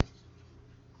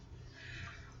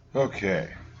Okay,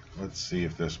 let's see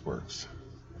if this works.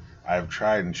 I've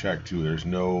tried and checked too. There's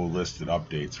no listed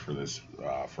updates for this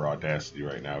for Audacity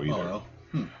right now Oh, either. well.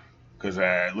 Because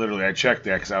I checked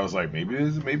that because I was like, maybe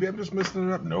I'm just missing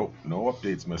it up. Nope, no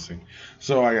updates missing.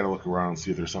 So I got to look around and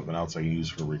see if there's something else I can use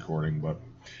for recording. But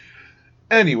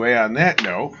anyway, on that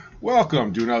note,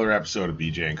 welcome to another episode of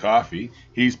BJ and Coffee.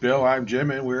 He's Bill, I'm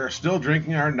Jim, and we're still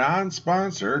drinking our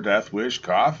non-sponsor Death Wish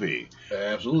coffee.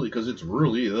 Absolutely, because it's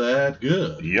really that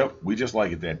good. Yep, we just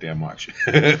like it that damn much.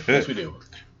 Yes, we do.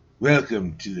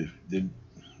 Welcome to the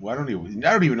well, I don't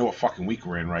even know what fucking week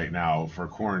we're in right now for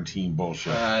quarantine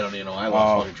bullshit. I don't even know. I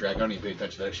lost fucking track. I don't even pay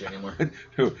attention to that shit anymore.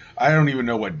 I don't even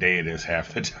know what day it is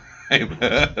half the time.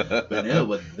 But no,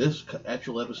 but this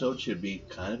actual episode should be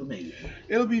kind of amazing.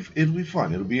 It'll be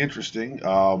fun. It'll be interesting.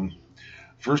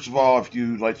 First of all, if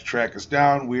you'd like to track us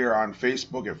down, we are on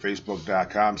Facebook at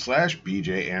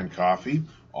facebook.com/BJandCoffee,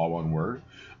 all one word.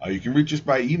 You can reach us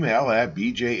by email at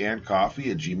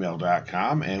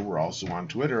bjandcoffee@gmail.com, and we're also on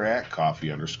Twitter at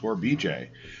coffee_BJ.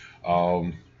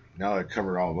 Now that I've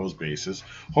covered all those bases,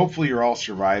 hopefully you're all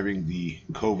surviving the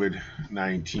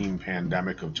COVID-19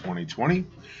 pandemic of 2020.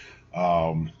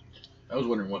 I was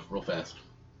wondering real fast.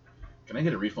 Can I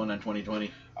get a refund on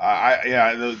 2020?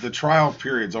 The trial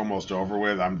period's almost over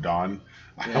with. I'm done.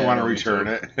 Yeah, I want to return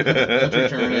it. Let's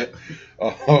return it.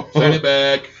 Oh, Send it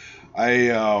back.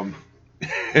 I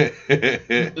mean,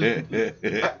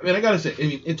 I gotta say,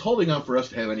 it's holding on for us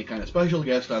to have any kind of special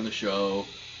guest on the show.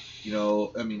 You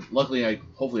know, I mean, luckily,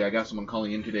 hopefully I got someone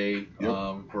calling in today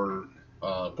for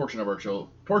a portion of our show.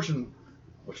 Which will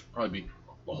probably be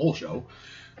the whole show.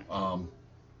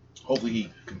 Hopefully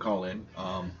he can call in.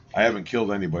 I haven't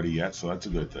killed anybody yet, so that's a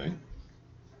good thing.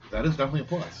 That is definitely a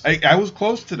plus. I was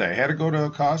close today. I had to go to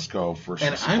Costco for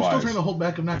some supplies. I'm still trying to hold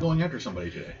back of not going after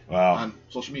somebody today on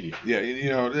social media.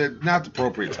 Yeah, not the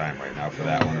appropriate time right now for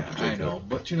that one in particular. I know,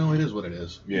 but it is what it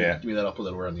is. Yeah. Give me that, I'll put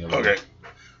that over on the other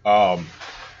Okay.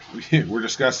 We're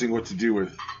discussing what to do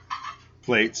with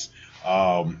plates.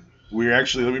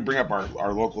 Let me bring up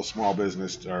our local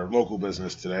business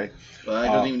today. Well, it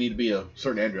doesn't even need to be a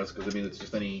certain address because, it's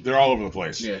just any... They're all over the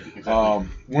place. Yeah, exactly.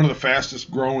 One of the fastest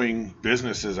growing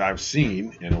businesses I've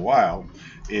seen in a while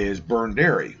is Burn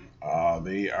Dairy.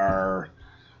 They are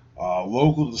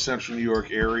local to the central New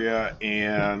York area,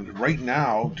 and right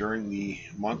now, during the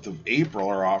month of April,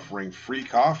 are offering free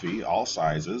coffee, all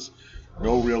sizes.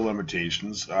 No real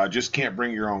limitations. Just can't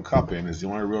bring your own cup in is the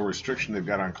only real restriction they've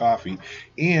got on coffee.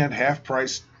 And half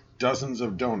price dozens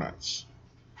of donuts.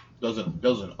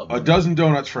 A dozen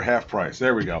donuts for half price.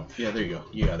 There we go. Yeah, there you go.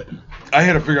 You got it. I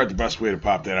had to figure out the best way to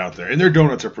pop that out there. And their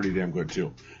donuts are pretty damn good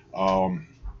too.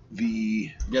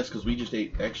 Yes, because we just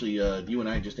ate, actually, you and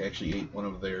I just actually ate one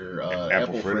of their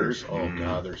apple fritters. Oh,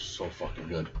 God, they're so fucking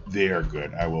good. They are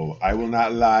good. I will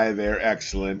not lie. They're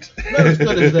excellent. Not as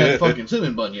good as that fucking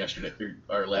cinnamon bun yesterday,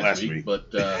 or last week.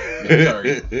 But,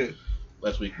 sorry.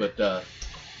 Last week. But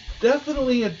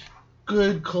definitely a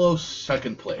good, close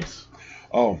second place.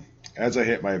 Oh, as I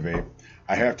hit my vape,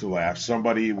 I have to laugh.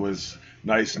 Somebody was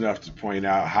nice enough to point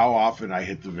out how often I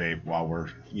hit the vape while we're,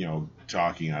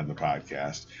 talking on the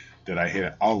podcast. That I hit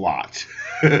it a lot.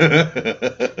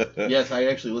 Yes, I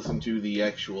actually listened to the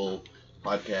actual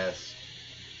podcast.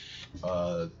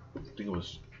 I think it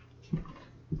was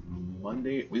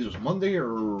Monday. Either it was Monday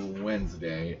or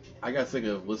Wednesday. I got sick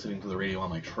of listening to the radio on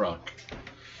my truck.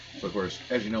 So of course,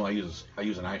 as you know, I use an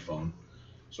iPhone.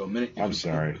 So I'm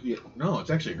sorry. No, it's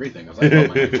actually a great thing. I love my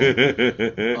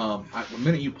iPhone. The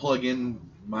minute you plug in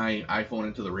my iPhone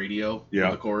into the radio,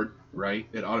 the cord, right,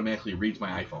 it automatically reads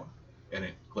my iPhone, and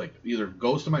it either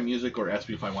goes to my music or asks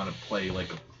me if I want to play a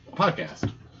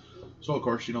podcast. So of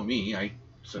course, me, I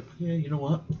said, yeah, you know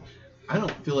what? I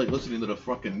don't feel like listening to the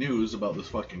fucking news about this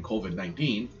fucking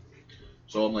COVID-19.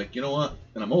 So I'm like, you know what?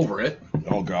 And I'm over it.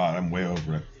 Oh God, I'm way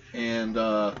over it. And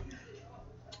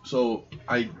so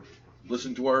I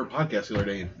listened to our podcast the other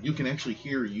day, and you can actually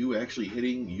hear you actually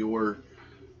hitting your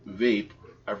vape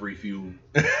every few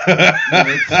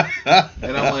minutes.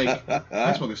 And I'm like,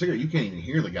 I smoke a cigarette, you can't even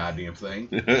hear the goddamn thing.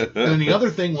 And then the other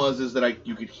thing is that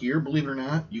you could hear, believe it or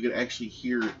not, you could actually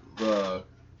hear the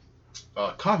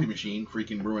coffee machine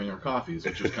freaking brewing our coffees,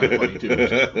 which is kind of funny too.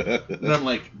 And I'm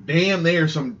like, damn, they are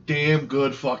some damn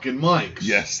good fucking mics.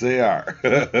 Yes, they are.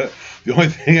 The only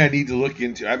thing I need to look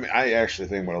into, I actually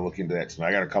think I'm going to look into that tonight.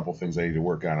 I got a couple things I need to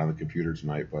work on the computer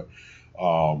tonight, but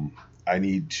I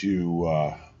need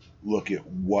to look at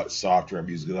what software I'm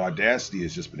using. Because Audacity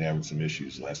has just been having some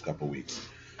issues the last couple of weeks.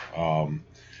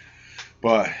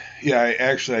 But yeah,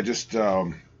 I just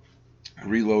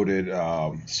reloaded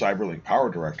Cyberlink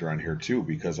Power Director on here too,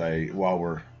 because while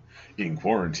we're in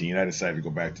quarantine, I decided to go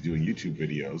back to doing YouTube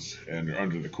videos and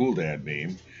under the Cool Dad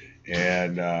name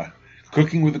and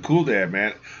cooking with the Cool Dad,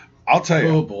 man. I'll tell you,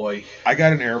 Oh boy. I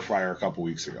got an air fryer a couple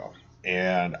weeks ago,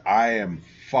 and I am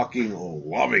fucking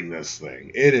loving this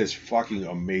thing. It is fucking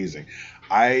amazing.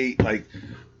 I like.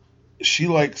 She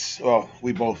likes. Well,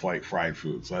 we both like fried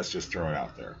foods. Let's just throw it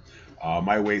out there.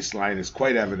 My waistline is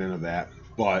quite evident of that.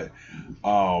 But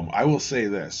I will say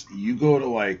this: you go to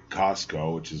like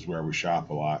Costco, which is where we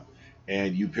shop a lot,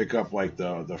 and you pick up like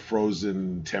the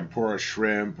frozen tempura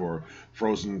shrimp or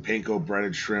frozen panko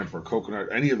breaded shrimp or coconut,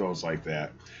 any of those like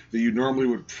that you normally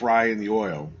would fry in the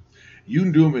oil. You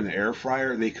can do them in the air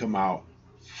fryer; they come out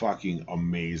fucking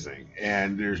amazing,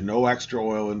 and there's no extra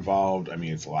oil involved. I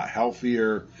mean, it's a lot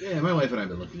healthier. Yeah, my wife and I have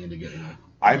been looking into getting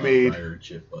I made fryer and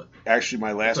shit, but actually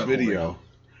my last it's on hold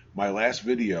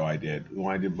video I did, the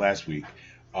one I did last week,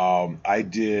 I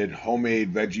did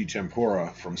homemade veggie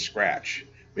tempura from scratch.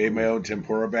 Made my own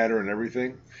tempura batter and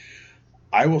everything.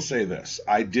 I will say this: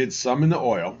 I did some in the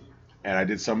oil, and I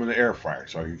did some in the air fryer,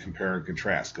 so I could compare and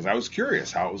contrast because I was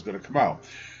curious how it was going to come out.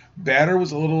 Batter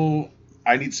was a little.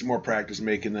 I need some more practice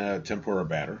making the tempura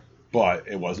batter, but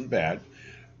it wasn't bad.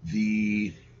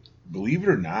 Believe it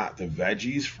or not, the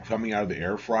veggies coming out of the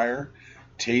air fryer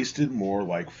tasted more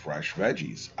like fresh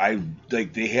veggies.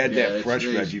 They had that fresh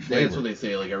veggie flavor. That's what they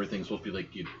say. Like everything's supposed to be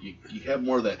like you have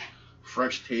more of that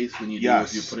fresh taste than you do Yes.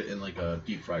 if you put it in like a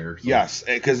deep fryer. So. Yes,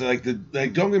 because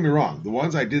don't get me wrong, the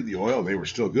ones I did the oil, they were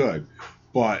still good,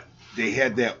 but they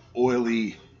had that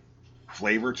oily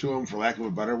flavor to them, for lack of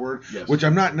a better word, Yes. which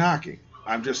I'm not knocking.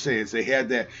 I'm just saying they had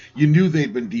that. You knew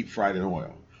they'd been deep fried in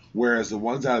oil, whereas the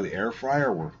ones out of the air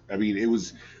fryer were. I mean, it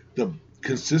was the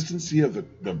consistency of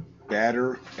the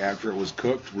batter after it was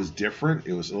cooked was different.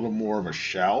 It was a little more of a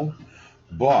shell,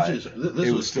 but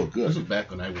it was still good. This was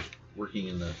back when I was working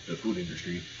in the food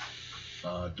industry,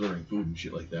 delivering food and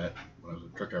shit like that. When I was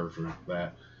a truck driver for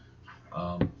that,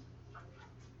 I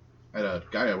had a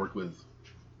guy I worked with.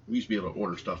 We used to be able to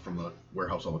order stuff from the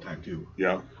warehouse all the time too.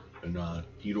 Yeah. And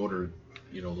he'd order,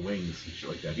 the wings and shit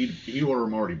like that. He'd order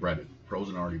them already breaded,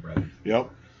 frozen already breaded. Yep.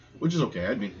 Which is okay.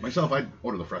 I'd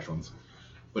order the fresh ones,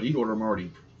 but he'd order them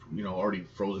already, already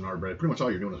frozen, already breaded. Pretty much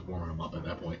all you're doing is warming them up at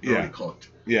that point. They're already cooked.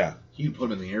 Yeah. He'd put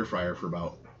them in the air fryer for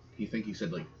about, he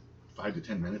said like 5 to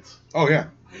 10 minutes. Oh yeah.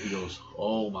 And he goes,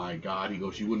 oh my God. He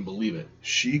goes, you wouldn't believe it.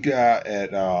 She got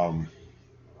at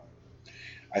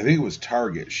I think it was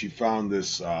Target. She found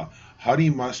this honey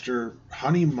mustard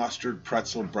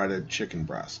pretzel breaded chicken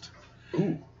breast.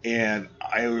 Ooh. And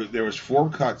there was 4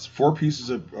 pieces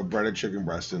of breaded chicken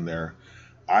breast in there.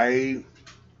 I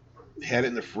had it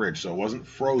in the fridge, so it wasn't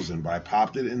frozen, but I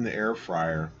popped it in the air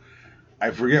fryer.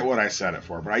 I forget what I set it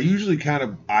for, but I usually kind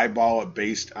of eyeball it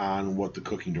based on what the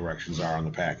cooking directions are on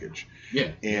the package.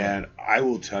 Yeah. And I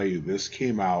will tell you, this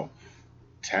came out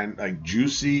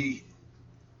juicy,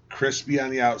 crispy on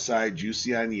the outside,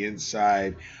 juicy on the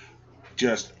inside,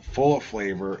 just full of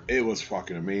flavor. It was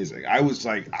fucking amazing. I was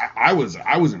like, I was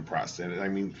impressed. And I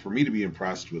mean, for me to be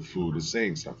impressed with food is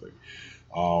saying something.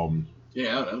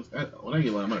 Yeah, when I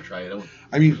get one, I'm gonna try it.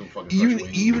 I mean,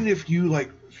 even if you like,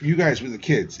 for you guys with the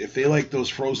kids, if they like those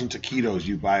frozen taquitos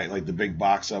you buy, like the big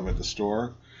box of at the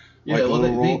store, yeah, like well, the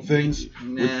little roll things.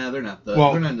 They're not they're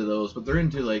not into those, but they're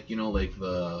into like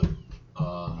the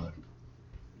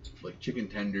like chicken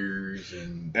tenders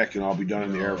and that can all be done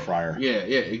in the air fryer. Yeah,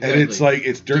 exactly. And it's like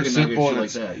it's dirt chicken simple and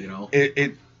nuggets, it's like that,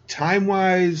 It time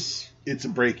wise, it's a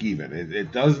break even.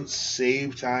 It doesn't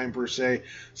save time per se.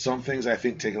 Some things I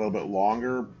think take a little bit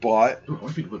longer, but I wonder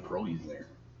if you could put pierogies in there.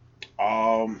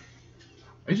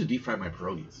 I used to deep fry my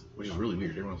pierogies, which is really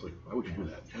weird. Everyone's like, "Why would you do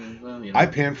that?" And, I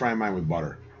pan fry mine with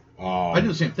butter. I do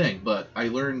the same thing, but I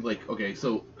learned okay.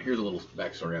 So here's a little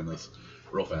backstory on this,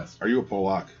 real fast. Are you a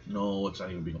Polak? No, it's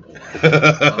not even being a Polak.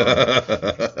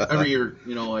 Every year,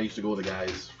 I used to go with the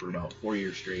guys for about 4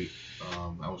 years straight.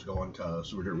 I was going to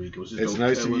Super Dirt Week. It was just it's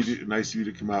nice of you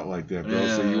to come out like that, bro.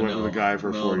 So you went with a guy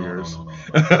for 4 years. No.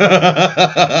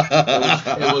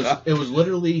 It was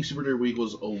literally Super Dirt Week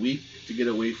was a week to get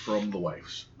away from the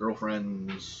wives,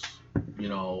 girlfriends.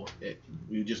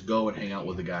 You just go and hang out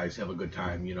with the guys, have a good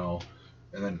time, and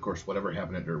then of course whatever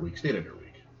happened at Dirt Week stayed at Dirt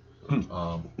Week.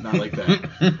 Not like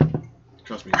that.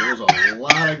 Trust me, there was a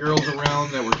lot of girls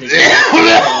around that were taking.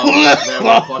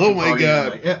 Oh my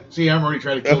God! Yeah, see, I'm already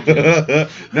trying to kill you.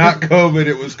 Not COVID,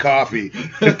 it was coffee.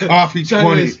 Coffee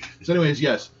 20. So anyways,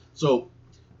 yes. So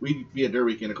we at Dirt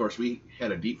Week, and of course we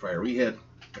had a deep fryer. We had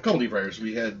a couple deep fryers.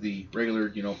 We had the regular,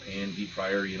 pan deep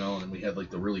fryer, and then we had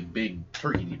like the really big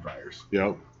turkey deep fryers.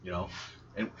 Yep.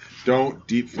 And don't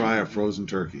deep fry a frozen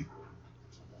turkey.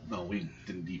 No, we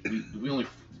didn't we only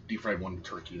deep fried one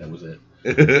turkey. That was it.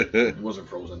 It wasn't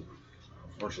frozen.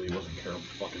 Unfortunately, it wasn't Carol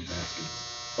fucking Baskin.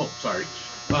 Oh, sorry.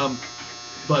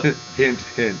 But hint.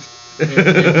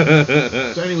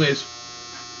 So, anyways,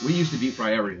 we used to deep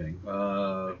fry everything.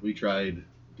 We tried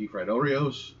deep fried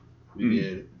Oreos. We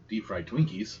did deep fried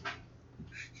Twinkies.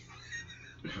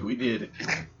 We did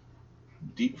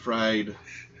deep fried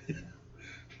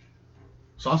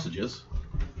sausages.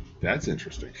 That's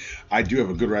interesting. I do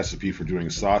have a good recipe for doing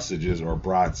sausages or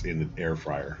brats in the air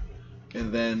fryer.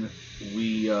 And then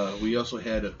we also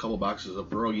had a couple boxes of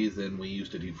pierogies, and we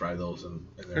used to deep fry those. And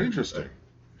Interesting.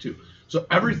 Too. So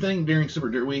everything during Super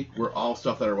Dirt Week were all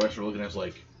stuff that our wives were looking at us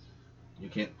like, you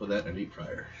can't put that in a deep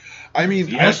fryer. I mean,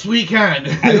 yes, we can.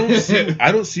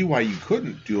 I don't see why you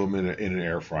couldn't do them in an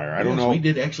air fryer. I don't know. We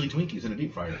did actually Twinkies in a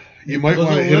deep fryer. You might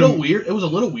want to hit them. Weird. It was a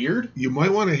little weird. You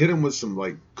might want to hit them with some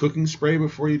like cooking spray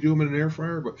before you do them in an air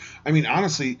fryer. But I mean,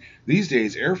 honestly, these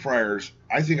days air fryers.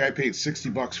 I think I paid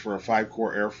 $60 for a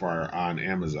 5-core air fryer on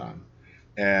Amazon.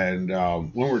 And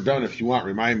when we're done, if you want,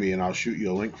 remind me, and I'll shoot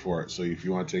you a link for it. So if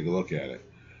you want to take a look at it,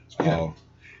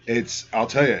 I'll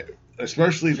tell you.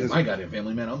 Especially my goddamn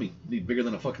family, man, I'll be bigger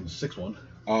than a fucking 6'1".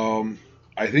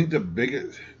 I think the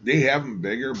biggest they have them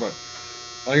bigger, but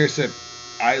like I said,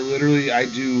 I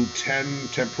do 10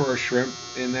 tempura shrimp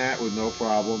in that with no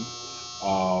problem.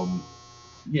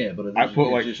 Yeah, but I put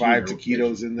like 5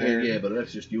 taquitos in there. Yeah, but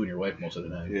that's just you and your wife most of the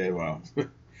time. Yeah, well,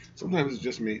 sometimes it's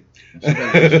just me.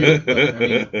 Sometimes it's you, but, I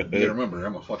mean, you gotta remember,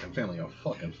 I'm a fucking family of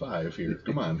fucking 5 here.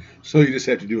 Come on. So you just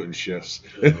have to do it in shifts.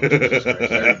 I have to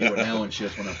do it now in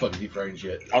shifts when I'm fucking deep frying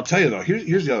shit. I'll tell you though,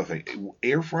 here's the other thing.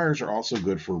 Air fryers are also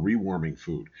good for rewarming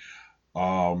food.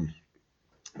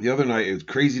 The other night, it was a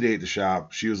crazy day at the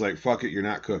shop. She was like, fuck it, you're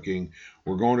not cooking.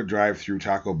 We're going to drive through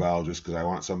Taco Bell just because I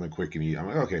want something quick and eat. I'm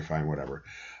like, okay, fine, whatever.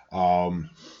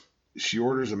 She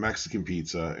orders a Mexican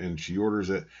pizza, and she orders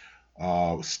it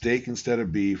steak instead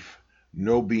of beef,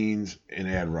 no beans, and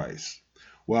add rice.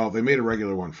 Well, they made a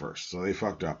regular one first, so they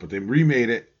fucked up. But they remade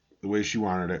it the way she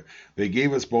wanted it. They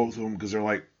gave us both of them because they're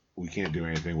like, we can't do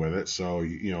anything with it. So,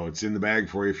 it's in the bag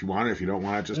for you if you want it. If you don't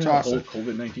want it, just toss it.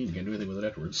 COVID-19, you can't do anything with it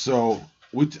afterwards. So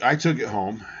I took it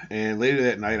home, and later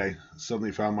that night, I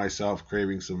suddenly found myself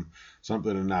craving something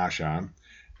to nosh on.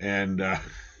 And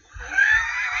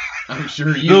I'm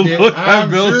sure you did.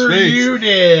 I'm sure you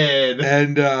did.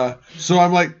 And so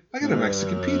I'm like, I got a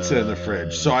Mexican pizza in the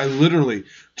fridge. So I literally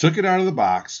took it out of the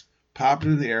box, popped it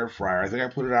in the air fryer. I think I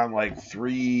put it on like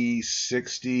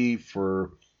 360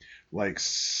 for like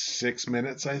 6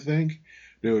 minutes, I think.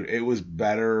 Dude, it was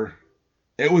better.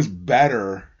 It was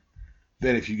better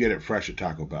than if you get it fresh at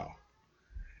Taco Bell.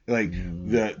 Like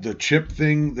the chip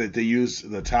thing that they use,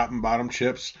 the top and bottom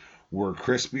chips were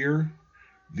crispier.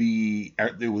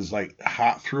 It was like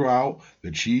hot throughout.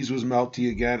 The cheese was melty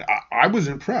again. I was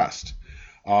impressed.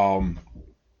 The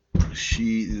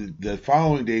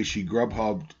following day she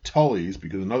Grubhubbed Tully's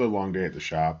because another long day at the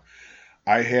shop.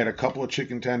 I had a couple of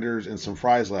chicken tenders and some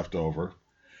fries left over.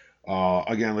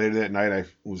 Again, later that night I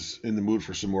was in the mood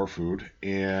for some more food,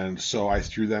 and so I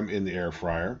threw them in the air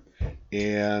fryer,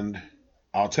 and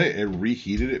I'll tell you, it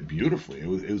reheated it beautifully. It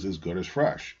was as good as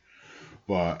fresh.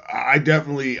 But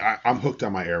I'm hooked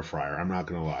on my air fryer. I'm not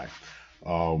gonna lie.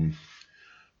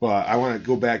 But I want to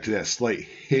go back to that slight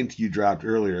hint you dropped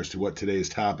earlier as to what today's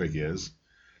topic is.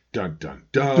 Dun dun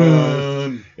dun.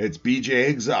 Dun. It's BJ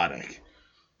Exotic.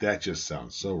 That just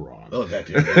sounds so wrong. Oh, that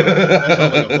did. That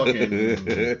sounds like a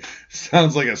fucking.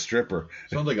 Sounds like a stripper.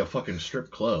 Sounds like a fucking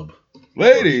strip club.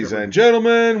 Ladies and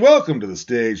gentlemen, welcome to the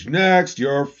stage next.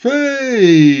 Your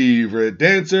favorite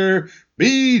dancer,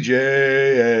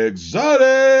 BJ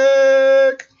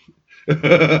Exotic. I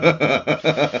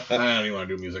don't even want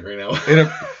to do music right now.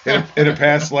 In a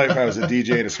past life, I was a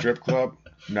DJ at a strip club.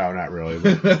 No, not really.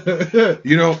 But,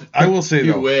 I will say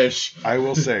you though. Wish. I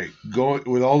will say, going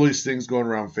with all these things going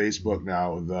around Facebook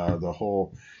now, the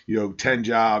whole 10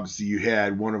 jobs you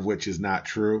had, one of which is not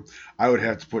true. I would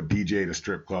have to put DJ at a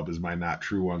strip club as my not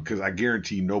true one because I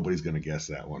guarantee nobody's going to guess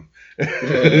that one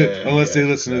unless they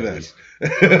listen to this.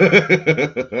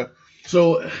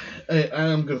 So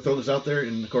I'm going to throw this out there,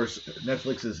 and of course,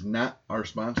 Netflix is not our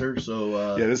sponsor.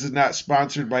 So this is not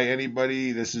sponsored by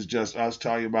anybody. This is just us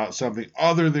talking about something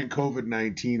other than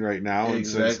COVID-19 right now.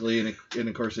 Exactly, and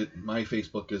of course, my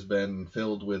Facebook has been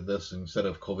filled with this instead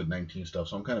of COVID-19 stuff.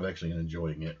 So I'm kind of actually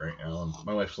enjoying it right now. And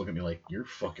my wife's looking at me like, "You're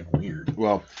fucking weird."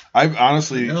 Well, I've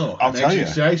honestly, I'll tell you,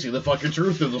 I see the fucking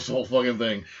truth of this whole fucking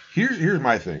thing. Here's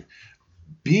my thing.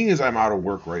 Being as I'm out of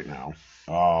work right now,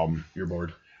 you're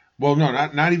bored. Well, no,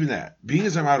 not even that. Being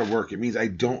as I'm out of work, it means I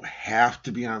don't have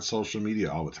to be on social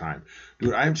media all the time.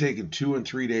 Dude, I'm taking 2 and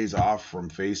 3 days off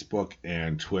from Facebook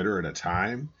and Twitter at a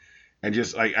time. And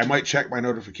just like I might check my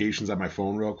notifications on my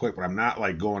phone real quick, but I'm not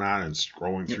like going on and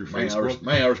scrolling through Facebook.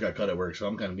 My hours got cut at work, so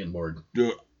I'm kind of getting bored.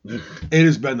 Dude, it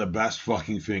has been the best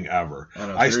fucking thing ever.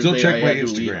 I Thursday, still check my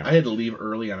Instagram. I had to leave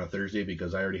early on a Thursday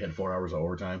because I already had 4 hours of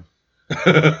overtime.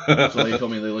 So they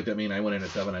told me, they looked at me, and I went in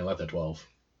at 7. I left at 12.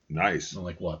 Nice. I'm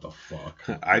like, what the fuck?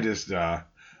 I just,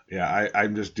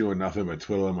 I'm just doing nothing but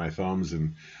twiddling my thumbs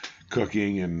and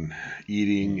cooking and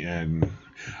eating, and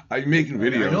I'm making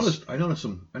videos. I noticed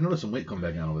some weight coming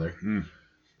back down over there.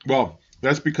 Well,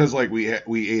 that's because like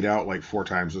we ate out like 4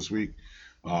 times this week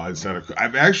instead of.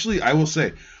 I will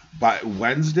say, by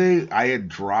Wednesday I had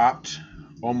dropped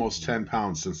almost 10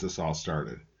 pounds since this all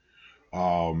started.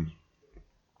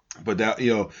 But that,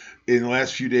 in the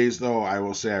last few days though, I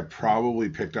will say I probably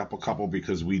picked up a couple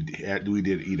because we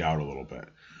did eat out a little bit.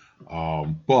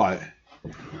 But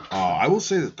I will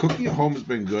say that cooking at home has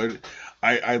been good.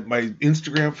 My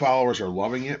Instagram followers are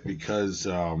loving it because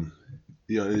they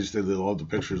love the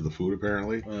pictures of the food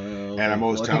apparently. And I'm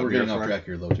always telling we're getting off track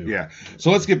here though too. Yeah.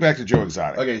 So let's get back to Joe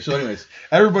Exotic. Okay. So anyways,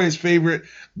 everybody's favorite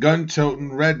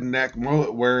gun-toting, redneck,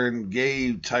 mullet-wearing,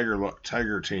 gay tiger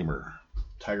tamer.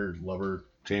 Tiger lover.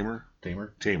 Tamer.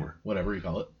 Whatever you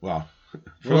call it. Well,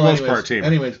 for the most part, tamer.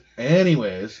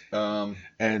 Anyways.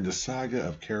 And the saga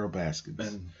of Carol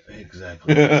Baskins.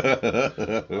 Exactly.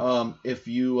 If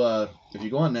you go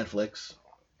on Netflix,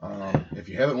 if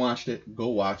you haven't watched it, go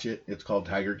watch it. It's called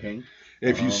Tiger King.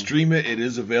 If you stream it, it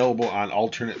is available on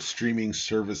alternate streaming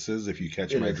services. If you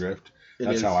catch my drift,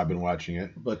 that's how I've been watching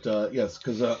it. But yes,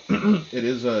 because it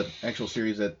is an actual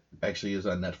series that actually is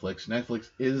on Netflix.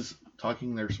 Netflix is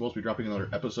talking. They're supposed to be dropping another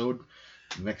episode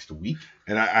next week.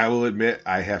 And I will admit,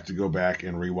 I have to go back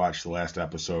and rewatch the last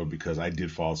episode because I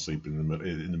did fall asleep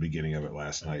in the beginning of it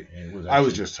last night. I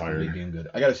was just tired. Really being good.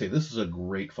 I gotta say, this is a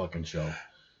great fucking show.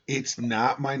 It's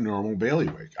not my normal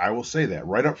bailiwick. I will say that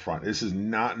right up front. This is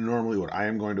not normally what I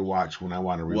am going to watch when I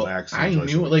want to relax. I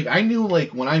knew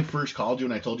when I first called you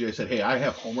and I told you, I said, "Hey, I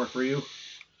have homework for you,"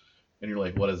 and you're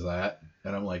like, "What is that?"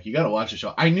 And I'm like, "You got to watch the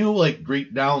show." I knew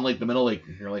right down the middle,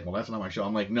 you're like, "Well, that's not my show."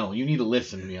 I'm like, "No, you need to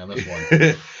listen to me on this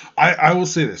one." I will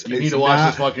say this: you need to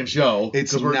watch this fucking show.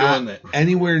 It's not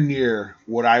anywhere near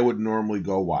what I would normally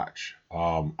go watch.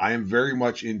 I am very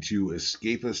much into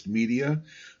escapist media,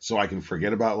 so I can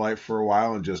forget about life for a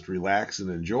while and just relax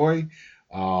and enjoy.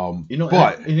 And you know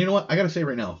what? I gotta say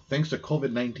right now, thanks to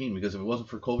COVID-19, because if it wasn't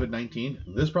for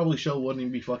COVID-19, this probably show wouldn't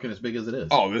even be fucking as big as it is.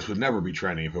 Oh, this would never be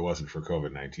trending if it wasn't for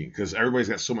COVID-19, because everybody's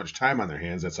got so much time on their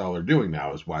hands. That's all they're doing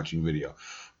now is watching video.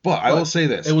 But I will say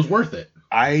this: it was worth it.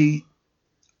 I'm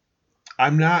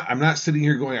not sitting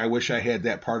here going, I wish I had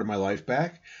that part of my life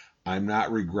back. I'm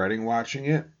not regretting watching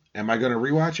it. Am I going to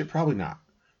rewatch it? Probably not.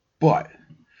 But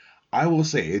I will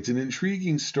say it's an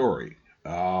intriguing story.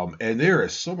 And there are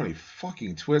so many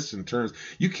fucking twists and turns.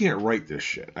 You can't write this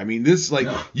shit. I mean,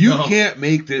 can't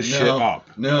make this shit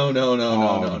up. No.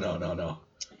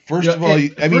 First of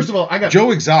all, I got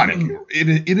Joe Exotic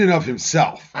in and of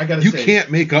himself. You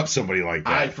can't make up somebody like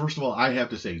that. First of all, I have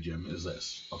to say, Jim, is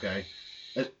this okay?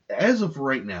 As of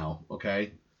right now,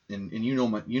 okay. And you know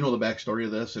the backstory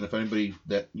of this, and if anybody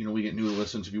that we get new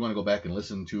listens, if you want to go back and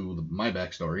listen to my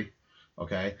backstory,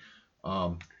 okay,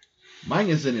 mine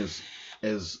isn't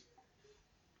as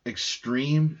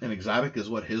extreme and exotic as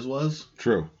what his was.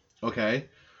 True. Okay,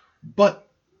 but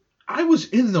I was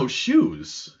in those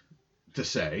shoes, to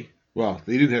say. Well,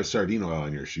 they didn't have sardine oil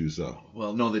on your shoes, though.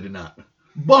 Well, no, they did not.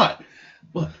 But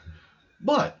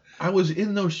I was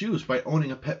in those shoes by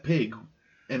owning a pet pig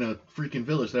in a freaking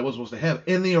village that I wasn't supposed to have,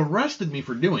 and they arrested me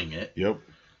for doing it. Yep.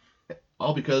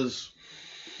 All because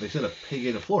they said a pig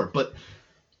ate a floor. But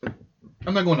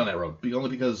I'm not going down that road, only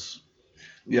because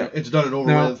it's done and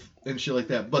over with and shit like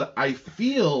that. But I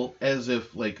feel as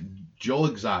if Joe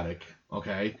Exotic,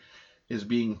 okay, is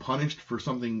being punished for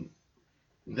something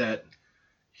that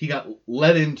he got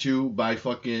led into by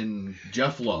fucking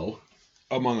Jeff Lowe.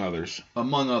 Among others.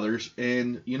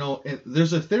 And, and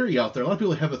there's a theory out there. A lot of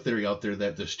people have a theory out there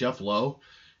that this Jeff Lowe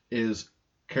is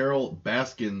Carol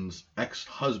Baskin's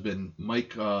ex-husband,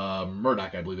 Mike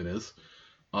Murdoch, I believe it is.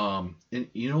 And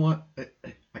you know what?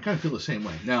 I kind of feel the same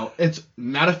way. Now, it's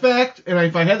not a fact. And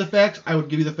if I had the facts, I would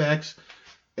give you the facts.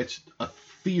 It's a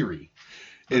theory.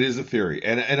 It is a theory.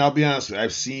 And I'll be honest with you.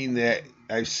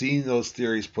 I've seen those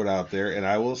theories put out there. And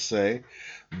I will say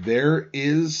there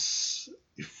is...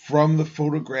 from the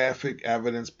photographic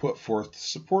evidence put forth to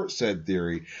support said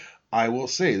theory, I will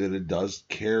say that it does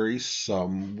carry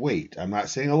some weight. I'm not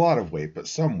saying a lot of weight, but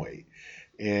some weight.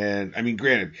 And I mean,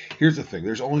 granted, here's the thing: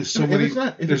 there's only so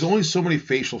many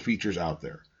facial features out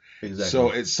there. Exactly.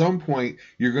 So at some point,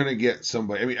 you're going to get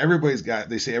somebody. I mean,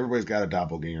 they say everybody's got a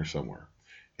doppelganger somewhere,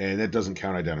 and that doesn't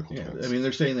count identical twins. I mean,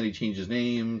 they're saying that he changed his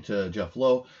name to Jeff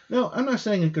Lowe. No, I'm not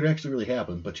saying it could actually really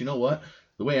happen, but you know what?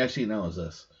 The way I see it now is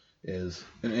this: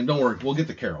 and don't worry, we'll get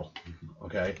to Carol.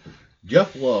 Okay.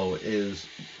 Jeff Lowe is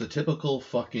the typical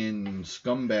fucking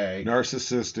scumbag.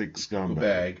 Narcissistic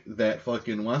scumbag. That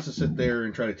fucking wants to sit there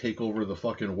and try to take over the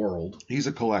fucking world. He's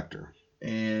a collector.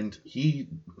 And he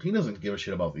doesn't give a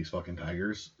shit about these fucking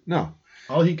tigers. No.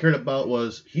 All he cared about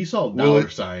was he saw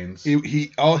dollar signs.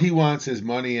 All he wants is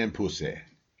money and pussy.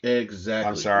 Exactly.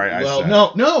 I'm sorry,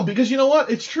 no, because you know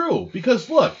what? It's true. Because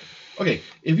look, okay,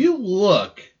 if you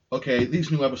look, okay,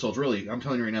 these new episodes, really, I'm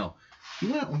telling you right now, he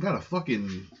went out and got a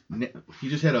fucking. He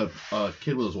just had a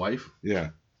kid with his wife. Yeah.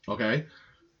 Okay.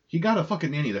 He got a fucking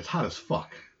nanny that's hot as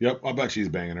fuck. Yep, I bet she's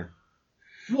banging her.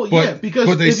 Well, yeah, because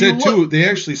but they said too. They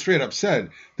actually straight up said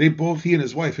he and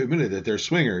his wife admitted that they're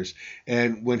swingers,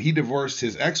 and when he divorced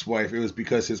his ex-wife, it was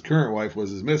because his current wife was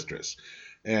his mistress.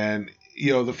 And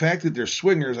the fact that they're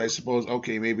swingers, I suppose,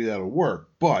 okay, maybe that'll work,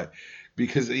 but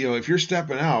because if you're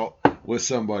stepping out with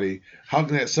somebody, how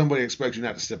can that somebody expect you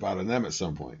not to step out on them at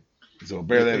some point? So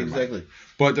bear that in mind. Exactly.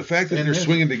 But the fact that they're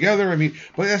swinging together, I mean,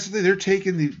 but that's the thing. They're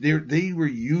taking they were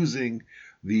using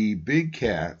the big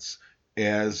cats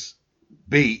as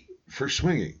bait for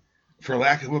swinging, for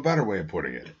lack of a better way of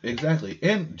putting it. Exactly.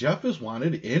 And Jeff is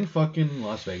wanted in fucking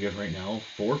Las Vegas right now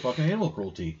for fucking animal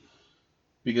cruelty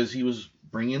because he was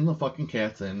bringing the fucking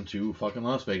cats into fucking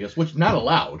Las Vegas, which not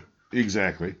allowed.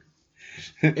 Exactly.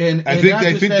 And I think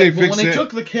they fixed when they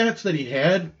took the cats that he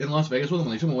had in Las Vegas with him,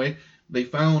 when they took them away, they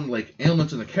found like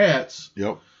ailments in the cats.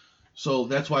 Yep. So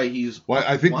that's why he's. Well,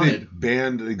 I think they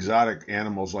banned exotic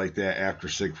animals like that after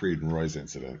Siegfried and Roy's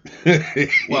incident.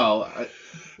 Well,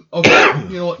 okay,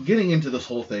 you know what? Getting into this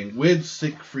whole thing with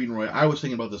Siegfried and Roy, I was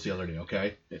thinking about this the other day.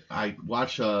 Okay, I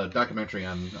watched a documentary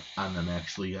on them.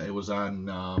 Actually, it was on.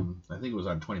 I think it was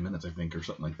on 20 Minutes, I think, or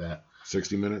something like that.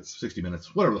 60 Minutes. 60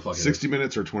 Minutes, whatever the fuck. 60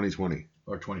 Minutes or 2020.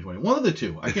 Or 2020, one of the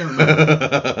two. I can't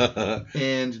remember.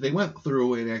 And they went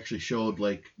through and actually showed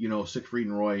Siegfried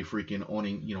and Roy freaking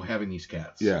owning, having these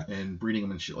cats, yeah, and breeding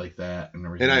them and shit like that and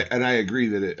everything. And I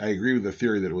agree I agree with the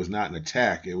theory that it was not an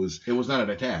attack. It was not an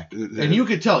attack. And you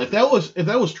could tell if that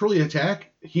was truly an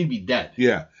attack, he'd be dead.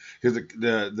 Yeah, because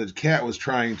the cat was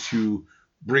trying to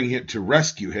bring him to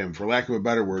rescue him, for lack of a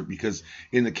better word, because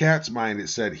in the cat's mind it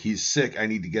said he's sick, I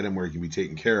need to get him where he can be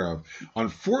taken care of.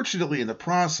 Unfortunately, in the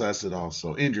process, it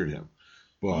also injured him.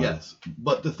 But yes,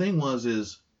 but the thing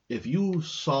is if you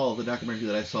saw the documentary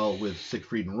that I saw with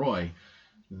Siegfried and Roy,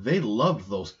 they loved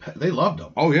they loved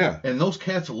them. Oh yeah, and those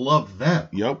cats loved them.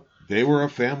 Yep, they were a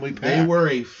family pet. They were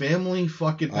a family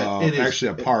fucking pet.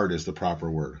 Actually, part is the proper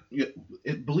word.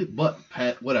 But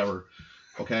pet, whatever.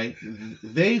 Okay,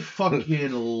 they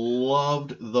fucking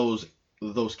loved those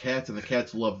cats, and the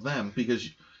cats loved them because,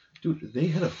 dude, they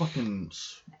had a fucking.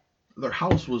 Their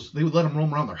house was. They would let them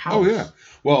roam around their house. Oh yeah.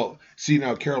 Well, see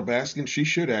now, Carol Baskin, she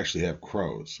should actually have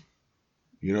crows.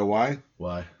 You know why?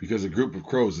 Why? Because a group of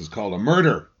crows is called a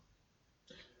murder.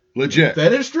 Legit.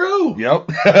 That is true. Yep.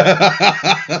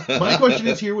 My question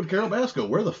is here with Carol Basco.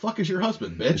 Where the fuck is your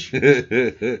husband,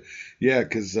 bitch? Yeah,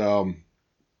 because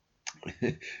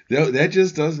that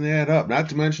just doesn't add up. Not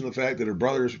to mention the fact that her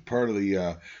brother is part of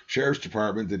the sheriff's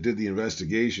department that did the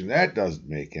investigation. That doesn't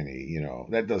make any,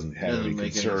 that doesn't have any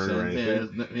concern or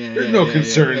anything. There's no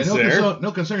concerns there.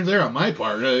 No concerns there on my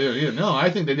part. No,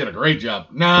 I think they did a great job.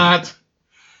 Not.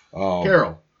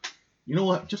 Carol, you know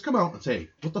what? Just come out and say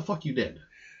what the fuck you did.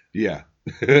 Yeah.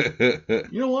 You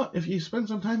know what? If you spend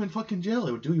some time in fucking jail,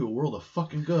 it would do you a world of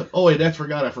fucking good. Oh, wait, I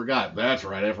forgot. That's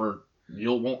right.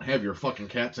 You won't have your fucking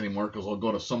cats anymore because they'll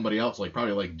go to somebody else,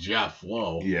 probably like Jeff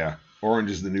Lowe. Yeah.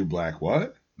 Orange is the new black.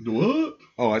 What? What?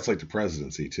 Oh, that's like the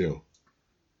presidency, too.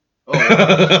 Oh,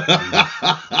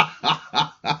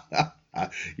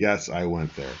 yes, I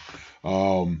went there.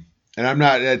 And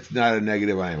that's not a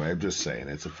negative anyway. I'm just saying.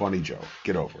 It's a funny joke.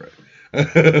 Get over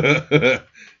it.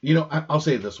 I'll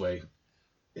say it this way.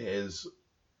 Is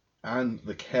on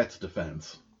the cat's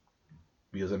defense,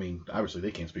 because, obviously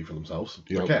they can't speak for themselves.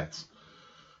 They're cats.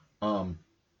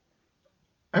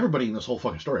 Everybody in this whole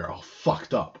fucking story are all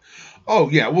fucked up. Oh,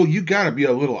 yeah. Well, you got to be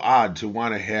a little odd to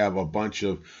want to have a bunch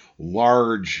of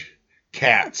large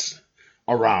cats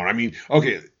around.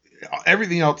 Okay,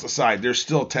 everything else aside, they're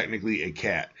still technically a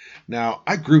cat. Now,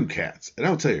 I groom cats, and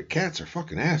I'll tell you, cats are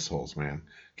fucking assholes, man.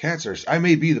 I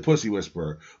may be the pussy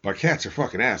whisperer, but cats are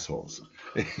fucking assholes.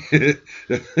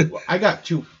 Well, I got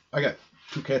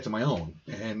 2 cats of my own,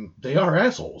 and they are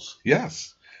assholes.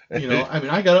 Yes. You know, I mean,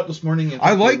 I got up this morning and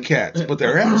I like cats, but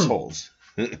they're assholes.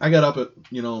 I got up at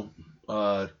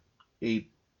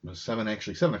 7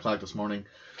 o'clock this morning,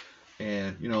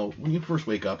 and when you first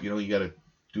wake up, you got to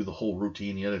do the whole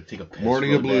routine. You got to take a piss.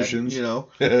 Morning ablutions.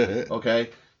 Okay.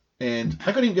 And I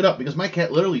couldn't even get up because my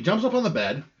cat literally jumps up on the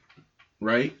bed,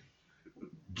 right?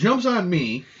 Jumps on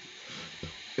me,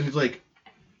 and he's like,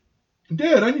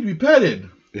 "Dad, I need to be petted."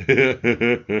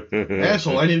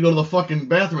 Asshole, I need to go to the fucking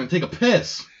bathroom and take a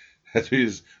piss. That's what you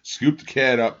just scoop the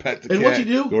cat up, pet the cat, and what you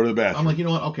do? Go to the bathroom. I'm like, you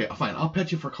know what? Okay, fine. I'll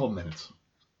pet you for a couple minutes.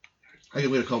 I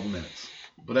can wait a couple minutes.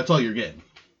 But that's all you're getting.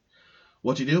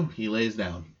 What you do? He lays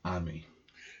down on me.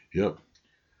 Yep.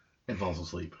 And falls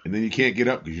asleep. And then you can't get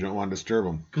up because you don't want to disturb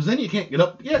him. Because then you can't get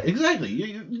up. Yeah, exactly.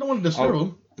 You don't want to disturb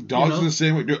him. Dogs are the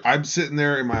same way. I'm sitting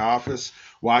there in my office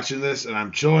watching this, and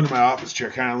I'm chilling in my office chair,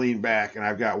 kind of leaning back, and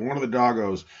I've got one of the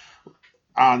doggos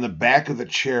on the back of the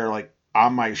chair, like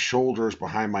on my shoulders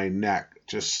behind my neck,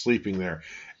 just sleeping there.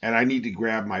 And I need to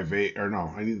grab my I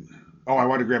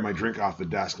want to grab my drink off the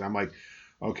desk. And I'm like,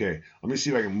 okay, let me see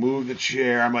if I can move the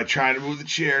chair. I'm like trying to move the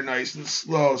chair nice and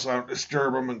slow so I don't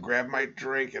disturb him, and grab my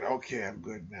drink. And okay, I'm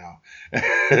good now.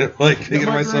 And like thinking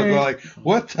to myself, going like,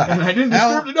 what the hell? And I didn't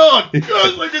disturb the dog. Yes,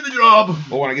 I did the job.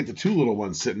 Well, when I get the 2 little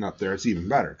ones sitting up there, it's even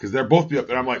better because they're both be up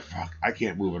there. I'm like, fuck, I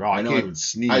can't move at all. I can't even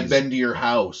sneeze. I've been to your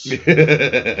house.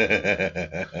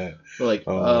 Like,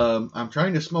 I'm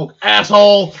trying to smoke,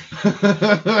 asshole.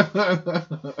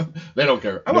 They don't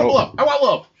care. I want love. I want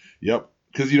love. Yep.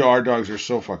 Because, our dogs are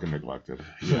so fucking neglected.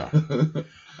 Yeah.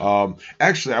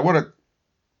 Actually, I want to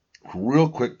real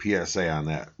quick PSA on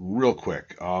that. Real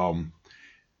quick. To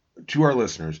our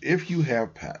listeners, if you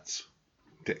have pets,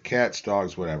 cats,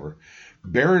 dogs, whatever,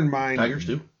 bear in mind. Tigers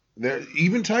too.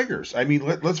 Even tigers. I mean,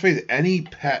 let's face it, any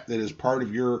pet that is part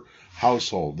of your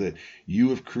household that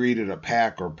you have created a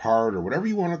pack or part or whatever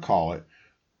you want to call it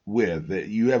with, that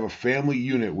you have a family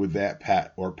unit with that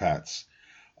pet or pets,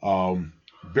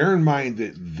 bear in mind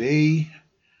that they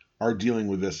are dealing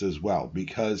with this as well,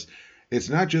 because it's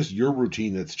not just your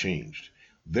routine that's changed.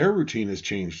 Their routine has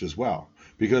changed as well,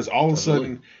 because all of a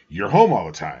sudden you're home all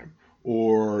the time,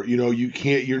 or,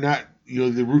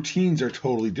 the routines are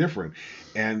totally different.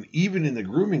 And even in the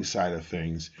grooming side of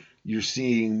things, you're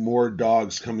seeing more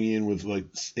dogs coming in with like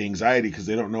anxiety because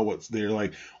they don't know they're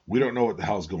like, we don't know what the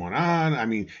hell's going on. I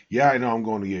mean, yeah, I know I'm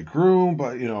going to get groomed,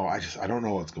 but I don't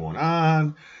know what's going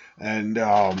on. And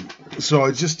so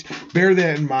it's just bear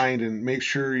that in mind and make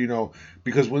sure,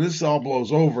 because when this all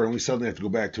blows over and we suddenly have to go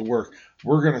back to work,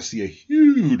 we're going to see a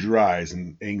huge rise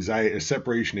in anxiety,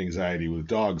 separation anxiety with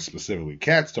dogs specifically.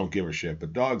 Cats don't give a shit,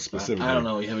 but dogs specifically. I don't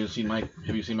know. Have you seen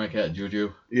my cat,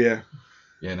 Juju? Yeah.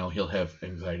 Yeah, no, he'll have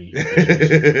anxiety.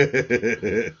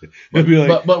 But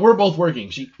we're both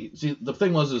working. See, the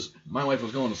thing is my wife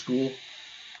was going to school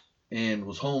and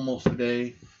was home most of the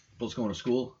day. Both going to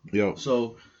school. Yep.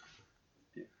 So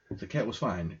the cat was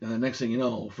fine. And the next thing you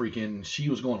know, freaking, she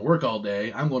was going to work all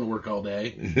day. I'm going to work all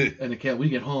day. And the cat, we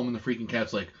get home and the freaking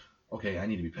cat's like, okay, I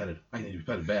need to be petted. I need to be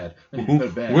petted bad. I need to be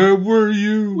petted bad. Where were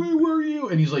you? Where were you?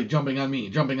 And he's like jumping on me,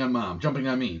 jumping on mom, jumping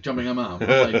on me, jumping on mom.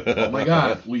 I'm like, oh my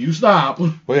God, will you stop?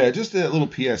 Well, yeah, just a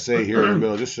little PSA here in the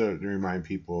middle, just to remind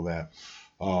people of that.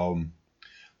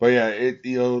 But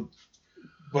yeah,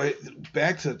 but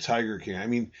back to Tiger King. I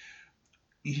mean,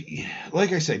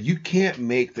 like I said, you can't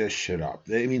make this shit up.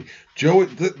 I mean,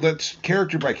 let's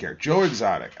character by character. Joe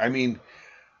Exotic. I mean,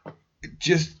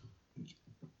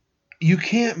 you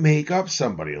can't make up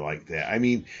somebody like that. I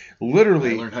mean,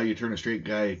 literally. I learned how you turn a straight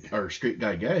guy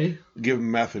gay. Give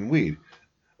him meth and weed.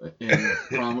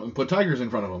 And put tigers in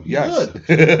front of him. Yes.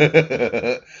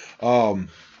 Good.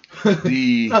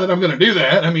 Not that I'm going to do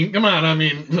that. I mean, come on. I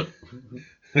mean,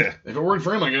 if it worked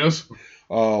for him, I guess.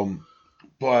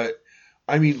 But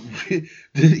I mean,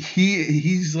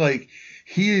 he's like,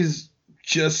 he is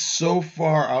just so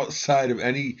far outside of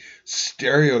any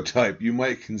stereotype you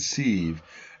might conceive.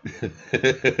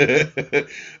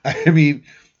 I mean,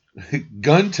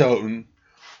 gun-toting,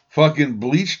 fucking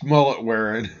bleached mullet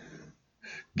wearing,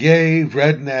 gay,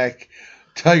 redneck,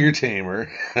 tiger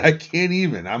tamer. I can't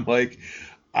even. I'm like,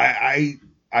 I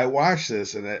watch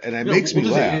this and it makes me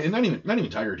laugh. Say, not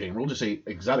even tiger tamer. We'll just say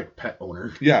exotic pet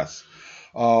owner. Yes.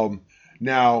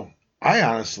 Now,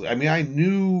 I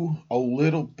knew a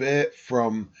little bit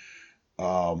from,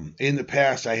 in the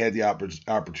past, I had the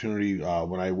opportunity,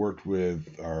 when I worked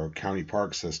with our county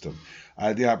park system, I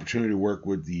had the opportunity to work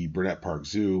with the Burnett Park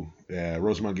Zoo,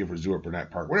 Rosamond Gifford Zoo at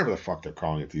Burnett Park, whatever the fuck they're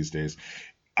calling it these days.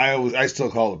 I still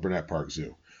call it Burnett Park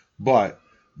Zoo. But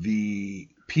the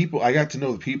people, I got to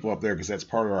know the people up there because that's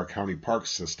part of our county park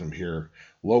system here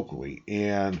locally,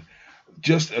 and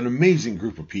just an amazing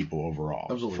group of people overall.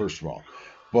 Absolutely. First of all,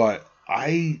 but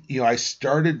I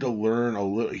started to learn a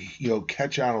little,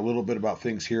 catch on a little bit about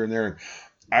things here and there. And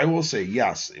I will say,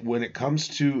 yes, when it comes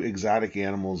to exotic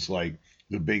animals like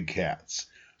the big cats,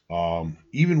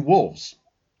 even wolves,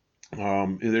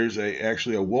 there's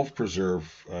actually a wolf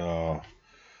preserve. God,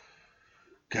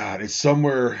 it's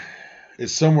somewhere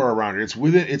around here. It's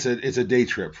within. It's a day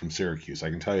trip from Syracuse.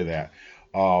 I can tell you that.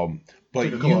 But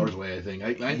it's like a couple hours away, I think.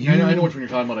 I know which one you're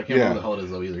talking about. I can't remember the hell it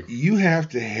is though either. You have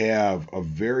to have a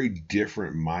very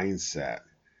different mindset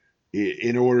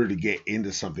in order to get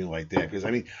into something like that. Because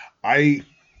I mean,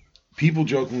 people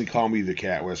jokingly call me the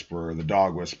cat whisperer, the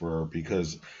dog whisperer,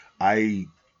 because I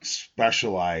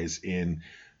specialize in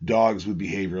dogs with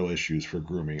behavioral issues for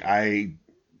grooming. I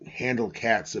handle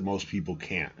cats that most people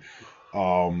can't.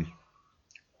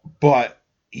 But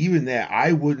even that,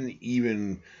 I wouldn't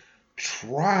even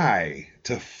try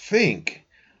to think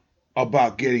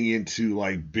about getting into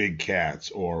like big cats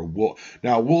or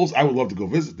now wolves. I would love to go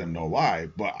visit them, no lie,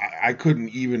 but I couldn't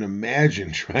even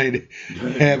imagine trying to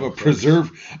have a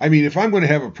preserve. I mean, if I'm going to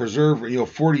have a preserve,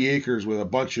 40 acres with a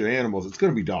bunch of animals, it's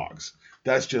going to be dogs.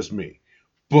 That's just me.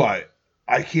 But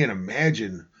I can't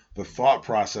imagine the thought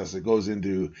process that goes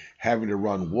into having to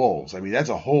run wolves. I mean,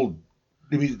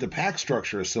 the pack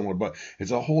structure is similar, but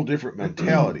it's a whole different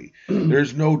mentality.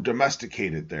 There's no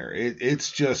domesticated there.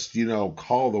 It's just,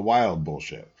 call the wild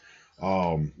bullshit.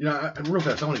 Real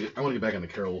fast, I want to get back on the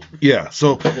Carol. Yeah,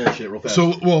 so bullshit real fast.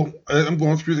 So, well, I'm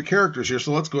going through the characters here,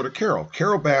 so let's go to Carol.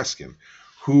 Carol Baskin,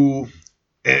 who,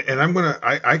 and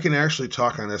I can actually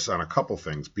talk on this on a couple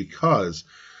things because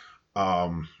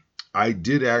I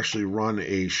did actually run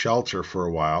a shelter for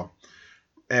a while.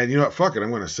 And you know what? Fuck it. I'm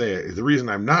going to say it. The reason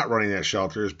I'm not running that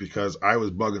shelter is because I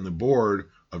was bugging the board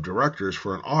of directors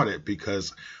for an audit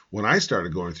because when I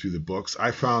started going through the books,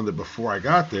 I found that before I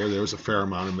got there was a fair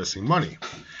amount of missing money.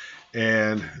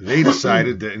 And they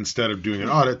decided that instead of doing an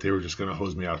audit, they were just going to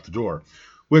hose me out the door,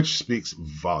 which speaks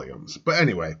volumes. But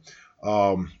anyway,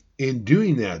 in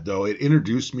doing that, though, it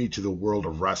introduced me to the world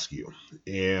of rescue.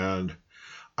 And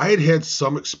I had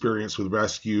some experience with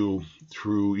rescue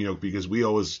through, because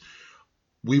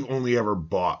we've only ever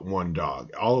bought one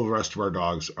dog. All of the rest of our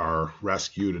dogs are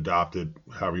rescued, adopted,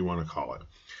 however you want to call it.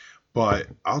 But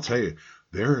I'll tell you,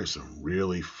 there are some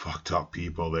really fucked up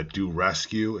people that do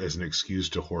rescue as an excuse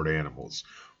to hoard animals.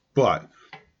 But,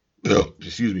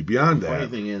 excuse me, beyond that. The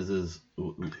funny thing is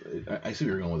I see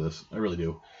where you're going with this. I really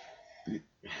do.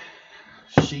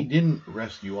 She didn't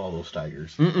rescue all those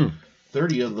tigers.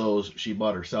 30 of those she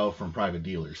bought herself from private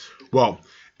dealers. Well,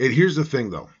 and here's the thing,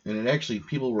 though. And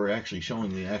people were actually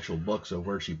showing the actual books of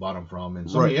where she bought them from. And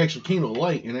somebody actually came to the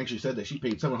light and actually said that she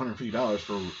paid $750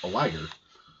 for a liger.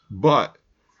 But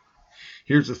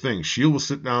here's the thing. Sheila will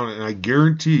sit down, and I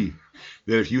guarantee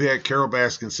that if you had Carol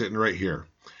Baskin sitting right here,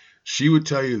 she would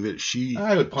tell you that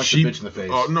I would punch the bitch in the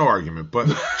face. Oh, no argument. But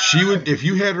she would, if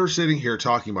you had her sitting here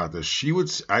talking about this,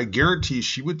 I guarantee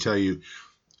she would tell you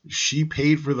she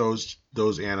paid for those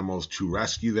animals to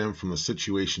rescue them from the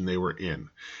situation they were in.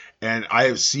 And I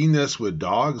have seen this with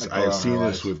dogs. I have seen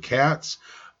this with cats.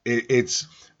 It's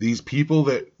these people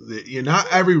that not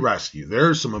every rescue. There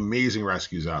are some amazing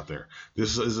rescues out there.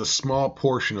 This is a small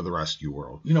portion of the rescue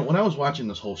world. When I was watching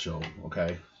this whole show,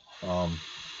 okay, and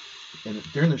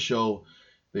during the show,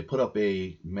 they put up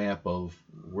a map of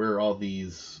where all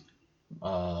these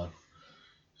big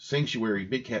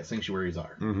cat sanctuaries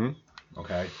are. Mm-hmm.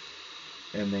 Okay,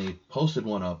 and they posted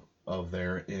one up of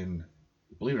there in,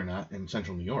 believe it or not, in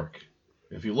central New York.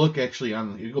 If you look actually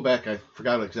you go back, I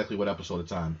forgot exactly what episode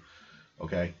it's on.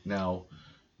 Okay, now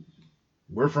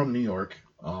we're from New York.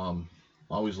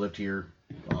 Always lived here.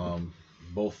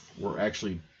 Both were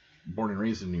actually born and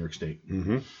raised in New York State.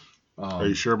 Mm-hmm. Are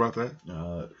you sure about that?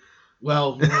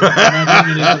 Well, we're not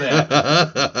getting into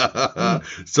that.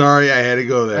 Sorry, I had to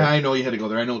go there. I know you had to go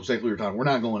there. I know exactly what you're talking. We're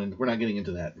not getting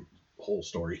into that whole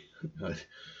story.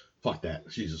 Fuck that.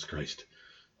 Jesus Christ.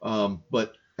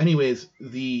 But anyways,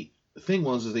 the thing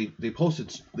was is they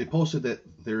posted that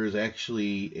there is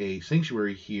actually a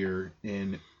sanctuary here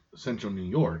in central New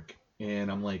York,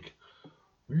 and I'm like,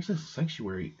 where's this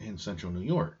sanctuary in central New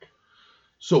York?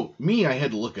 So I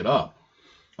had to look it up.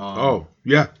 Oh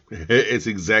yeah, it's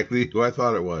exactly who I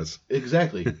thought it was.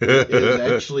 Exactly. It is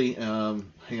actually.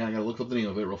 Hang on, I gotta look up the name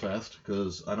of it real fast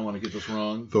because I don't want to get this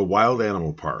wrong. The Wild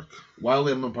Animal Park. Wild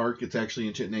Animal Park. It's actually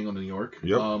in Chittenden, New York.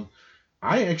 Yep.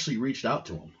 I actually reached out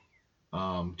to him.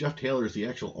 Jeff Taylor is the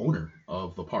actual owner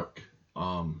of the park.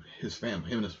 Him and his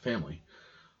family.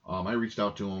 I reached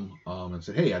out to him and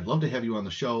said, hey, I'd love to have you on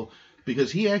the show,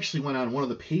 because he actually went on one of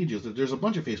the pages. There's a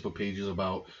bunch of Facebook pages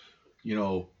about,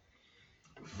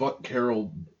 fuck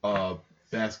Carol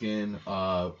Baskin,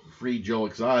 free Joe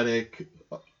Exotic,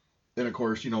 and of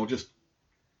course, just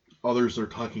others are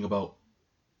talking about.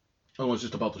 Oh, it's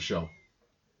just about the show.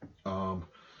 You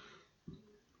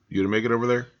gonna make it over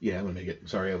there? Yeah, I'm gonna make it.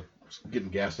 Sorry, I was getting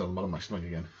gassed on the bottom of my stomach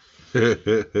again.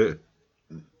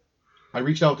 I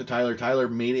reached out to Tyler. Tyler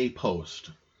made a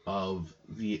post of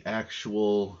the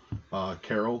actual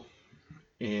Carol,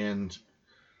 and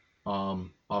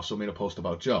also made a post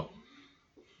about Joe.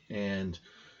 And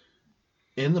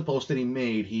in the post that he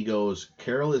made, he goes,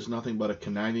 Carol is nothing but a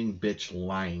conniving bitch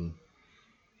lying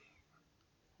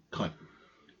cunt.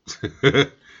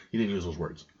 He didn't use those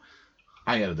words.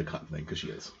 I added the cunt thing because she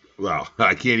is. Well,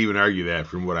 I can't even argue that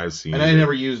from what I've seen. And I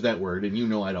never use that word,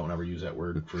 and I don't ever use that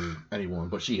word for anyone,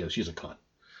 but she is. She's a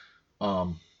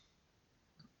cunt.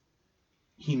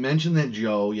 He mentioned that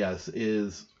Joe, yes,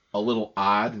 is a little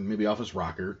odd and maybe off his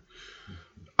rocker.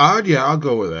 Odd, yeah, I'll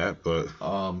go with that, but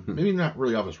maybe not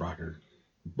really off his rocker.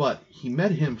 But he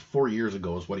met him 4 years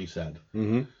ago, is what he said.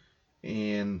 Mm-hmm.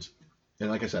 And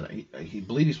like I said, he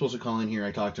believed he's supposed to call in here.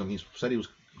 I talked to him. He said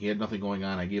he had nothing going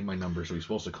on. I gave him my number, so he's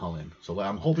supposed to call in. So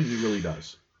I'm hoping he really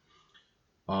does.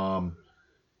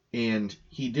 And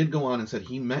he did go on and said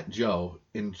he met Joe,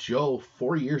 and Joe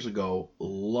 4 years ago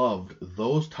loved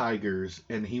those tigers,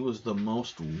 and he was the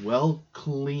most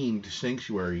well-cleaned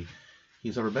sanctuary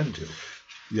he's ever been to.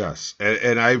 Yes,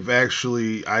 and I've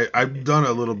actually I've done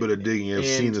a little bit of digging. I've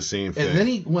seen the same thing. And then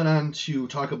he went on to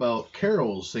talk about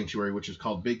Carol's sanctuary, which is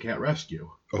called Big Cat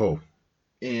Rescue. Oh.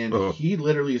 And he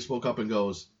literally spoke up and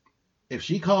goes, if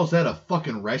she calls that a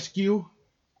fucking rescue,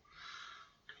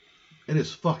 it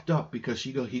is fucked up, because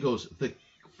he goes, the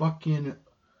fucking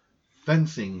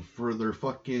fencing for their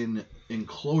fucking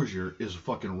enclosure is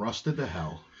fucking rusted to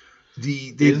hell.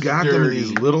 They've got them in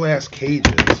these little ass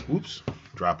cages. Oops,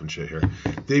 dropping shit here.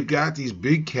 They've got these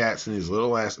big cats in these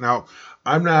little ass. Now,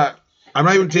 I'm not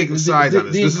even taking sides on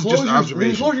this. This is just observation. The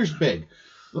enclosure's big.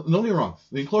 Don't get me wrong.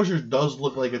 The enclosure does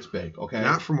look like it's big. Okay.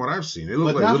 Not from what I've seen. They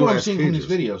look but like not little what I'm ass seeing cages.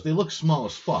 from these videos. They look small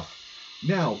as fuck.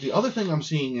 Now, the other thing I'm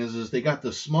seeing is they got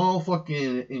the small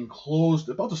fucking enclosed,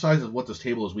 about the size of what this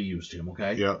table is we use, Tim,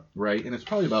 okay? Yeah. Right? And it's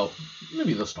probably about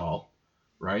maybe this tall,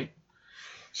 right?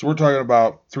 So we're talking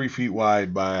about 3 feet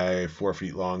wide by 4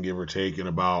 feet long, give or take, and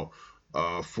about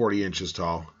 40 inches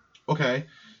tall. Okay.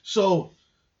 So,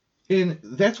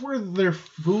 that's where their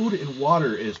food and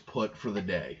water is put for the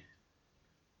day.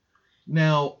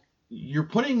 Now, you're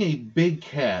putting a big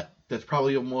cat that's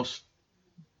probably almost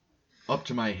up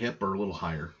to my hip or a little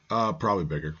higher. Probably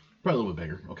bigger. Probably a little bit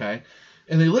bigger, okay?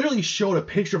 And they literally showed a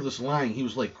picture of this lying. He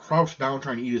was like crouched down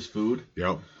trying to eat his food.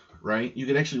 Yep. Right? You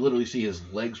could actually literally see his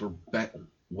legs were bent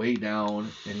way down,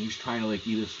 and he's trying to like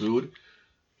eat his food.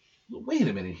 Wait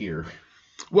a minute here.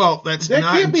 Well, that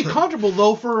can't be comfortable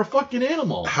though for a fucking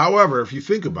animal. However, if you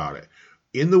think about it,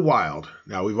 in the wild,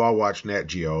 now we've all watched Nat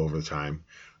Geo over the time.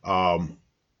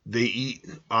 They eat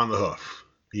on the hoof.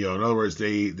 In other words,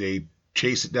 they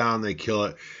chase it down, they kill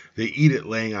it, they eat it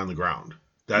laying on the ground.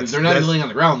 They're not even laying on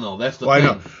the ground though. That's the thing. I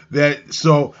know that.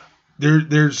 So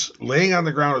there's laying on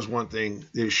the ground is one thing.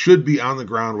 It should be on the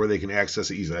ground where they can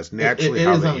access it easily. That's naturally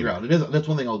how it is they on the eat ground. It is. That's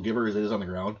one thing I'll give her, is it is on the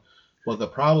ground. But the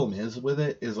problem is with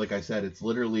it is, like I said, it's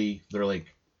literally they're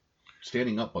like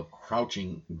standing up but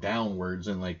crouching downwards,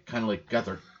 and like kind of like got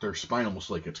their spine almost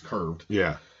like it's curved.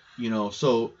 Yeah.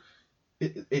 So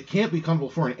it can't be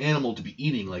comfortable for an animal to be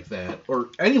eating like that, or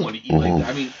anyone to eat like that.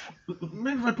 I mean,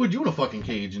 imagine if I put you in a fucking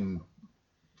cage and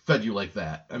fed you like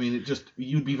that. I mean,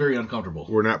 you'd be very uncomfortable.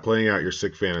 We're not playing out your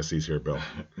sick fantasies here, Bill.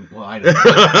 Well, I know.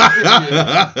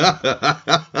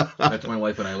 That's my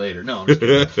wife and I later. No, I'm just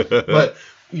kidding. But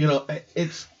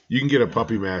it's. You can get a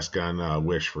puppy mask on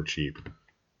Wish for cheap.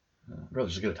 I'd rather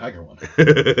just get a tiger one.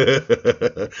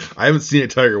 I haven't seen a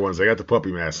tiger one, so I got the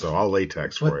puppy mask, so I'll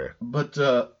latex for you.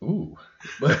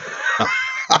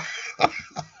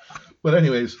 But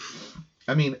anyways,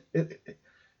 I mean,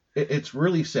 it's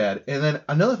really sad. And then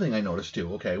another thing I noticed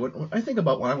too. Okay, when I think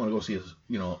about when I want to go see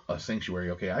a sanctuary.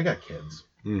 Okay, I got kids.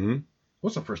 Mm-hmm.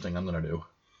 What's the first thing I'm gonna do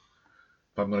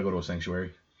if I'm gonna go to a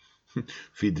sanctuary?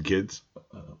 Feed the kids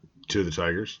to the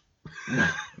tigers.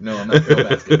 No, I'm not Carol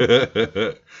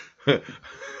Baskin.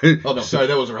 Oh no, sorry,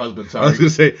 that was her husband. Sorry. I was gonna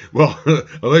say, well,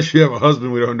 unless you have a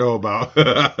husband we don't know about.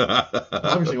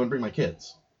 Obviously, I wouldn't bring my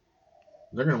kids.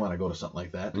 They're gonna want to go to something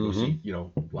like that to go see,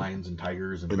 lions and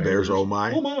tigers and bears. Oh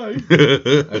my! Oh my!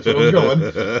 That's where I was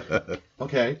going.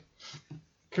 Okay,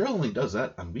 Carol only does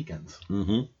that on weekends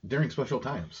during special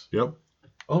times. Yep.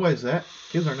 Otherwise,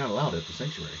 kids are not allowed at the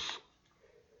sanctuary.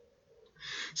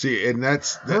 See, and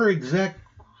that's her exact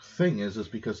thing is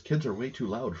because kids are way too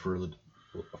loud for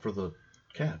the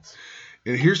cats.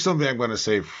 And here's something I'm going to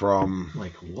say from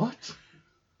like what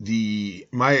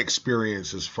my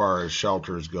experience as far as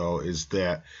shelters go is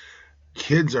that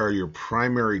kids are your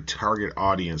primary target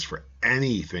audience for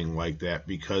anything like that,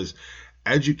 because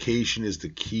education is the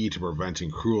key to preventing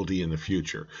cruelty in the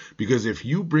future. Because if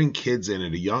you bring kids in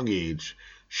at a young age,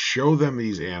 show them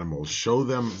these animals, show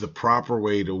them the proper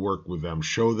way to work with them,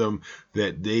 show them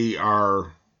that they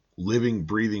are living,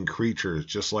 breathing creatures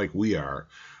just like we are,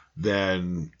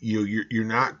 then you're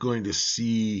not going to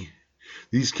see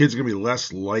these kids are going to be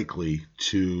less likely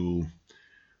to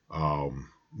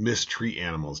mistreat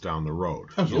animals down the road.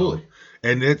 Absolutely.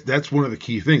 And that's one of the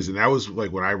key things. And that was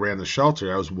like when I ran the shelter,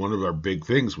 that was one of our big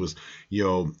things was,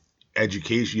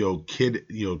 education,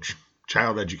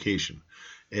 child education.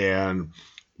 And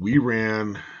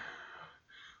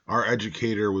our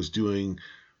educator was doing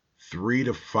 3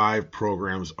 to 5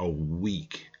 programs a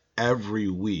week, every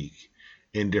week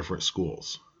in different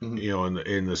schools, mm-hmm.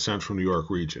 In the central New York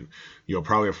region,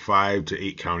 probably a 5 to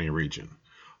 8 county region.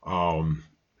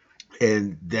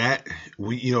 And that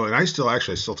and I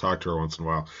still talk to her once in a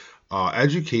while.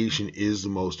 Education is the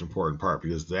most important part,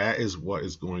 because that is what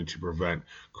is going to prevent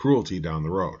cruelty down the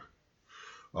road.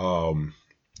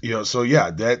 So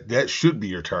yeah, that should be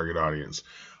your target audience.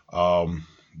 But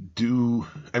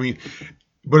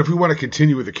if we want to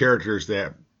continue with the characters,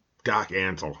 that Doc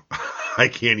Antle, I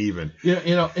can't even.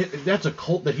 That's a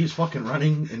cult that he's fucking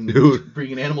running and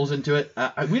bringing animals into it.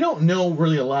 We don't know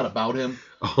really a lot about him.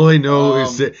 All I know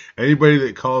is that anybody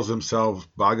that calls himself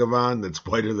Bhagavan that's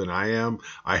whiter than I am,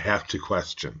 I have to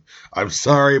question. I'm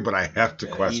sorry, but I have to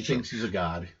question. He thinks he's a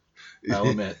god. I'll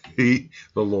admit. The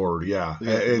Lord, yeah.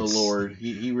 The Lord.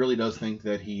 He really does think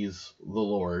that he's the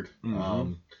Lord.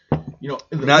 Mm-hmm.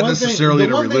 Not necessarily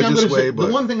in a religious way, but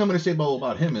the one thing I'm going to say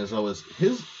about him is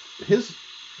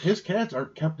his cats are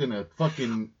kept in a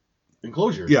fucking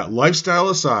enclosure. Yeah, lifestyle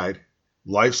aside,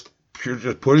 just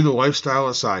putting the lifestyle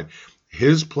aside,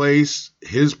 his place,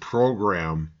 his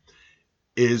program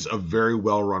is a very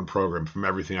well-run program from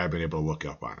everything I've been able to look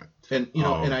up on it. And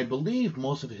and I believe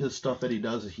most of his stuff that he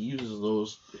does is he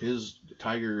uses his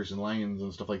tigers and lions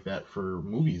and stuff like that for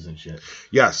movies and shit.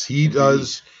 Yes, he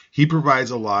does. He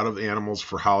provides a lot of animals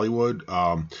for Hollywood,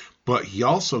 but he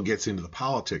also gets into the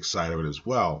politics side of it as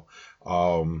well,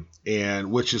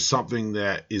 and which is something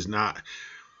that is not.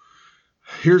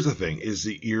 Here's the thing: is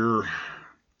that you'll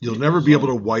never be able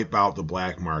to wipe out the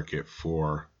black market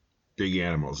for big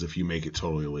animals if you make it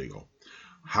totally illegal.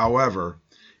 However,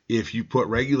 if you put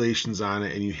regulations on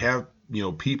it and you have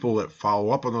people that follow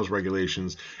up on those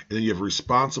regulations, and then you have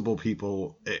responsible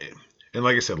people, and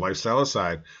like I said, lifestyle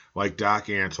aside, like Doc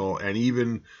Antle and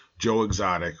even Joe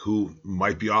Exotic, who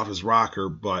might be off his rocker,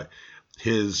 but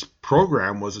his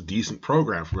program was a decent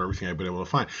program from everything I've been able to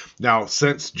find. Now,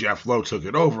 since Jeff Lowe took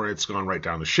it over, it's gone right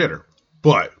down the shitter.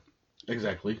 But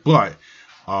exactly. But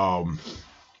I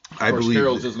believe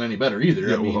Carol's isn't any better either.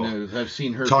 Yeah, I've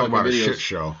seen her talk about videos. A shit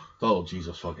show. Oh,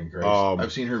 Jesus fucking Christ!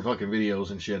 I've seen her fucking videos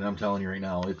and shit. And I'm telling you right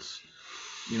now, it's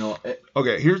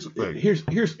okay.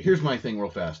 Here's my thing,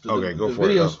 real fast. Go for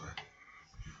it.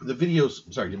 The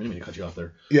videos. Sorry, didn't mean to cut you off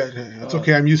there. Yeah, that's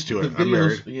okay. I'm used to it. I'm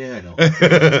married. Yeah, I know.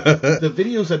 The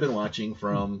videos I've been watching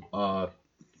from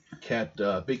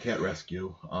Big Cat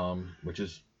Rescue, which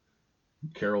is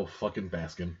Carol fucking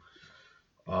Baskin.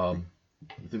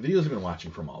 The videos I've been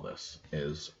watching from all this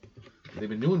is they've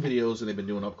been doing videos and they've been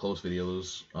doing up close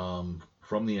videos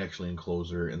from the actual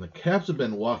enclosure, and the cats have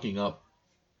been walking up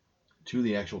to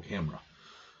the actual camera,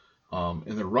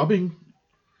 and they're rubbing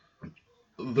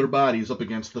their bodies up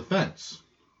against the fence.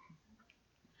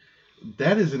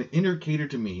 That is an indicator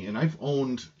to me, and I've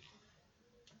owned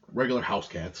regular house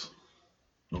cats,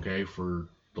 for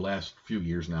the last few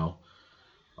years now.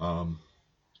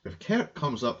 If a cat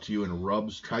comes up to you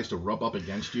and tries to rub up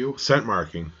against you... Scent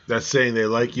marking. That's saying they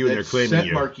like you and they're claiming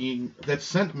you. That's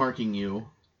scent marking you,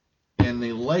 and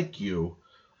they like you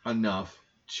enough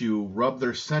to rub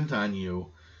their scent on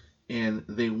you, and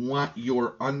they want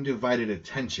your undivided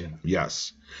attention.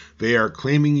 Yes. They are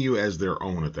claiming you as their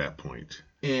own at that point.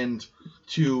 And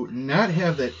to not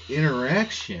have that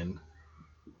interaction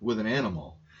with an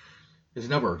animal is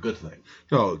never a good thing.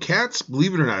 No, cats,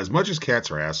 believe it or not, as much as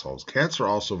cats are assholes, cats are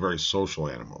also very social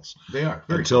animals. They are.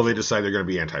 Until they decide they're going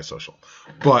to be antisocial.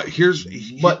 But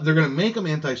they're going to make them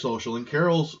antisocial, and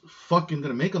Carol's fucking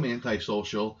going to make them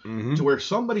antisocial to where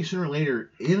somebody sooner or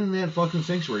later in that fucking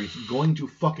sanctuary is going to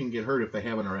fucking get hurt if they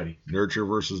haven't already. Nurture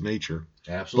versus nature.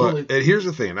 Absolutely. And here's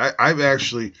the thing.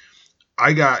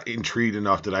 I got intrigued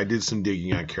enough that I did some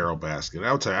digging on Carol Baskin.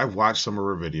 I'll tell you, I've watched some of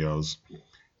her videos,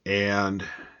 and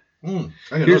I got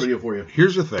another video for you.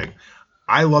 Here's the thing.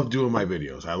 I love doing my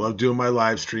videos. I love doing my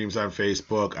live streams on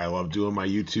Facebook. I love doing my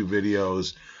YouTube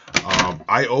videos.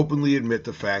 I openly admit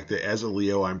the fact that as a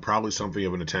Leo, I'm probably something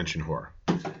of an attention whore.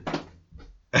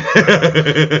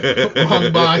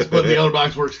 Wrong box, but the other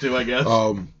box works too, I guess.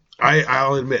 I'll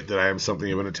admit that I am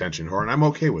something of an attention whore, and I'm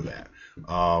okay with that.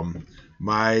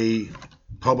 My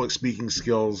public speaking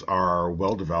skills are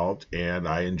well developed, and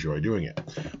I enjoy doing it.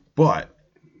 But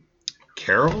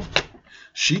Carol,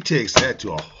 she takes that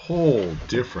to a whole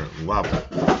different level.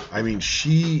 I mean,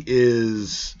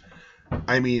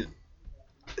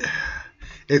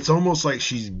 it's almost like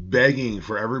she's begging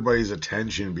for everybody's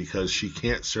attention because she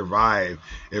can't survive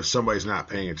if somebody's not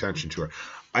paying attention to her.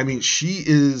 I mean, she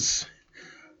is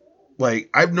like,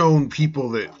 I've known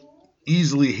people that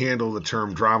easily handle the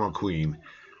term drama queen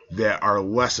that are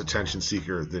less attention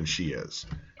seeker than she is.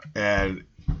 And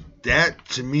that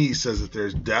to me says that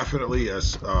there's definitely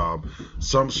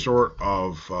some sort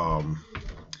of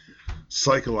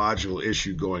psychological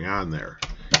issue going on there.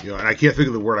 And I can't think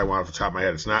of the word I want off the top of my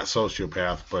head. It's not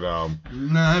sociopath, but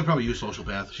no, I'd probably use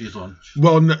sociopath. She's one.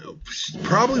 Well, no,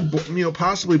 probably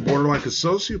possibly borderline, because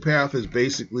sociopath is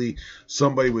basically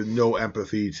somebody with no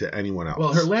empathy to anyone else.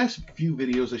 Well, her last few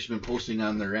videos that she's been posting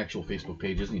on their actual Facebook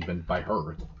page isn't even by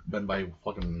her. It's been by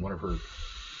fucking one of her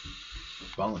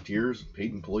volunteers,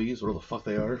 paid employees, whatever the fuck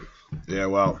they are. Yeah,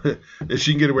 well, if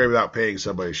she can get away without paying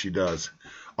somebody, she does.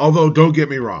 Although, don't get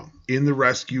me wrong, in the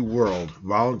rescue world,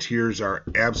 volunteers are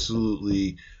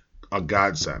absolutely a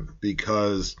godsend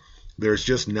because there's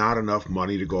just not enough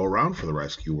money to go around for the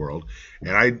rescue world.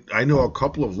 And I know a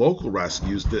couple of local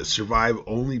rescues that survive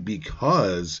only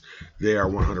because they are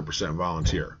 100%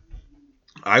 volunteer.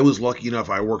 I was lucky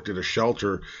enough, I worked at a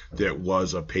shelter that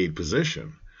was a paid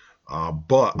position.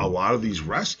 But a lot of these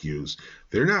rescues,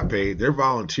 they're not paid, they're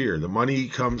volunteer. The money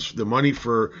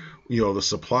for the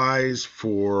supplies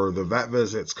for the vet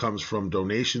visits comes from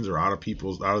donations or out of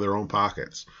their own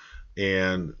pockets.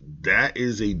 And that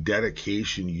is a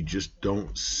dedication you just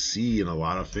don't see in a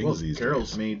lot of things these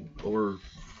Carol's days. made over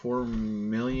 $4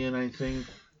 million, I think,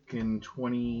 in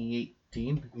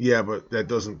 2018. Yeah, but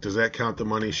does that count the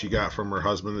money she got from her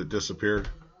husband that disappeared?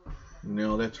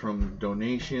 No, that's from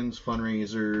donations,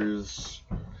 fundraisers,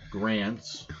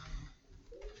 grants,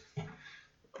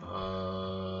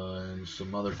 and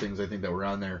some other things I think that were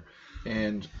on there.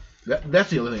 And that's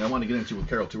the other thing I want to get into with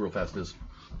Carol too real fast is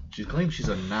she claims she's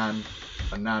a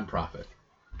non-profit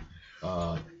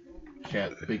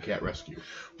big cat rescue.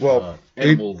 Well,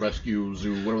 animal rescue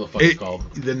zoo, whatever the fuck it's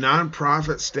called. The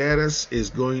non-profit status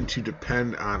is going to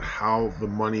depend on how the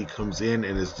money comes in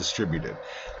and is distributed,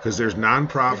 because there's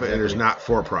non-profit and there's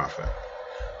not-for-profit.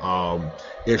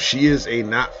 If she is a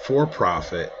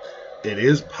not-for-profit, it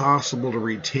is possible to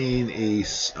retain a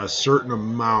certain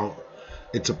amount.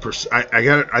 It's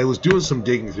I was doing some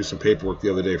digging through some paperwork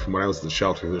the other day from when I was at the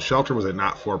shelter. The shelter was a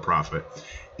not-for-profit.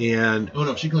 And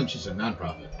no, she claims she's a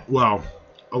nonprofit. Well,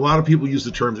 a lot of people use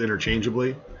the terms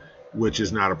interchangeably, which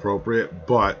is not appropriate.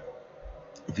 But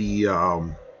the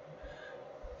a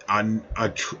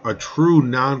true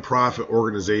nonprofit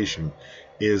organization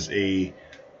is an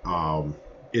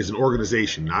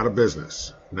organization, not a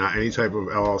business, not any type of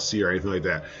LLC or anything like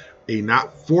that. A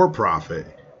not-for-profit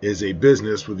is a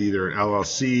business with either an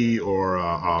LLC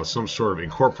or some sort of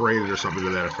incorporated or something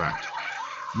to that effect.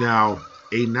 Now,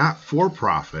 a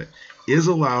not-for-profit is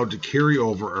allowed to carry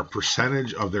over a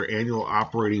percentage of their annual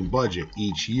operating budget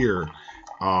each year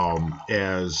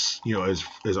as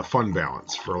a fund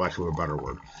balance, for lack of a better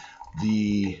word.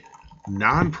 The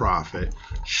nonprofit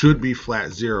should be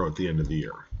flat zero at the end of the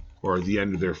year or at the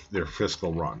end of their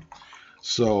fiscal run.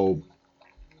 So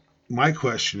my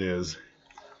question is,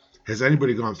 has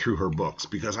anybody gone through her books?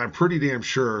 Because I'm pretty damn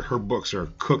sure her books are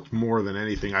cooked more than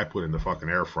anything I put in the fucking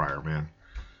air fryer, man.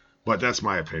 But that's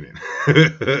my opinion.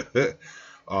 I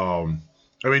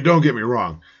mean, don't get me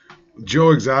wrong.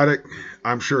 Joe Exotic,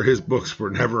 I'm sure his books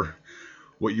were never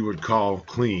what you would call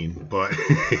clean, but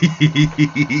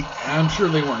I'm sure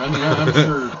they weren't. I'm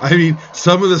sure. I mean,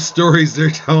 some of the stories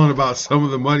they're telling about some of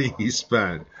the money he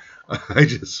spent, I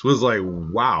just was like,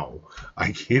 wow,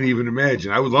 I can't even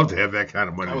imagine. I would love to have that kind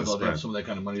of money. I would love to have some of that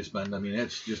kind of money to spend. I mean,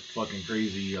 that's just fucking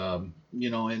crazy.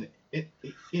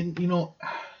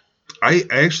 I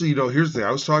actually, here's the thing.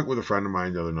 I was talking with a friend of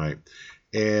mine the other night,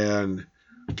 and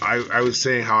I was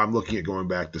saying how I'm looking at going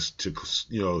back to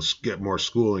get more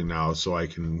schooling now so I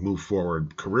can move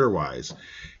forward career-wise.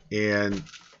 And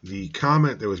the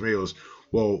comment that was made was,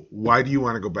 well, why do you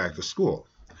want to go back to school?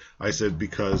 I said,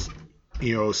 because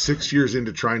 6 years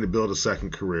into trying to build a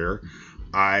second career,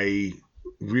 I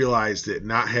realized that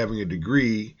not having a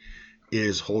degree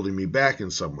is holding me back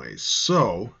in some ways.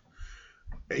 So,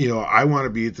 I want to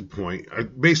be at the point,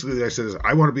 basically, I said is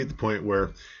I want to be at the point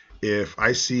where if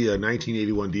I see a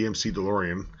 1981 DMC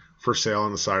DeLorean for sale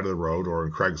on the side of the road or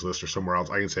in Craigslist or somewhere else,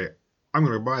 I can say, I'm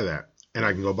going to buy that. And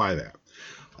I can go buy that.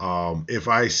 If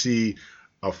I see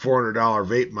a $400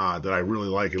 vape mod that I really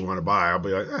like and want to buy, I'll be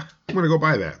like, I'm going to go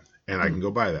buy that. And I can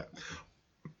go buy that.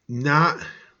 Not,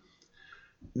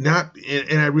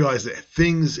 and I realize that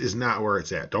things is not where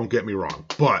it's at. Don't get me wrong.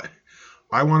 But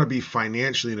I want to be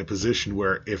financially in a position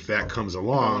where if that comes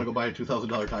along, I want to go buy a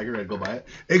 $2,000 Tiger, I'd go buy it.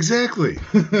 Exactly.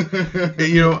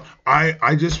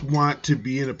 I just want to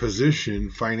be in a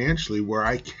position financially where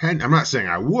I can. I'm not saying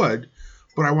I would,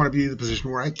 but I want to be in the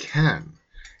position where I can.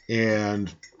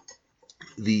 And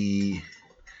the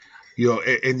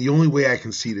only way I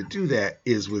can see to do that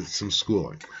is with some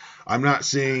schooling. I'm not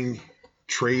saying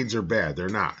trades are bad. They're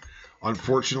not.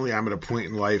 Unfortunately, I'm at a point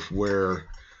in life where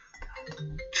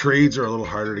trades are a little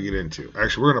harder to get into.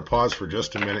 Actually, we're going to pause for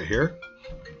just a minute here.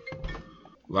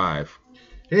 Live.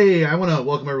 Hey, I want to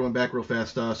welcome everyone back real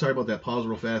fast. Sorry about that pause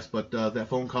real fast, but that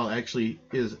phone call actually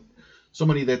is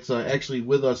somebody that's actually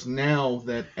with us now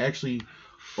that actually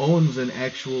owns an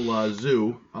actual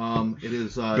zoo. It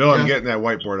is Bill, I'm getting that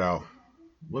whiteboard out.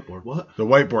 Whiteboard? What? The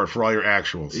whiteboard for all your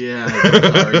actuals. Yeah,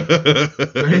 sorry.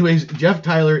 But anyways, Jeff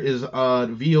Tyler is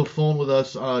via phone with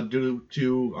us due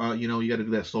to, you got to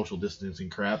do that social distancing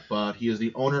crap. But he is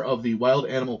the owner of the Wild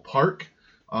Animal Park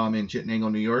in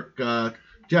Chittenango, New York.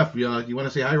 Jeff, you want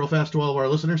to say hi real fast to all of our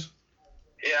listeners?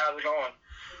 Yeah, how's it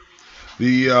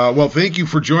going? Well, thank you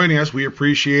for joining us. We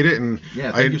appreciate it, and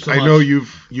yeah, thank you so much. I know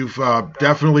you've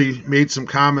definitely made some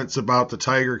comments about the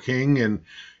Tiger King, and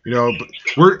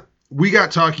we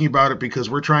got talking about it because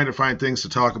we're trying to find things to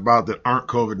talk about that aren't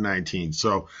COVID-19.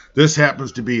 So this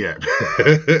happens to be it. But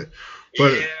yeah,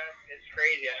 it's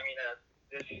crazy. I mean,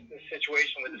 this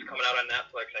situation with this coming out on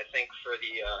Netflix, I think for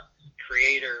the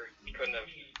creator, couldn't have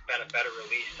been a better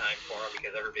release time for him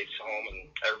because everybody's home and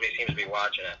everybody seems to be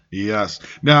watching it. Yes.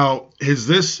 Now,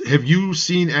 have you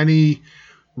seen any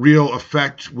real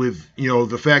effect with,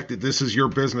 the fact that this is your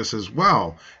business as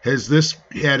well? Has this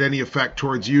had any effect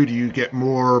towards you? Do you get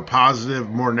more positive,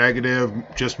 more negative,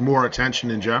 just more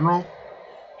attention in general?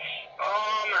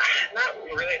 Not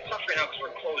really. It's tough right now because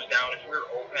we're closed down. If we were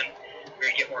open,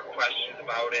 we'd get more questions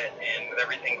about it, and with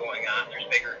everything going on, there's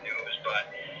bigger news, but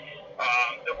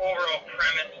the overall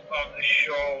premise of the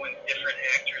show and different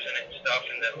actors in it and stuff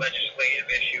and the legislative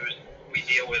issues we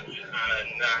deal with on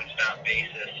a non-stop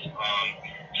basis,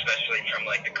 especially from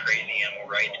like the crazy animal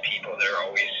rights people that are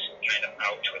always kind of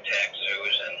out to attack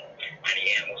zoos and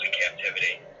any animals in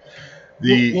captivity.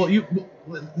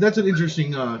 That's an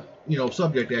interesting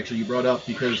subject actually you brought up,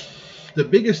 because the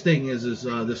biggest thing is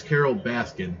this Carol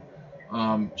Baskin.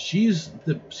 Seems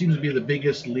to be the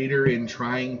biggest leader in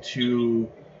trying to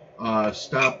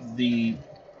stop the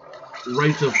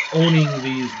rights of owning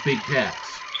these big cats.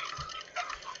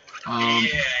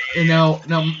 And now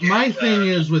my thing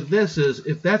is with this is,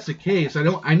 if that's the case,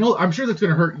 I'm sure that's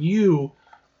going to hurt you,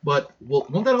 but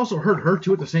won't that also hurt her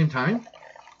too at the same time?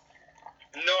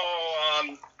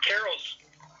 No, Carol's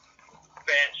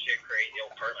batshit crazy.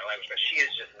 Pardon my language, but she is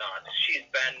just nuts. She's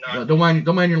been nuts.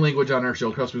 Don't mind your language on our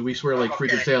show. Trust me, we swear like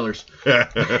freaking sailors. Yeah,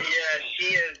 she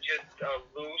is just a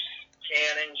loose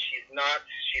cannon. She's nuts.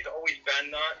 She's always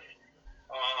been nuts.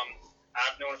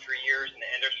 I've known her for years in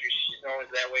the industry. She's known as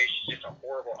that way. She's just a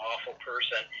horrible, awful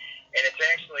person. And it's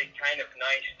actually kind of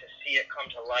nice to see it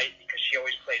come to light because she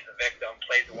always plays the victim,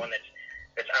 plays the one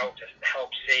that's out to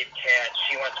help save cats.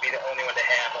 She wants to be the only one to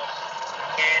have them.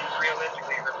 And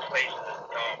realistically, her place is a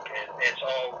dump. It's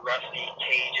all rusty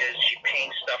cages. She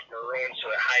paints stuff maroon so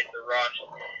it hides the rust.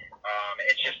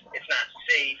 It's not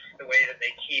safe the way that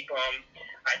they keep them.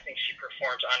 I think she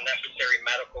performs unnecessary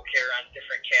medical care on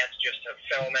different cats just to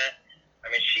film it. I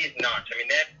mean, she's nuts. I mean,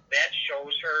 that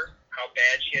shows her how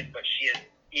bad she is, but she is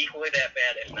equally that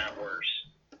bad, if not worse.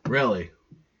 Really?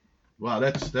 Wow,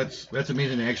 that's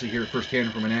amazing to actually hear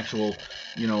firsthand from an actual,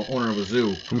 owner of a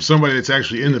zoo. From somebody that's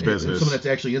actually in the business. Someone that's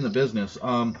actually in the business.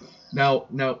 Now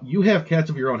you have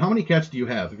cats of your own. How many cats do you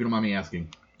have, if you don't mind me asking?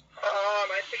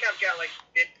 I think I've got like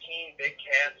 15 big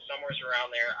cats, somewhere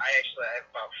around there. I have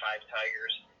about 5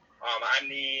 tigers. I'm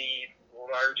the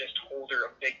largest holder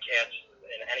of big cats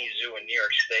in any zoo in New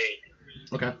York State.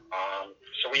 Okay.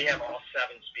 So we have all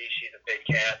 7 species of big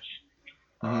cats.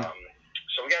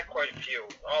 So we got quite a few,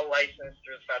 all licensed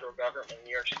through the federal government in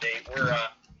New York State. We're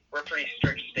a pretty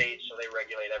strict state, so they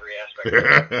regulate every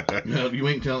aspect of it. No, you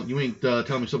ain't telling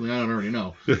me something I don't already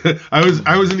know. I was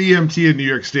an EMT in New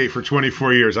York State for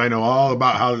 24 years. I know all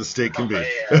about how the state can be. Yeah.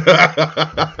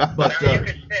 But you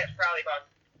could fit probably about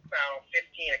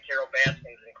 15 of Carol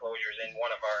Baskin's enclosures in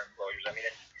one of our enclosures. I mean,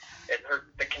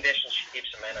 the conditions she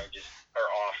keeps them in are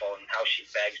awful, and how she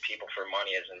begs people for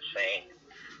money is insane.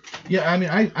 Yeah, I mean,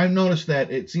 I've noticed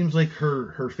that it seems like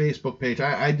her Facebook page.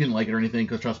 I didn't like it or anything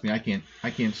because trust me, I can't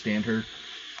stand her.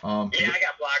 Yeah, I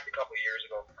got blocked a couple of years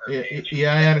ago from her page.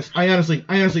 Yeah, I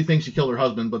honestly think she killed her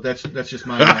husband, but that's just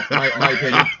my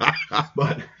opinion.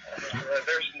 But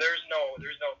there's no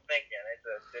thinking.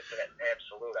 It's an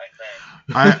absolute, I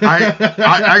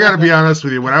think. I got to be honest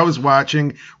with you. When I was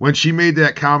watching, when she made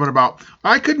that comment about,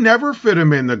 I could never fit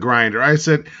him in the grinder, I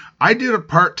said, I did a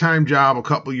part-time job a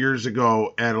couple years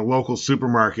ago at a local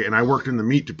supermarket, and I worked in the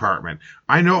meat department.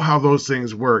 I know how those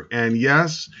things work. And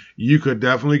yes, you could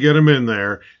definitely get him in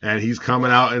there, and he's coming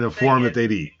out in a form that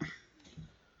they'd eat.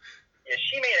 Yeah,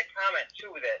 she made a comment, too,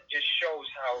 that just shows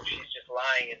how she's just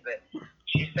lying, is that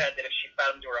she said that if she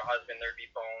fed him to her husband, there'd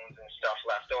be bones and stuff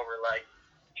left over. Like,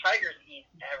 tigers eat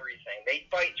everything. They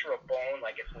bite through a bone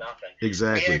like it's nothing.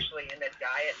 Exactly. We actually, in the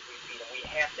diet we feed them, we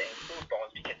have to include bones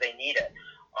because they need it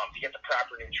to get the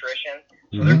proper nutrition.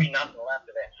 So there'd be nothing left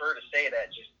of that. For her to say that,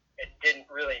 it didn't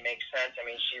really make sense. I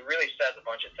mean, she really says a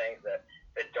bunch of things that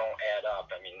don't add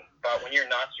up. I mean, but when you're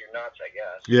nuts, I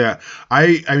guess. Yeah.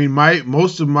 I mean,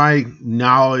 most of my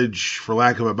knowledge, for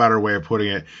lack of a better way of putting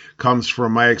it, comes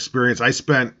from my experience. I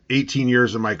spent 18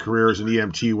 years of my career as an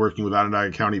EMT working with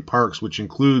Onondaga County Parks, which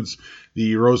includes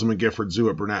the Rosamond Gifford Zoo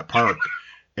at Burnett Park.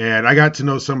 And I got to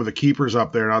know some of the keepers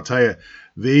up there, and I'll tell you,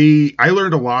 I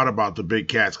learned a lot about the big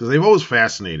cats because they've always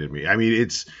fascinated me. I mean,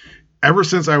 it's ever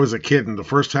since I was a kid, and the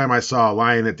first time I saw a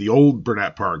lion at the old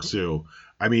Burnett Park Zoo,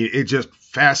 I mean, it just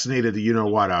fascinated the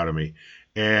you-know-what out of me.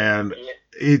 And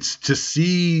it's to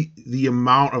see the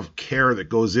amount of care that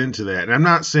goes into that. And I'm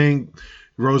not saying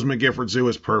Rosamond Gifford Zoo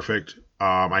is perfect.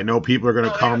 I know people are going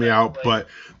to call me out, but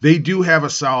they do have a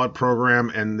solid program,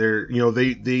 and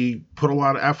they put a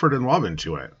lot of effort and love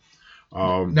into it.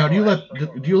 Now, do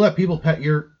you let people pet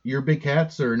your big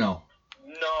cats or no?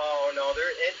 No.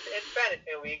 It's been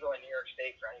illegal in New York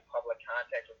State for any public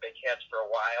contact with big cats for a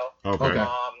while. Okay.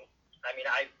 I mean,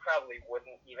 I probably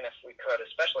wouldn't, even if we could,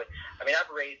 especially, I mean, I've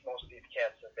raised most of these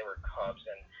cats since they were cubs,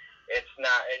 and it's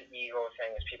not an ego thing,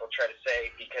 as people try to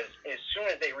say, because as soon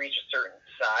as they reach a certain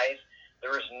size,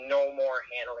 there is no more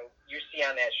handling. You see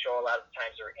on that show, a lot of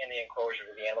times they're in the enclosure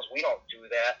with the animals. We don't do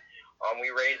that. We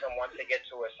raise them once they get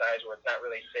to a size where it's not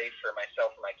really safe for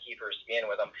myself and my keepers to be in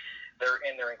with them. They're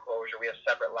in their enclosure. We have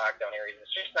separate lockdown areas.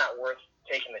 It's just not worth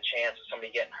taking the chance of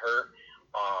somebody getting hurt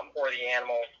or the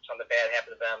animal, something bad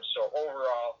happen to them. So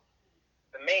overall,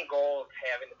 the main goal of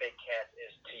having the big cats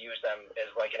is to use them as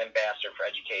like an ambassador for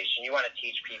education. You want to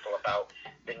teach people about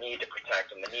the need to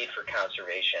protect them, the need for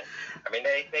conservation. I mean,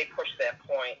 they pushed that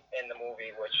point in the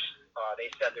movie, which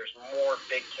they said there's more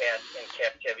big cats in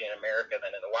captivity in America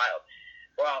than in the wild.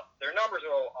 Well, their numbers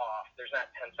are a little off. There's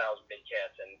not 10,000 big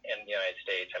cats in the United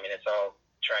States. I mean, it's all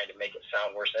trying to make it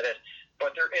sound worse than it is.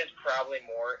 But there is probably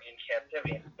more in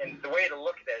captivity. And the way to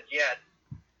look at that is,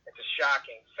 it's a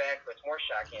shocking fact, but it's more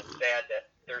shocking and sad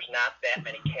that there's not that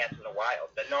many cats in the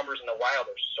wild. The numbers in the wild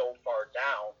are so far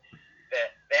down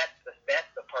that's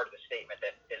the part of the statement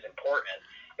that is important.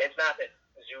 It's not that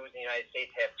zoos in the United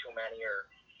States have too many or,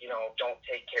 don't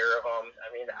take care of them. I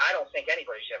mean, I don't think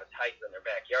anybody should have a tiger in their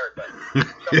backyard, but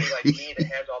somebody like me that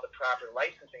has all the proper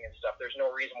licensing and stuff, there's no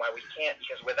reason why we can't,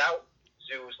 because without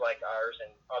zoos like ours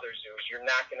and other zoos, you're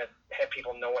not going to have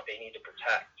people know what they need to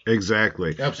protect.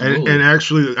 Exactly. Absolutely. And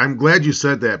actually, I'm glad you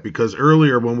said that, because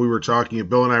earlier when we were talking,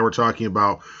 Bill and I were talking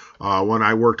about when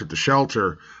I worked at the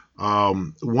shelter,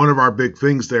 one of our big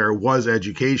things there was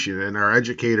education, and our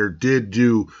educator did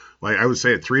do, like I would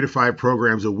say, 3 to 5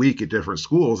 programs a week at different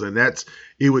schools, and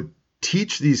it would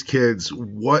teach these kids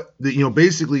what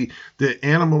basically the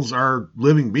animals are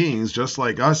living beings just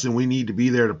like us, and we need to be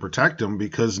there to protect them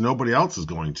because nobody else is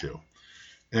going to.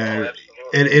 And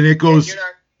it goes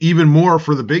even more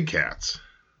for the big cats.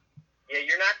 Yeah,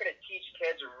 you're not going to teach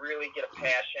kids to really get a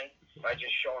passion by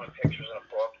just showing them pictures in a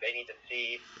book. They need to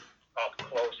see up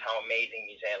close how amazing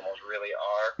these animals really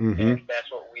are. Mm-hmm. And that's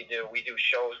what we do. We do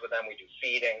shows with them. We do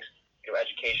feedings. We do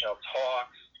educational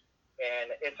talks.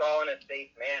 And it's all in a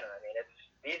safe manner. I mean,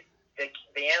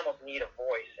 the animals need a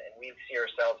voice, and we see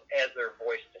ourselves as their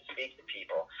voice to speak to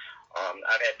people.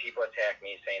 I've had people attack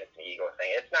me saying it's an ego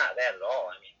thing. It's not that at all.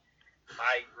 I mean,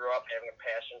 I grew up having a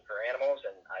passion for animals,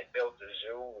 and I built the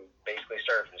zoo. We basically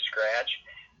started from scratch.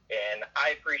 And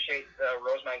I appreciate the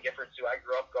Rosamond Gifford Zoo. I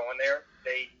grew up going there.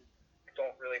 They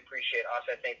don't really appreciate us,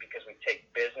 I think, because we take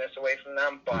business away from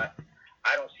them, but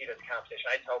I don't see it as a competition.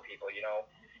 I tell people,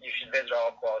 you should visit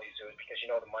all quality zoos because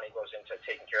the money goes into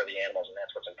taking care of the animals, and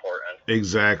that's what's important.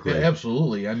 Exactly. Yeah,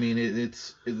 absolutely. I mean,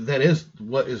 that is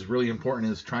what is really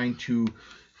important, is trying to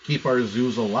keep our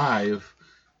zoos alive,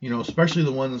 especially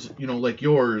the ones, like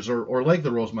yours or like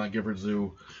the Rosemont Gifford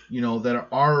Zoo, that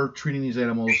are treating these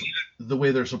animals the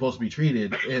way they're supposed to be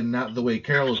treated and not the way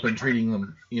Carol has been treating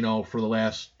them, for the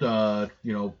last,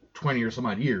 20 or some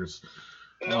odd years.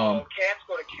 No, cats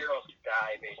go to Carol's to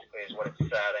die, basically, is what it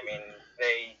said. I mean,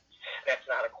 that's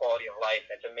not a quality of life.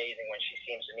 It's amazing when she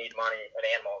seems to need money, an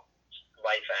animal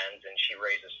life ends, and she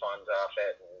raises funds off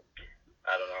it. And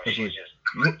I don't know.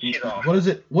 She's awful.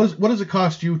 What does it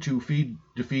cost you to feed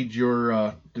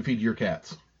your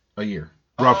cats a year?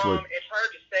 Roughly. It's hard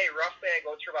to say. Roughly, I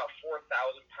go through about 4,000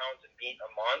 pounds of meat a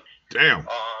month. Damn.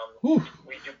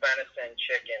 We do venison,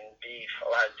 chicken, beef, a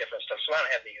lot of different stuff. So I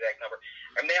don't have the exact number.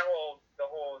 I mean,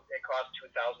 it costs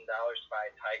 $2,000 to buy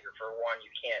a tiger. For one,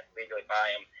 you can't legally buy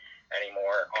them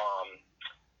anymore.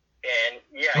 And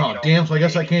yeah. Damn! So I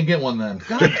guess I can't get one then.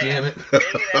 God damn it.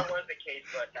 Maybe that was the case,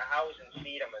 but to house and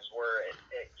feed them is where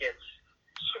it gets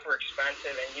super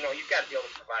expensive, and you've got to be able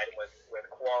to provide them with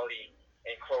quality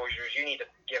enclosures. You need to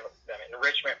give them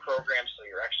enrichment programs so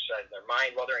you're exercising their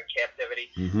mind while they're in captivity.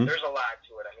 Mm-hmm. There's a lot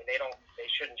to it. I mean, they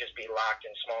shouldn't just be locked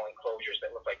in small enclosures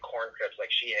that look like corn cribs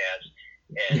like she has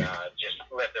and just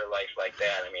live their life like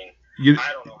that. I mean,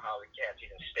 I don't know how the cats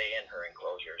even stay in her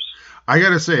enclosures. I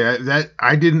gotta say that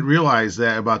I didn't realize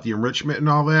that about the enrichment and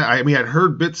all that. I mean, I'd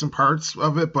heard bits and parts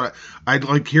of it, but I'd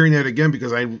like hearing that again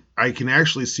because I can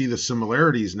actually see the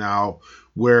similarities now.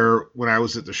 Where when I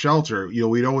was at the shelter,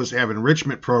 we'd always have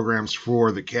enrichment programs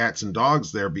for the cats and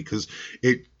dogs there because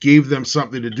it gave them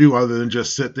something to do other than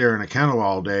just sit there in a kennel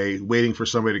all day waiting for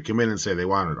somebody to come in and say they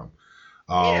wanted them.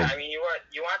 Yeah, I mean, you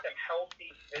want them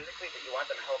healthy physically, but you want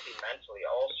them healthy mentally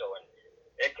also, and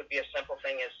it could be a simple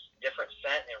thing as different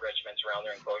scent enrichments around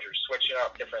their enclosures, switching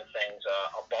up different things,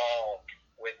 a ball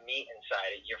with meat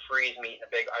inside it. You freeze meat in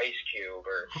a big ice cube,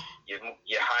 or you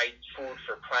hide food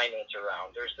for primates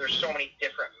around. There's so many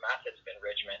different methods of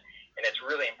enrichment, and it's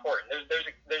really important. There's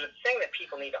a thing that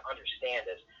people need to understand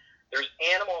is there's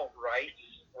animal rights,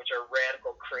 which are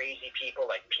radical, crazy people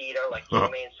like PETA, like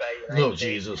Humane Society of the United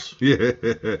States. Jesus.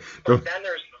 Yeah. But then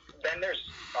there's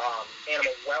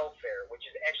animal welfare, which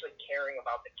is actually caring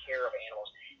about the care of animals,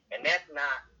 and that's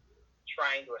not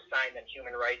trying to assign them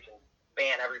human rights and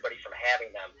ban everybody from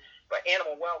having them. But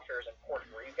animal welfare is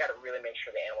important, where you've got to really make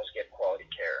sure the animals get quality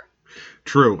care.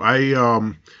 True.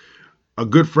 A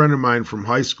good friend of mine from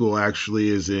high school actually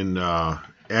is in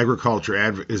agriculture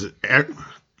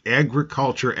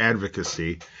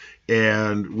advocacy,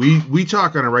 and we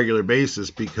talk on a regular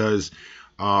basis because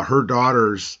her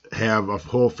daughters have a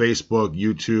whole Facebook,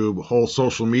 YouTube, whole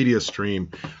social media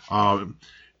stream.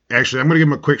 Actually, I'm going to give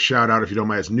them a quick shout out if you don't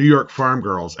mind. It's New York Farm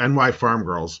Girls, NY Farm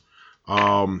Girls.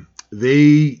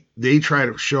 They try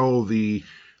to show the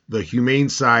humane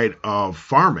side of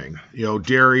farming,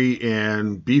 dairy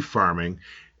and beef farming.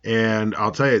 And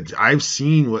I'll tell you, I've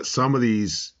seen what some of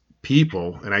these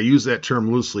people, and I use that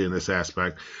term loosely in this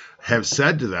aspect, have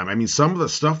said to them. I mean, some of the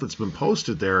stuff that's been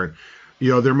posted there,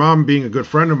 their mom being a good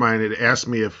friend of mine had asked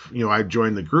me if, I'd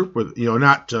join the group with,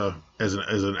 not as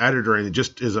an editor and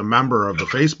just as a member of the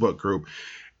Facebook group,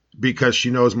 because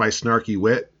she knows my snarky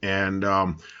wit. And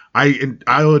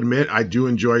I'll admit I do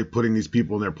enjoy putting these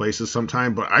people in their places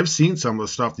sometime, but I've seen some of the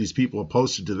stuff these people have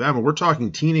posted to them, and we're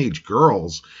talking teenage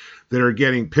girls that are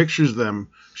getting pictures of them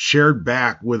shared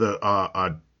back with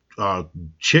a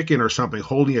chicken or something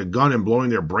holding a gun and blowing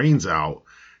their brains out.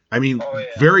 I mean,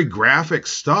 very graphic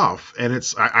stuff, and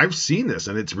I've seen this,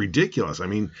 and it's ridiculous. I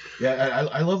mean,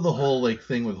 I love the whole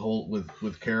thing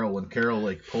with Carol, when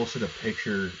Carol posted a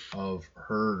picture of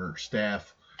her and her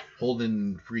staff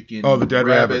holding freaking the dead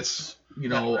rabbits,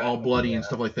 all bloody and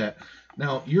stuff like that.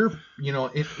 Now you're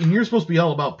supposed to be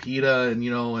all about PETA and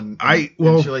and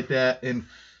shit like that. And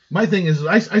my thing is,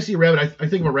 I see a rabbit, I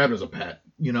think of a rabbit as a pet.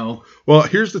 Well,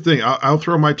 here's the thing. I'll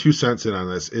throw my 2 cents in on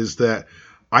this. Is that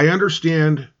I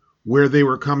understand where they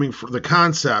were coming from. The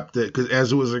concept that, cause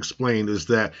as it was explained, is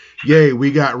that, yay,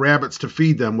 we got rabbits to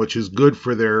feed them, which is good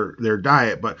for their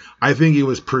diet. But I think it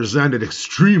was presented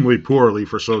extremely poorly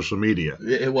for social media.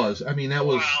 It was. I mean, that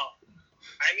was. Well,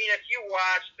 I mean, if you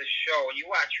watch the show, you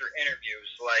watch her interviews,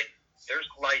 there's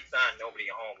lights on, nobody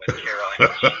home with Carol. I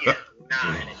mean, she is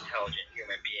not an intelligent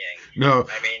human being. No.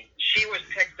 I mean, she was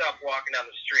picked up walking down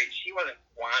the street. She wasn't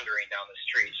wandering down the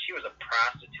street. She was a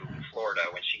prostitute in Florida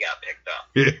when she got picked up.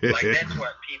 That's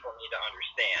what people need to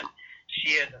understand.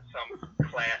 She isn't some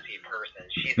classy person.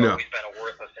 She's No. always been a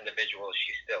worthless individual.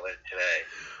 She still is today.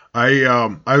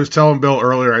 I was telling Bill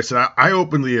earlier. I said I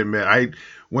openly admit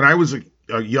when I was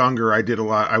younger, I did a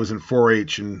lot. I was in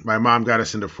 4-H, and my mom got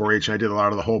us into 4-H, and I did a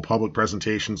lot of the whole public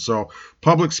presentations. So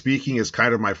public speaking is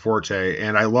kind of my forte,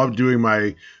 and I love doing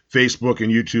my Facebook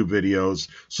and YouTube videos.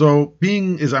 So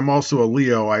being as I'm also a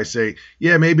Leo, I say,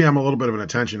 yeah, maybe I'm a little bit of an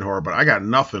attention whore, but I got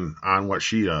nothing on what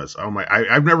she does. Oh my,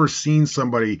 I've never seen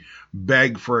somebody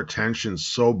beg for attention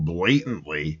so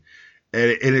blatantly.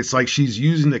 And it's like she's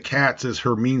using the cats as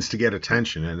her means to get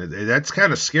attention, and that's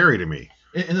kind of scary to me.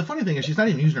 And the funny thing is, she's not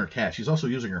even using her cat. She's also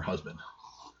using her husband.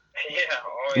 Yeah.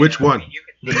 Oh, Which yeah. one? I mean, you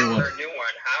can see her new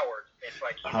one, Howard. It's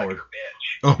like he's Howard. like her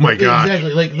bitch. Oh my god!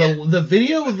 Exactly. Like the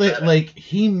video that like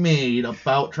he made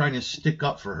about trying to stick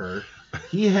up for her,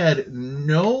 he had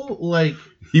no like.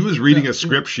 He was reading a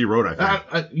script she wrote. I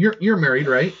think. You're married,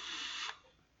 right?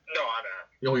 No, I'm not.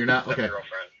 No, you're not. Except Okay.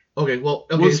 girlfriend. Okay. Well.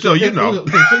 Okay. Well, still, so, you know.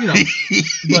 Okay, so you know.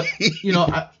 But you know,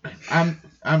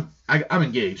 I'm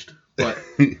engaged. But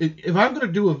if I'm gonna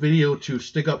do a video to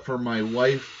stick up for my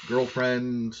wife,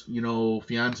 girlfriend, you know,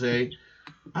 fiance,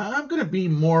 I'm gonna be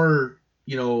more,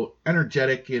 you know,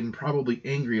 energetic and probably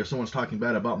angry if someone's talking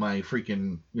bad about my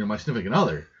freaking, you know, my significant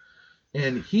other.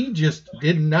 And he just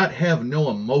did not have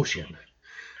no emotion.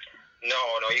 No,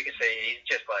 you can say he's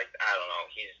just like, I don't know.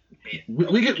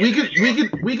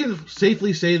 We can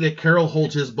safely say that Carol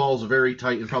holds his balls very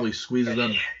tight and probably squeezes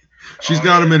them. She's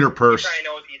got him in her purse. He probably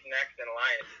knows he's next in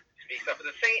line and speaks up. But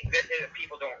the thing that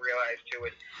people don't realize too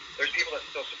is there's people that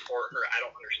still support her. I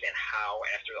don't understand how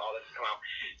after all this has come out,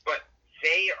 but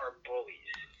they are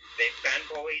bullies. They've been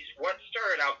bullies. What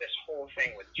started out this whole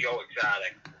thing with Joe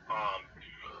Exotic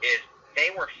is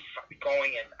they were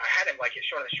going and I had him like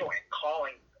showing the show and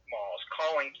calling malls,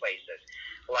 calling places,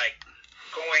 like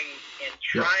going and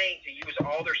trying to use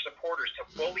all their supporters to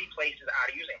bully places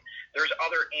out of using them. There's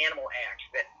other animal acts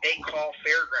that they call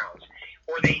fairgrounds,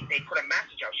 or they put a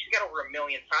message out. She's got over 1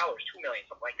 million followers, 2 million,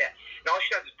 something like that. And all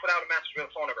she does is put out a message with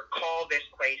a phone number, call this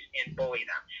place and bully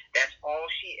them. That's all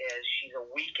she is. She's a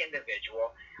weak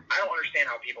individual. I don't understand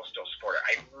how people still support her.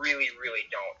 I really, really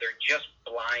don't. They're just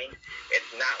blind.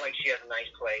 It's not like she has a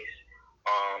nice place.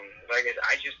 Like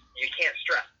I just, you can't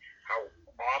stress how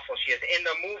awful she is. In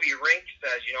the movie, Rink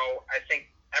says, you know, I think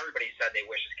everybody said they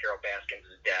wishes Carol Baskins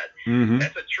is dead. Mm-hmm.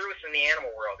 That's the truth in the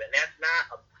animal world, and that's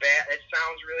not a bad. It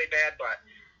sounds really bad, but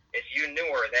if you knew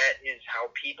her, that is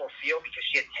how people feel because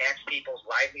she attacks people's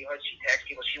livelihoods. She attacks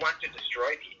people. She wants to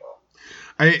destroy people.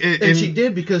 And she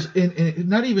did because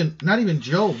not even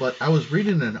Joe, but I was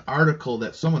reading an article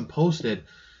that someone posted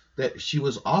that she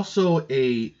was also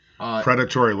a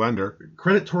predatory lender,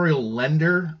 private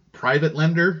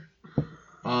lender,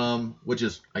 which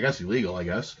is I guess illegal, I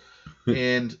guess.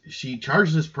 And she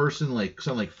charged this person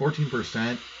something like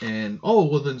 14%, and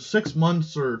within 6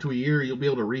 months or to a year you'll be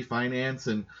able to refinance,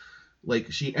 and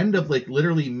like she ended up like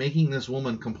literally making this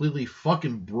woman completely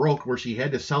fucking broke, where she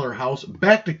had to sell her house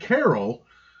back to Carol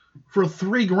for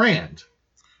 $3,000.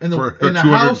 And the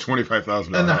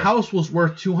 $225,000. And the house was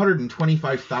worth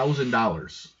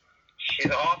 $225,000.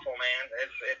 She's awful, man.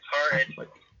 It's hard.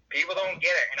 People don't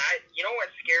get it. And you know what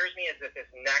scares me is that this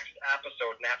next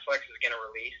episode Netflix is going to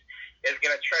release is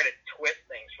going to try to twist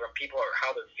things from people or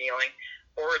how they're feeling,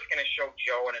 or it's going to show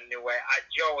Joe in a new way.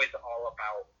 Joe is all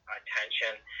about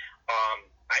attention.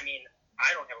 I mean, I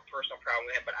don't have a personal problem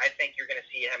with him, but I think you're going to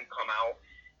see him come out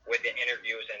with the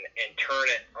interviews and turn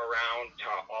it around to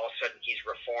all of a sudden he's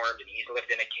reformed and he's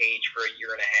lived in a cage for 1.5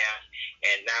 years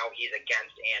and now he's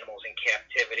against animals in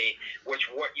captivity, which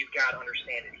what you've got to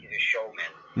understand is he's a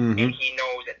showman. Mm-hmm. And he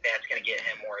knows that that's going to get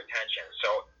him more attention.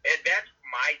 So that's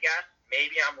my guess.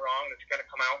 Maybe I'm wrong. It's going to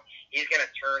come out. He's going to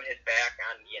turn his back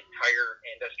on the entire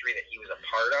industry that he was a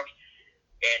part of.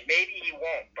 And maybe he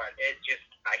won't, but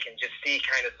I can just see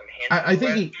kind of some hints.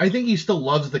 I think he still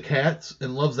loves the cats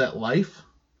and loves that life.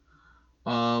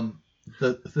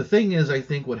 The thing is, I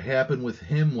think what happened with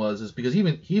him is because he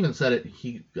even said it.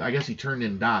 I guess he turned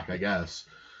in Doc. I guess.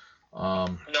 No,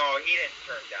 he didn't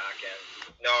turn Doc in.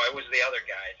 No, it was the other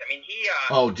guys. I mean, he.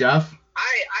 Jeff.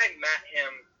 I met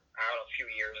him a few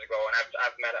years ago, and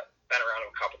I've been around him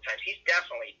a couple times. He's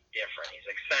definitely different. He's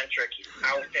eccentric. He's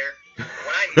out there.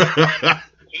 When I met him,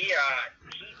 he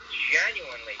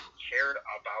genuinely cared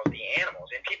about the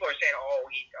animals. And people are saying,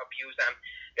 he abused them.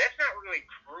 That's not really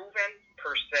proven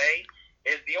per se.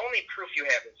 Is the only proof you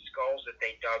have is skulls that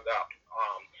they dug up.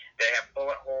 They have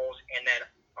bullet holes, and then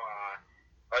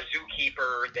a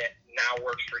zookeeper that now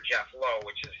works for Jeff Lowe,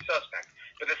 which is a suspect.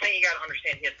 But the thing you got to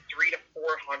understand, he has 300 to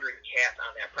 400 cats on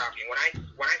that property. When I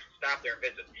stopped there and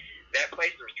visited, That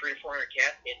place, there was 300 to 400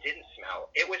 cats. It didn't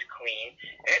smell. It was clean.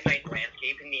 It had nice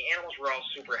landscaping. The animals were all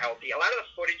super healthy. A lot of the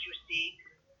footage you see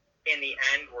in the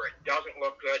end where it doesn't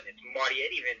look good and it's muddy,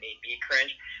 it even made me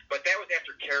cringe. But that was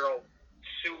after Carol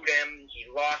sued him. He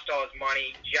lost all his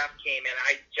money. Jeff came in.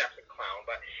 Jeff's a clown,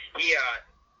 but he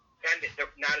then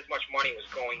not as much money was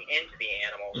going into the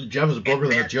animals. Jeff is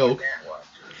broker than a joke. That was.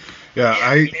 Yeah,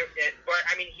 but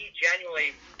I mean, he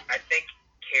genuinely, I think,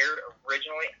 cared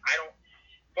originally.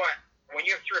 But when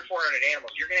you have 300 or 400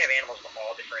 animals, you're going to have animals of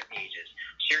all different ages.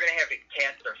 So you're going to have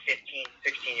cats that are 15,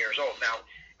 16 years old. Now,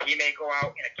 he may go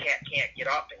out and a cat can't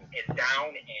get up and is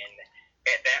down, and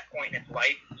at that point in its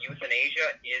life,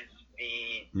 euthanasia is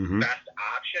the best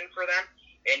option for them.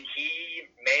 And he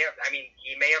may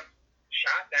have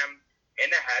shot them in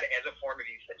the head as a form of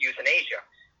euthanasia.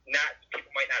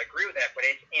 People might not agree with that, but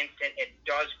it's instant. It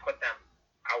does put them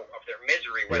out of their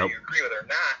misery, whether you agree with it or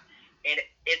not. And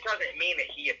it doesn't mean that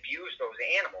he abused those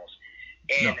animals.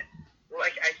 And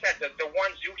like I said, the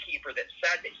one zookeeper that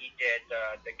said that he did,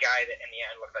 the guy that in the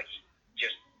end looked like he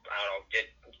just, did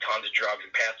tons of drugs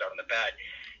and passed out in the bed.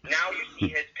 Now you see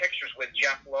his pictures with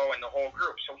Jeff Lowe and the whole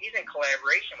group. So he's in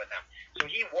collaboration with them. So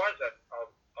he was a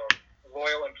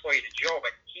loyal employee to Joe,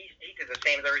 but he did the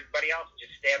same as everybody else,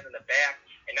 just stabbed in the back,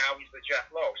 and now he's with Jeff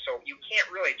Lowe. So you can't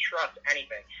really trust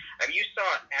anything. I mean, you saw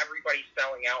everybody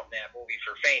selling out in that movie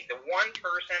for fame. The one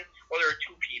person, well, there were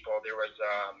two people. There was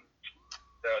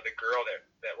the girl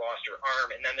that lost her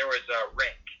arm, and then there was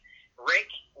Rink. Rink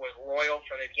was loyal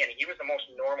from the beginning. He was the most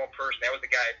normal person. That was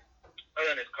the guy,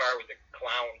 other than his car, was the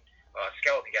clown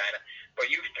skeleton guy.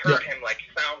 But you've heard him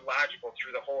sound logical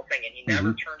through the whole thing, and he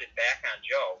never turned his back on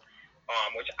Joe.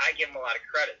 Which I give him a lot of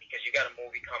credit because you got a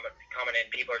movie coming in,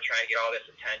 people are trying to get all this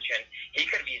attention. He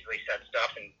could have easily said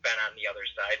stuff and been on the other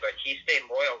side, but he stayed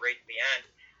loyal right to the end.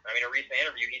 I mean, a recent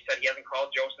interview, he said he hasn't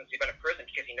called Joe since he's been in prison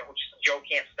because he knows Joe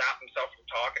can't stop himself from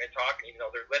talking and talking, even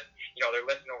though they're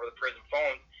listening over the prison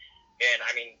phones. And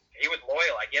I mean, he was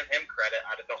loyal. I give him credit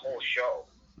out of the whole show.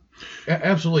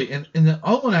 Absolutely, and the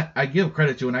other one I give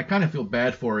credit to, and I kind of feel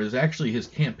bad for, is actually his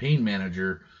campaign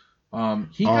manager.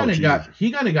 He kind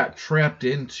of got trapped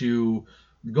into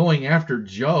going after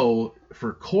Joe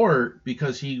for court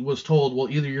because he was told, well,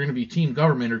 either you're going to be Team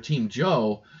Government or Team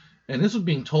Joe, and this was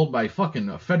being told by fucking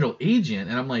a federal agent,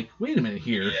 and I'm like, wait a minute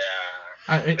here.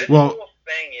 Yeah. The whole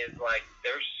thing is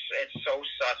it's so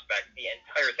suspect, the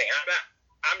entire thing.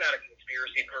 I'm not a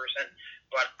conspiracy person,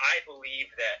 but I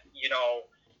believe that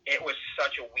it was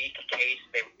such a weak case.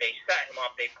 They set him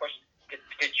up. They pushed.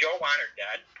 Did Joe want her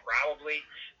dead? Probably.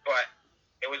 But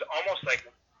it was almost like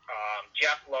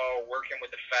Jeff Lowe working with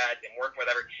the feds and working with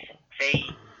they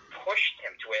pushed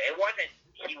him to it. It wasn't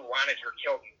he wanted her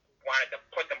killed and wanted to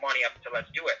put the money up to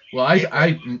let's do it. Well,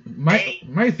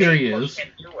 my theory is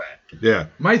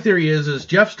my theory is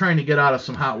Jeff's trying to get out of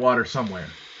some hot water somewhere.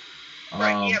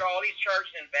 Right, he had all these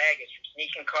charges in Vegas from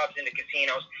sneaking Cubs into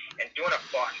casinos and doing a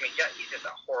bust. I mean, he's just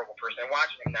a horrible person. And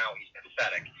watching him now, he's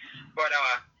pathetic. But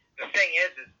the thing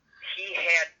is he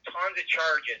had tons of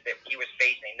charges that he was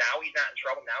facing. Now he's not in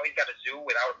trouble. Now he's got a zoo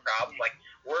without a problem. Like,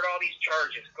 where'd all these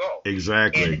charges go?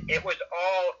 Exactly. And it was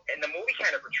all, and the movie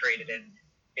kind of portrayed it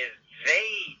is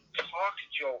they talked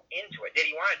Joe into it.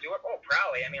 Did he want to do it? Oh,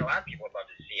 probably. I mean, a lot of people would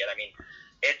love to see it. I mean,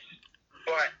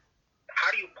 but how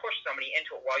do you push somebody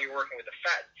into it while you're working with the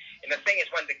feds? And the thing is,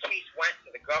 when the case went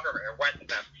to the government or went to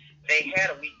them, they had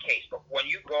a weak case. But when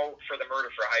you go for the murder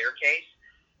for hire case,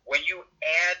 when you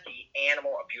add the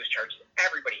animal abuse charges,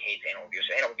 everybody hates animal abuse.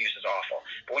 Animal abuse is awful.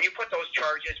 But when you put those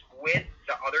charges with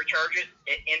the other charges,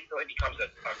 it instantly becomes a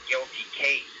guilty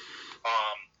case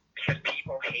because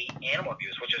people hate animal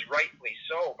abuse, which is rightfully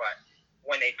so. But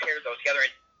when they paired those together,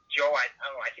 and Joe, I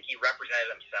don't know, I think he represented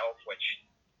himself, which,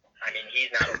 I mean, he's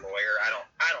not a lawyer. I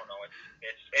don't know.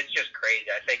 It's just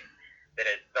crazy. I think that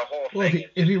the whole thing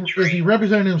if he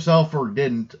represented himself or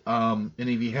didn't, and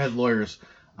if he had lawyers,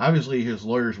 obviously his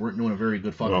lawyers weren't doing a very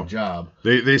good fucking job.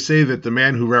 They say that the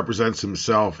man who represents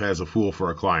himself has a fool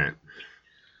for a client.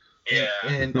 Yeah.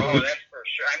 That's for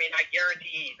sure. I mean, I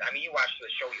guarantee. I mean, you watched the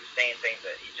show. He was saying things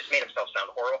that he just made himself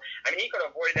sound horrible. I mean, he could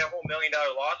have avoided that whole $1 million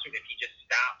lawsuit if he just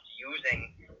stopped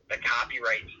using the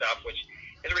copyright stuff, which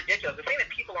is ridiculous. The thing that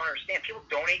people don't understand, people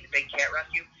donate to Big Cat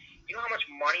Rescue. You know how much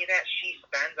money that she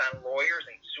spends on lawyers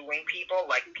and suing people?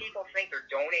 Like, people think they're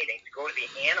donating to go to the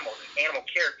animals and animal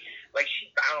care. Like,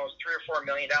 I don't know, it's $3 or $4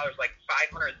 million. Like,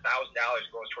 $500,000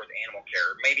 goes towards animal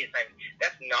care. Maybe it's not.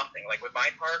 That's nothing. Like, with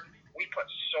my park, we put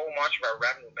so much of our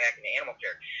revenue back into animal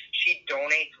care. She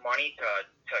donates money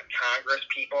to Congress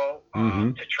people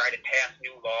to try to pass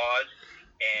new laws.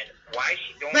 And why is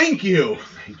she donating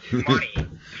money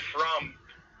from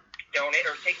donate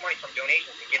or take money from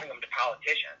donations and giving them to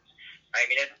politicians. I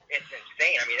mean, it's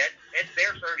insane. I mean, it's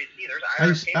there for everybody to see. There's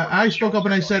I spoke up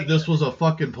and I said this was a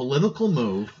fucking political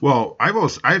move. Well, I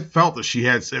felt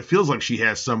that it feels like she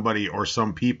has somebody or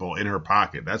some people in her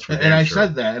pocket. That's for and I sure.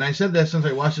 said that since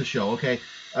I watched the show. Okay,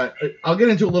 I'll get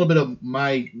into a little bit of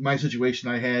my situation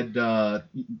I had about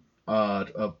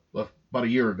a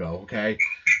year ago. Okay,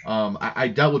 I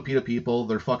dealt with PETA people.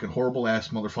 They're fucking horrible ass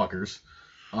motherfuckers.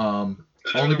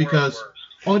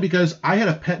 Only because I had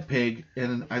a pet pig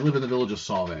and I live in the village of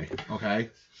Salve.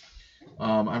 Okay,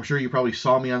 I'm sure you probably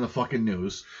saw me on the fucking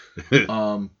news.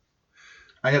 I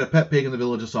had a pet pig in the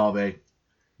village of Salve.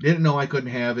 Didn't know I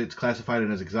couldn't have it. It's classified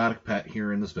as exotic pet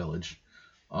here in this village,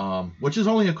 which is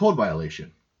only a code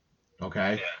violation.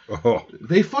 Okay, Oh.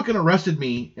 They fucking arrested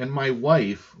me and my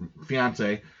wife,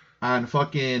 fiance, on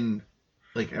fucking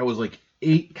I was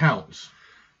 8 counts.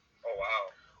 Oh wow.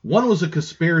 One was a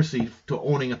conspiracy to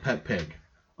owning a pet pig.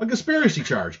 A conspiracy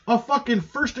charge. A fucking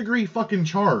first degree fucking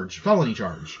charge. Felony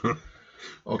charge.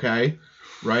 Okay?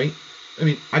 Right? I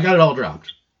mean, I got it all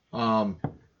dropped. But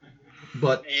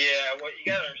yeah, what you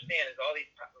gotta understand is all these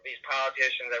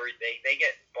politicians, they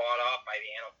get bought off by the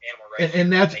animal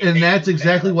rights. And that's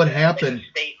exactly what happened. Make a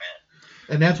statement.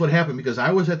 And that's what happened because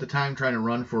I was at the time trying to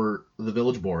run for the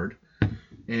village board,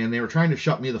 and they were trying to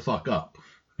shut me the fuck up.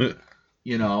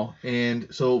 And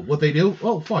so what they do?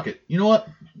 Oh, fuck it. You know what?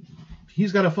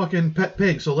 He's got a fucking pet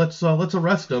pig, so let's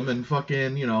arrest him and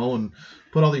fucking, and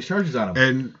put all these charges on him.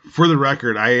 And for the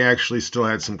record, I actually still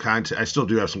had some I still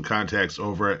do have some contacts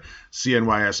over at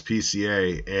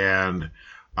CNYSPCA, and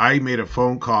I made a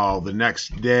phone call the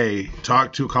next day,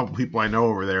 talked to a couple people I know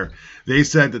over there. They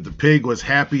said that the pig was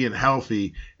happy and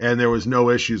healthy, and there was no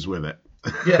issues with it.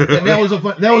 Yeah, and that was a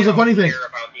funny thing. Care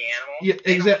about the animal. Yeah,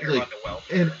 they exactly. Don't care about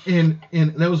the welfare.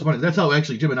 And that was funny. That's how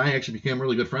actually Jim and I actually became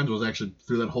really good friends. Was actually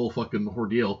through that whole fucking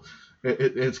ordeal.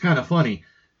 It's kind of funny,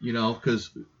 because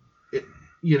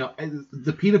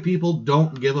the PETA people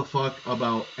don't give a fuck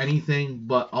about anything,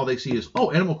 but all they see is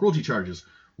animal cruelty charges.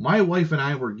 My wife and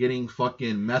I were getting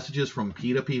fucking messages from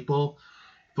PETA people,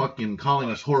 fucking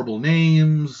calling us horrible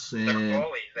names and they're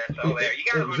bullies. That's all they are. You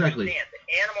gotta exactly. understand, the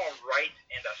animal rights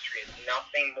industry is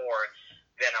nothing more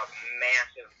than a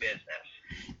massive business.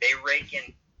 They rake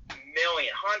in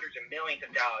hundreds of millions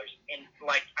of dollars, and 1%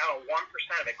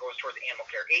 of it goes towards animal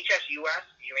care. HSUS,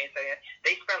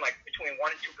 they spend between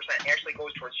 1% and 2% actually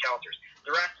goes towards shelters.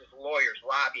 The rest is lawyers,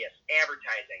 lobbyists,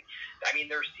 advertising. I mean,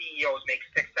 their CEOs make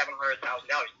 $600,000-$700,000.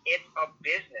 It's a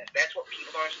business. That's what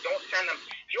people don't send them.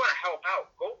 If you want to help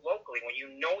out, go locally when you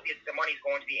know that the money's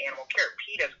going to the animal care.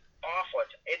 PETA's awful.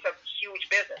 It's a huge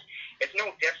business. It's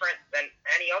no different than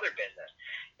any other business,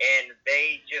 and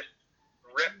they just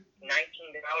rip $19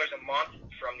 a month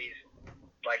from these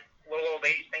little old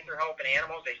ladies think they're helping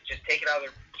animals. They just take it out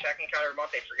of their checking account every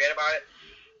month. They forget about it,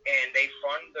 and they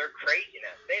fund their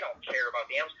craziness. They don't care about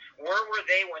the animals. Where were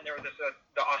they when there was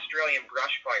the Australian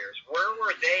brush fires? Where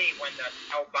were they when the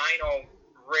albino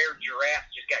rare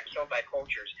giraffes just got killed by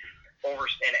poachers over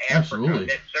in Africa?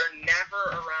 Absolutely. They're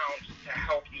never around to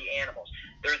help the animals.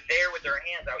 They're there with their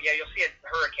hands out. Yeah, you'll see a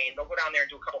hurricane. They'll go down there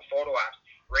and do a couple photo ops,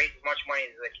 raise as much money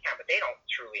as they can, but they don't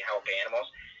truly help animals.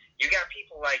 You got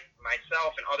people like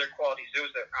myself and other quality zoos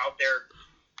that are out there,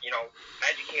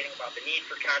 educating about the need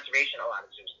for conservation. A lot of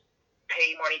zoos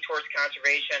pay money towards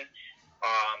conservation,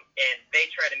 and they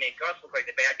try to make us look like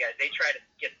the bad guys. They try to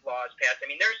get laws passed. I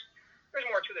mean, there's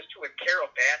more to this too with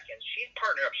Carol Baskin. She's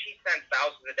partnered up. She sends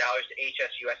thousands of dollars to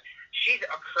HSUS. She's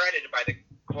accredited by the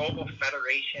Global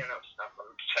Federation of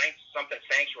something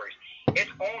sanctuaries.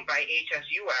 It's owned by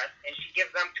HSUS, and she gives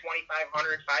them $2,500,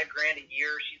 $5,000 a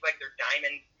year. She's like their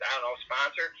diamond,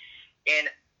 sponsor.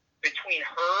 And between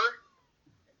her,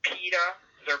 PETA,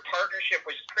 their partnership,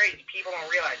 which is crazy, people don't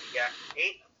realize it yet.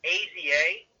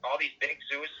 AZA, all these big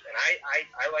zoos, and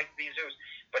I like these zoos,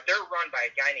 but they're run by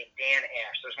a guy named Dan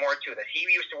Ash. There's more to this. He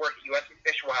used to work at U.S.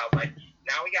 Fish and Wildlife.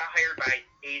 Now he got hired by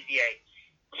AZA.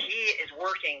 He is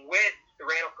working with the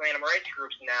animal rights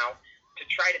groups now to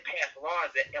try to pass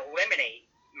laws that eliminate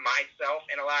myself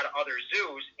and a lot of other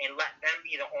zoos and let them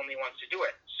be the only ones to do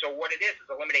it. So what it is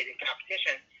eliminating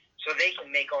competition so they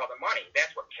can make all the money.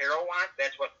 That's what Carol wants.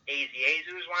 That's what AZA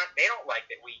zoos want. They don't like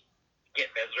that we get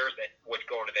visitors that would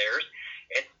go to theirs.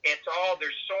 It's all,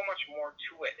 there's so much more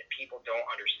to it that people don't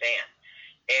understand.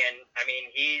 And, I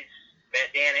mean,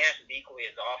 that Dan Ash is equally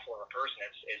as awful of a person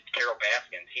as Carol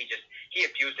Baskins. He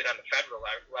abused it on the federal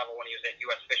level when he was at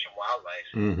U.S. Fish and Wildlife.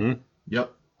 Mm-hmm.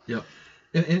 Yep.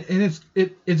 And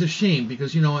it's a shame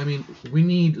because, we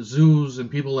need zoos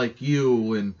and people like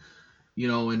you and,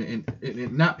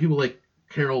 and not people like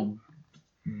Carol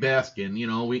Baskin. You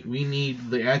know, we need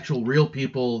the actual real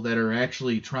people that are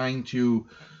actually trying to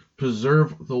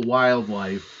preserve the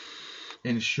wildlife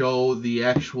and show the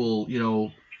actual, you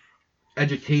know,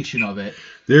 education of it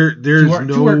There's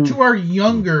to our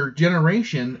younger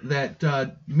generation that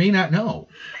may not know.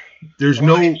 There's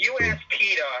well, no. If you ask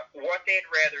PETA what they'd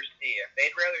rather see, if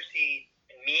they'd rather see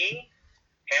me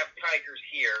have tigers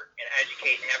here and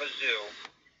educate and have a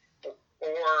zoo,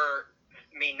 or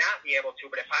me not be able to,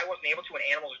 but if I wasn't able to and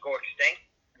animals go extinct,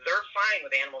 they're fine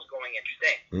with animals going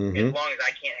extinct as long as I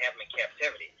can't have them in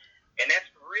captivity. And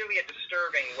that's really a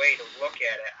disturbing way to look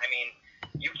at it. I mean,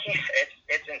 you can't.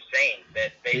 It's insane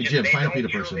that they Jim, don't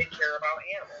truly care about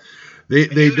animals.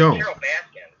 They don't. Carol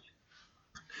Baskins.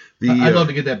 I'd love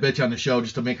to get that bitch on the show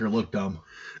just to make her look dumb.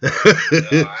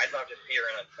 I'd love to see her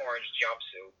in an orange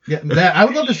jumpsuit. Yeah, I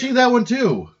would love to see that one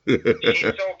too. She's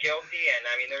so guilty, and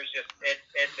I mean,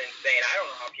 it's insane. I don't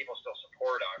know how people still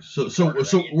support her.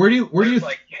 So where do you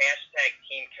like hashtag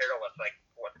Team Carol? It's like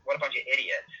what a bunch of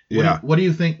idiots. Yeah. What do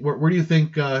you think? Where do you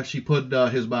think she put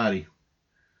his body?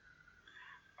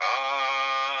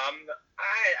 I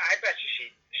bet she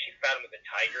fed him to the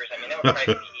tigers. I mean, that would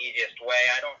probably be the easiest way.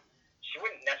 She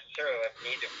wouldn't necessarily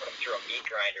need to put him through a meat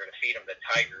grinder to feed him to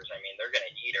tigers. I mean, they're going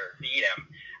to eat him.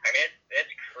 I mean,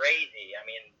 it's crazy. I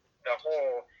mean,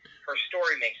 her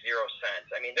story makes zero sense.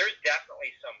 I mean, there's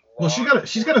definitely some. Well,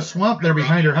 she's got a swamp there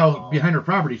behind her house, behind her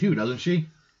property too, doesn't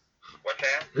she? What's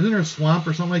that? Isn't there a swamp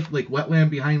or something like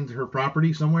wetland behind her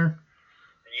property somewhere?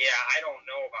 Yeah, I don't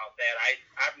know about that.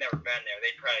 I've never been there.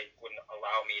 They probably wouldn't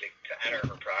allow me to enter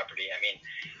her property. I mean,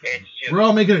 it's just. We're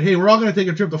all going to take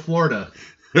a trip to Florida.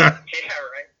 Yeah,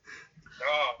 right.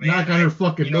 Oh man. Knock on her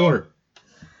fucking door.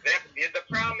 The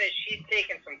problem is she's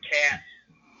taking some cats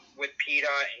with PETA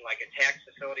and like attack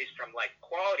facilities from like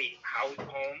quality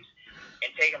homes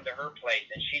and take them to her place,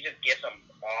 and she just gives them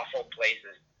awful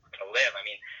places to live. I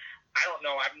mean, I don't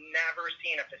know. I've never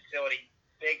seen a facility,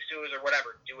 big zoos or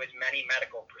whatever, do as many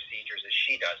medical procedures as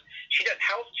she does. She does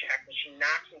health checks and she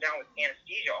knocks them down with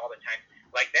anesthesia all the time.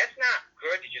 Like, that's not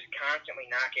good to just constantly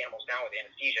knock animals down with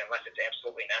anesthesia unless it's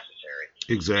absolutely necessary.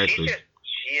 Exactly.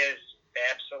 She is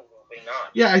absolutely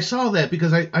not. Yeah, I saw that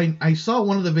because I saw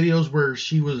one of the videos where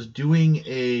she was doing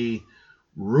a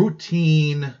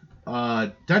routine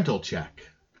dental check.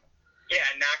 Yeah,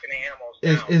 knocking the animals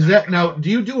down. Is that now? Do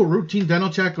you do a routine dental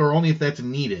check or only if that's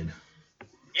needed?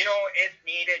 You know, it's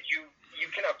needed. You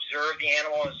can observe the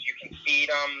animals. You can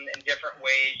feed them in different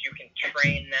ways. You can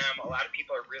train them. A lot of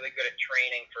people are really good at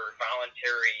training for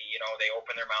voluntary. You know, they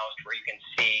open their mouths to where you can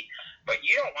see. But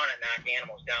you don't want to knock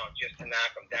animals down just to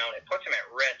knock them down. It puts them at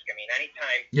risk. I mean,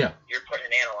 anytime you're putting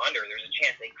an animal under, there's a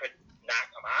chance they could knock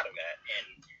them out of it.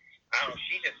 And I don't know,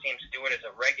 she just seems to do it as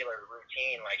a regular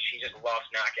routine. Like, she just loves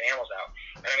knocking animals out.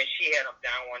 And I mean, she had them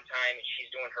down one time, and she's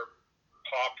doing her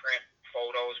paw print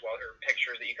photos or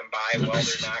pictures that you can buy while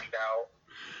they're knocked out.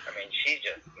 I mean, she's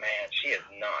just, man, she is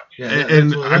nuts. Yeah,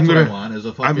 and I'm gonna.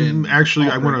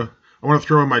 I want to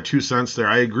throw in my 2 cents there.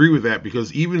 I agree with that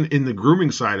because even in the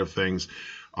grooming side of things,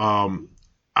 out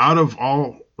of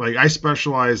all, like, I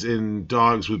specialize in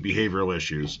dogs with behavioral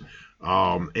issues.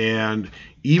 And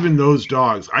even those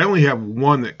dogs, I only have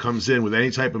one that comes in with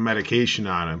any type of medication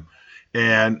on him.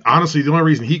 And honestly, the only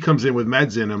reason he comes in with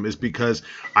meds in him is because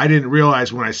I didn't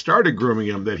realize when I started grooming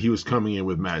him that he was coming in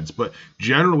with meds. But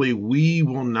generally, we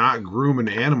will not groom an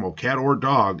animal, cat or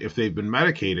dog, if they've been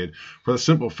medicated for the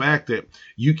simple fact that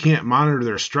you can't monitor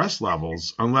their stress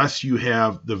levels unless you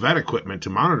have the vet equipment to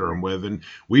monitor them with. And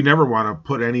we never want to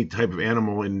put any type of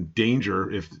animal in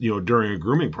danger during a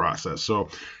grooming process. So,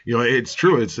 it's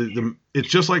true. It's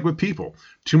just like with people.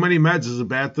 Too many meds is a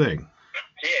bad thing.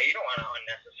 Yeah, you don't want to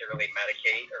unnecessarily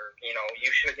medicate, or you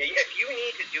should. If you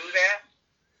need to do that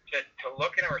to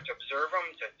look at them or to observe them,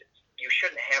 you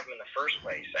shouldn't have them in the first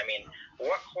place. I mean,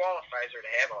 what qualifies her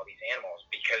to have all these animals?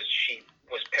 Because she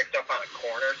was picked up on a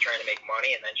corner trying to make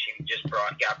money, and then she just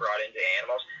got brought into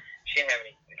animals. She didn't have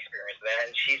any experience with that,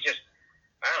 and she's just,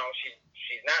 I don't know.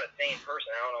 She's not a sane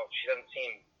person. I don't know. She doesn't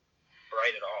seem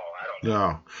right at all. I don't know.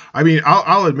 No, I mean,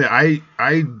 I'll admit,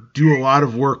 I do a lot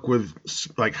of work with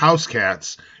like house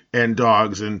cats and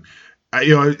dogs, and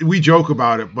we joke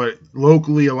about it, but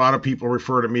locally a lot of people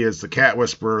refer to me as the cat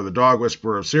whisperer or the dog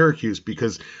whisperer of Syracuse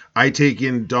because I take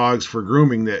in dogs for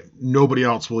grooming that nobody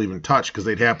else will even touch because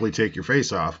they'd happily take your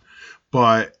face off.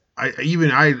 But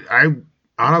I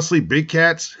honestly, big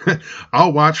cats,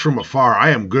 I'll watch from afar. I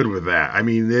am good with that. I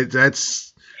mean, they're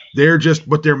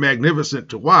magnificent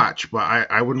to watch, but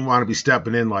I wouldn't want to be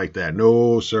stepping in like that.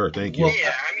 No, sir. Thank you.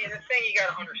 Yeah, I mean, the thing you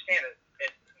got to understand is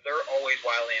they're always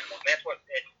wild animals. And that's what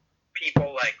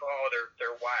people like,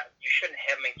 they're wild. You shouldn't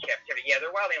have them in captivity. yeah,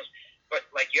 they're wild animals, but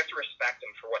like you have to respect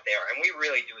them for what they are, and we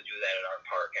really do that at our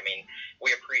park. I mean,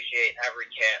 we appreciate every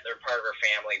cat; they're part of our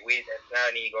family. It's not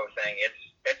an ego thing;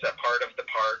 it's a part of the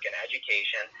park and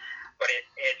education, but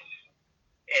it's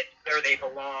where they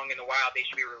belong in the wild. They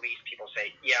should be released. People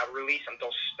say, yeah, release them.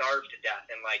 They'll starve to death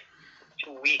in like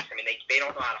 2 weeks. I mean, they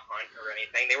don't know how to hunt or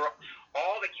anything.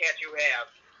 All the cats you have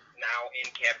now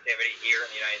in captivity here in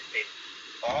the United States,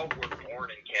 all were born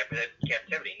in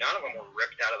captivity. None of them were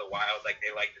ripped out of the wild like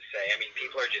they like to say. I mean,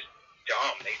 people are just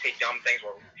dumb. They say dumb things.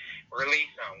 Well,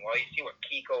 release them. Well, you see what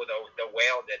Kiko, the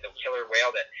whale did, the killer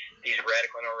whale that these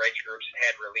radical rights groups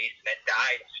had released that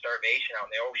died of starvation out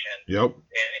in the ocean. Yep.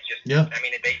 And it just, Yeah. I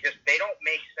mean, they don't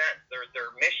make sense. Their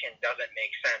mission doesn't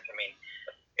make sense. I mean,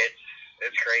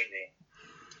 it's crazy.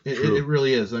 It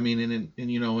really is. I mean, and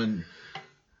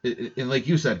like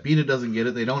you said, PETA doesn't get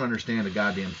it. They don't understand a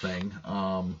goddamn thing.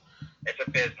 It's a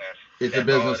business. It's a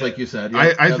business, like you said. Yeah,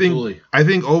 I absolutely.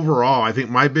 think overall, I think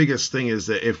my biggest thing is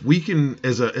that if we can,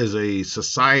 as a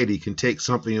society, can take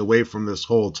something away from this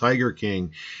whole Tiger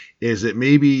King, is that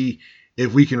maybe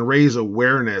if we can raise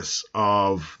awareness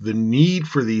of the need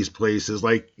for these places,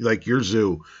 like your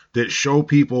zoo, that show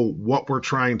people what we're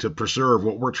trying to preserve,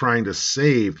 what we're trying to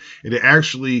save, and to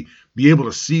actually be able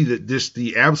to see that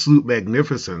the absolute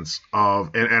magnificence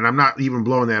of, and I'm not even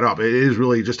blowing that up, it is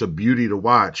really just a beauty to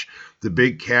watch the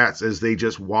big cats as they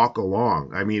just walk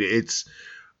along. I mean,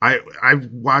 I've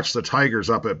watched the tigers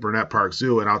up at Burnett Park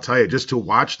Zoo, and I'll tell you, just to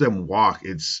watch them walk,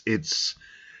 it's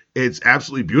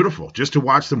absolutely beautiful just to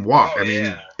watch them walk. Oh, I mean,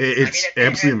 yeah. it's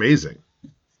absolutely amazing.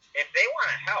 If they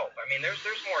want to help, I mean, there's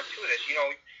more to this. You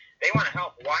know, they want to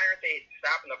help. Why aren't they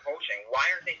stopping the poaching? Why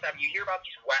aren't they stopping? You hear about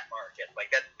these wet markets.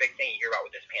 Like, that's the big thing you hear about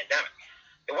with this pandemic.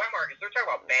 The wet markets, they're talking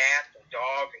about bats and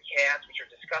dogs and cats, which are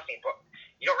disgusting. But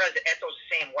you don't realize that at those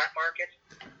same wet markets,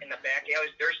 in the back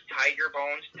alleys, there's tiger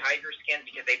bones, tiger skin,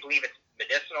 because they believe it's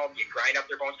medicinal. You grind up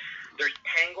their bones. There's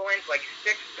pangolins, like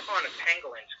 6 ton of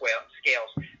pangolin scales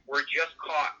were just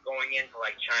caught going into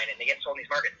like China, and they get sold in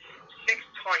these markets. 6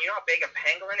 ton. You know how big a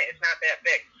pangolin is? It's not that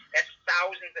big. That's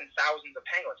thousands and thousands of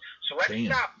pangolins. So let's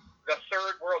stop the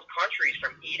third world countries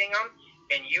from eating them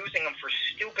and using them for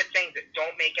stupid things that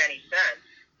don't make any sense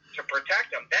to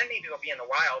protect them. Then maybe they'll be in the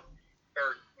wild,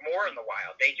 or more in the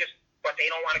wild. But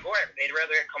they don't want to go after. They'd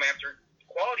rather come after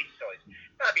quality facilities.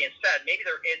 That being said, maybe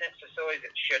there isn't facilities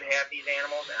that should have these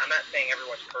animals, and I'm not saying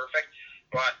everyone's perfect,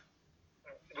 but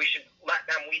we should let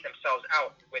them weed themselves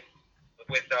out with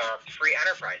free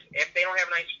enterprise. If they don't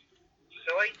have a nice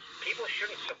facility, people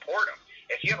shouldn't support them.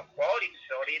 If you have a quality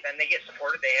facility, then they get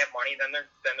supported. They have money, then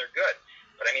they're good.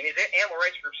 But I mean, these animal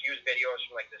rights groups use videos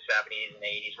from like the 70s and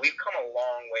 80s. We've come a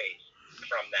long ways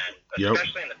from then,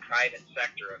 especially in the private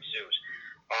sector of zoos.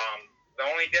 The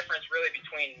only difference really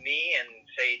between me and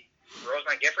say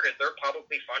Rosemont Gifford is they're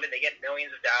publicly funded. They get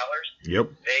millions of dollars. Yep.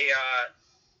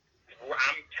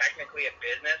 I'm technically a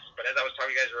business, but as I was talking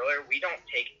to you guys earlier, we don't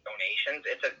take donations.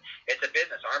 It's a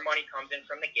business. Our money comes in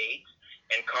from the gates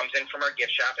and comes in from our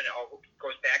gift shop, and it all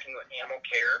goes back into animal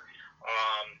care.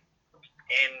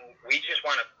 And we just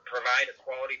want to provide a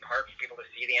quality park for people to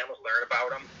see the animals, learn about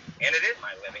them. And it is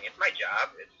my living. It's my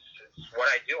job. It's what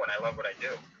I do, and I love what I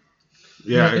do.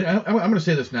 Yeah. You know, I'm going to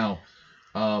say this now.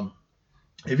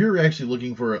 If you're actually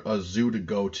looking for a zoo to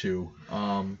go to,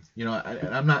 you know,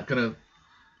 I'm not going to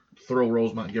throw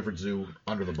Rosemont Gifford Zoo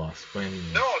under the bus by any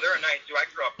means. No, they're a nice zoo. I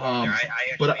grew up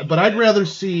there. But I'd rather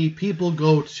see people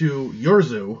go to your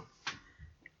zoo,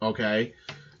 okay,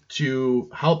 to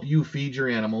help you feed your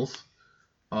animals,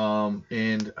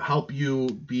 and help you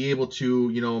be able to,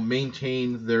 you know,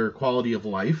 maintain their quality of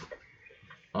life.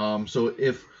 So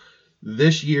if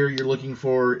this year you're looking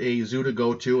for a zoo to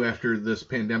go to after this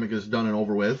pandemic is done and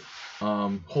over with,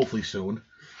 hopefully soon,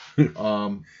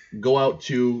 go out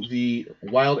to the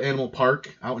Wild Animal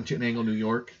Park out in Chittenango, New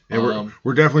York. And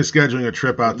we're definitely scheduling a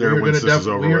trip out there once this is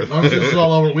over with. Once this is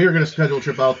all over, we are going to schedule a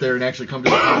trip out there and actually come to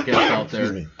the podcast out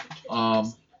there.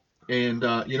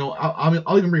 You know,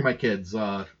 I'll even bring my kids,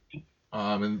 and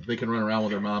they can run around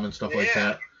with their mom and stuff like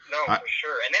that. No, for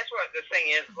sure. And that's what the thing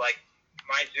is, like,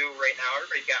 my zoo right now,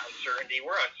 everybody's got uncertainty.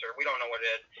 We're uncertain. We don't know what it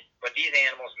is. But these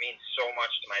animals mean so much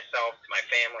to myself, to my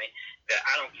family, that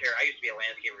I don't care. I used to be a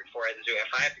landscaper before I had the zoo. If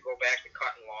I have to go back to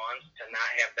cutting lawns to not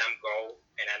have them go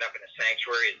and end up in a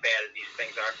sanctuary, as bad as these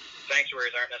things are,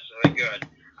 sanctuaries aren't necessarily good.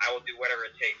 I will do whatever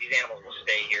it takes. These animals will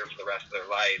stay here for the rest of their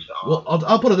lives. Well,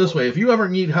 I'll put it this way. If you ever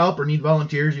need help or need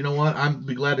volunteers, you know what? I'd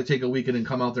be glad to take a weekend and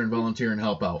come out there and volunteer and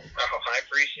help out. Oh, I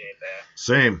appreciate that.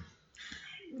 Same.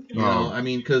 You know, I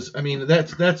mean, because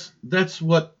that's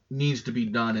what needs to be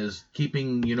done, is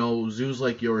keeping, you know, zoos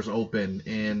like yours open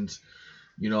and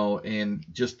and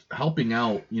just helping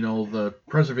out, the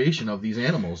preservation of these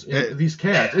animals, and these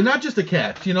cats, and not just the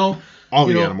cats, all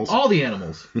the animals. All the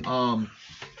animals.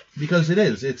 Because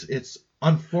it's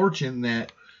unfortunate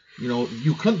that,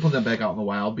 you couldn't put them back out in the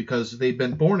wild because they've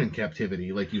been born in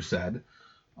captivity, like you said.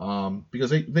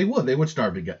 Because they would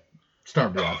starve to death.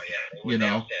 Oh yeah, they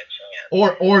have that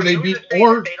chance. Or they'd be they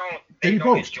don't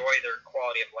poached. enjoy their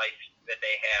quality of life that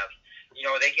they have.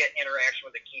 They get interaction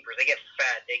with the keepers. They get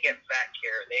fed. They get vet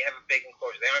care. They have a big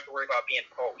enclosure. They don't have to worry about being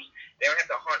poached. They don't have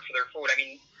to hunt for their food. I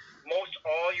mean, most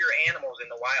all your animals in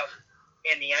the wild,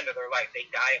 in the end of their life, they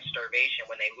die of starvation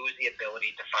when they lose the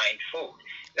ability to find food.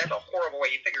 That's a horrible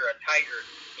way. You figure a tiger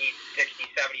needs 60,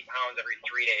 70 pounds every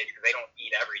 3 days because they don't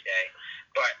eat every day.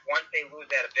 But once they lose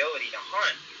that ability to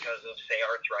hunt because of, say,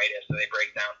 arthritis, or they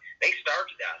break down, they starve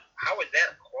to death. How is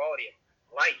that a quality of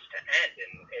life to end?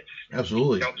 And it's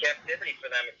absolutely captivity for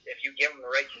them, if you give them the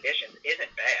right conditions,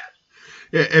 isn't bad.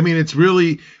 Yeah, I mean, it's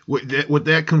really what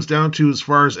that comes down to as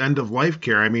far as end of life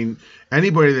care. I mean,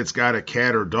 anybody that's got a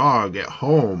cat or dog at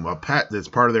home, a pet that's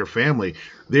part of their family,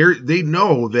 they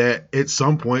know that at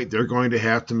some point they're going to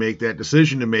have to make that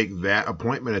decision to make that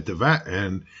appointment at the vet.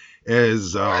 And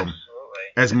as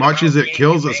much as it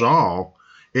kills us all,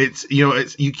 it's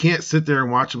you can't sit there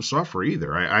and watch them suffer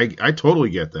either. I totally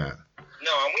get that.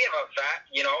 No, and we have a vet,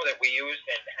 that we use,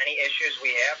 and any issues we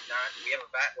have, we have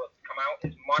a vet will come out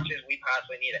as much as we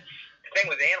possibly need it. The thing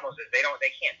with animals is they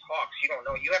can't talk, so you don't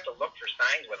know. You have to look for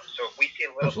signs with them. So if we see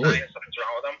a little sign that something's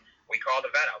wrong with them, we call the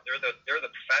vet out. They're the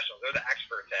professionals. They're the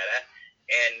experts at it,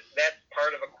 and that's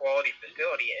part of a quality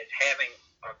facility is having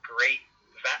a great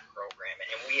vet program,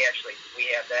 and we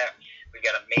have that. We've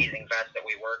got amazing vets that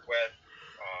we work with.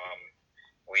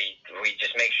 We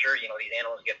just make sure, these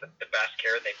animals get the best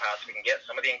care they possibly can get.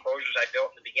 Some of the enclosures I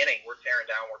built in the beginning, we're tearing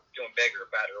down, we're doing bigger,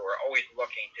 better. We're always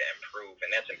looking to improve,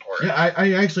 and that's important. Yeah,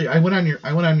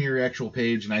 I went on your actual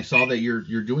page, and I saw that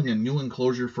you're doing a new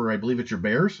enclosure for, I believe it's your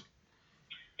bears?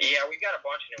 Yeah, we've got a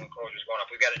bunch of new enclosures going up.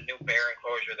 We've got a new bear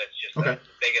enclosure that's just the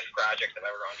biggest project I've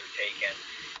ever undertaken.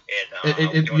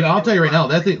 I'll tell you right now,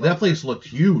 that place looked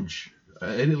huge.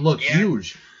 It looked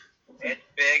huge. It's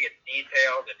big, it's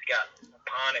detailed, it's got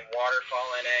pond and waterfall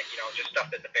in it, just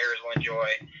stuff that the bears will enjoy.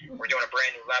 We're doing a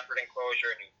brand new leopard enclosure,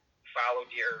 a new fallow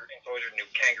deer enclosure, a new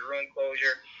kangaroo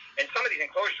enclosure. And some of these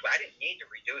enclosures I didn't need to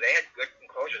redo. They had good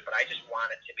enclosures, but I just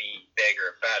want it to be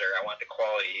bigger, better. I want the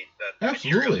quality, the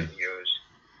materials we use.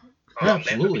 That's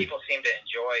what people seem to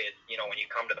enjoy is, when you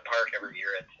come to the park every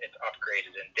year, it's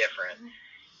upgraded and different.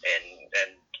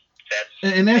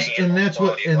 And that's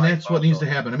what needs to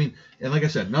happen. I mean, and like I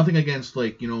said, nothing against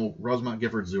Rosemont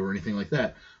Gifford Zoo or anything like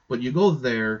that, but you go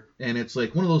there and it's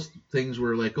like one of those things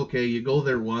where okay, you go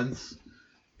there once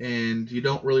and you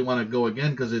don't really want to go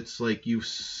again because it's like you've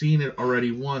seen it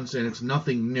already once and it's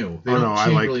nothing new. They don't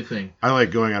change really thing. I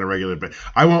like going on a regular basis.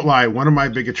 I won't lie. One of my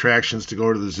big attractions to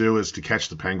go to the zoo is to catch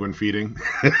the penguin feeding.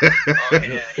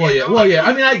 Well, yeah.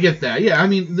 I mean, I get that. Yeah, I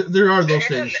mean, there are those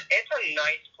things. It's a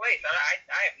nice place.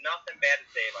 I have nothing bad to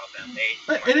say about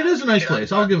them. And it is a nice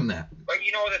place. I'll give them that. But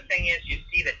the thing is, you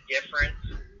see the difference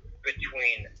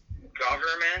between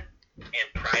government and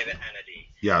private entity.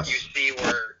 Yes. You see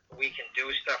where we can do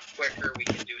stuff quicker, we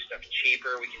can do stuff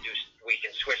cheaper, we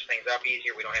can switch things up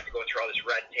easier. We don't have to go through all this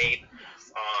red tape.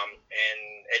 And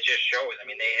it just shows. I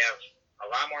mean, they have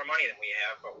a lot more money than we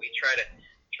have, but we try to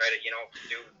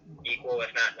do equal,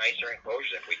 if not nicer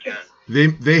enclosures if we can.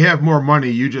 They have more money.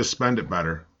 You just spend it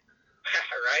better.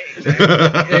 Right.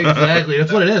 Exactly. Exactly.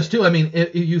 That's what it is too. I mean,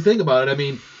 if you think about it, I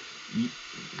mean,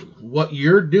 what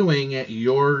you're doing at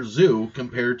your zoo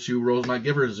compared to Rosemont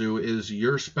Gifford Zoo is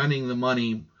you're spending the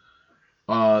money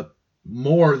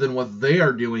more than what they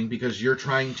are doing because you're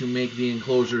trying to make the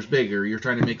enclosures bigger. You're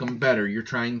trying to make them better. You're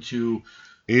trying to.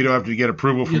 You don't have to get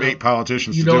approval from 8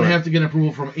 politicians to do it. You don't have to get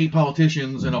approval from 8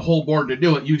 politicians and a whole board to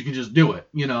do it. You can just do it,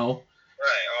 Right.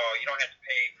 Oh, you don't have to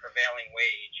pay prevailing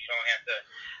wage. You don't have to.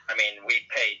 I mean, we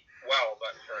pay well,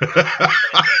 but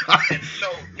it's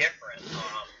so different.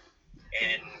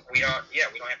 And we don't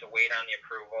have to wait on the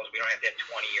approvals. We don't have to have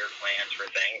 20-year plans for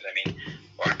things. I mean,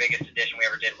 our biggest addition we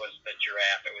ever did was the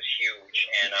giraffe. It was huge,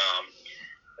 and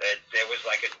it was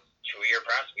like a 2-year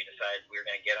process. We decided we were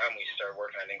going to get them. We started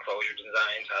working on enclosure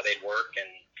designs, how they'd work, and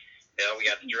we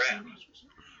got the giraffe.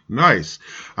 Nice.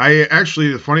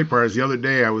 The funny part is the other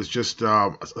day I was just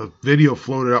a video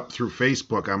floated up through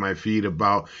Facebook on my feed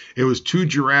about it was 2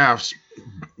 giraffes,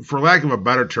 for lack of a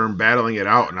better term, battling it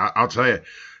out, and I'll tell you.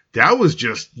 That was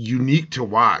just unique to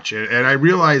watch, and I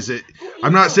realized that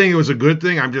I'm not saying it was a good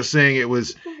thing. I'm just saying it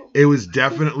was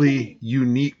definitely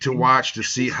unique to watch to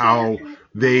see how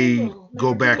they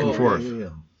go back and forth.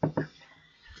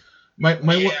 My Yeah,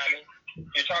 I mean,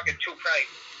 you're talking two probably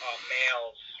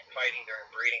males fighting during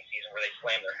breeding season where they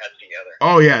slam their heads together.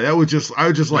 Oh yeah, I was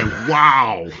just like,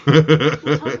 wow.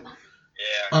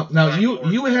 Yeah. now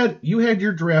you had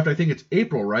your draft. I think it's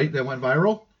April, right? That went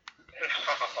viral.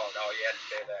 No, you had to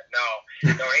say that. No,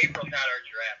 April's not our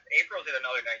draft. April's at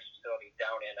another nice facility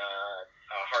down in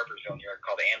Harpersville, New York,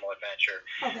 called Animal Adventure.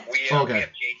 We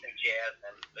have Jason Jazz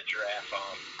and the draft.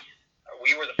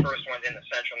 We were the first ones in the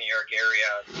central New York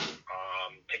area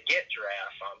to get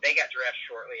draft. They got draft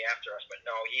shortly after us, but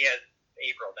no, he has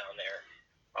April down there.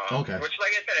 Which,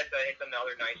 like I said, it's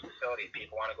another nice facility. If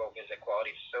people want to go visit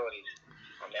quality facilities,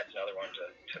 that's another one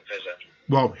to visit.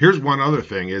 Well, here's one other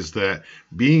thing is that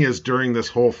being as during this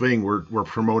whole thing we're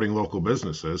promoting local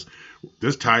businesses,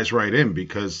 this ties right in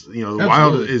because the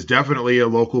Wild is definitely a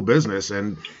local business,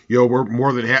 and we're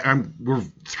more than we're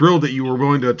thrilled that you were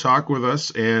willing to talk with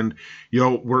us, and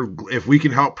if we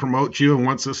can help promote you, and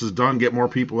once this is done, get more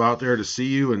people out there to see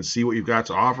you and see what you've got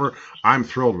to offer. I'm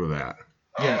thrilled with that.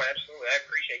 Oh, absolutely, I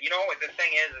appreciate it. The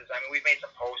thing is I mean, we've made some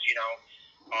posts,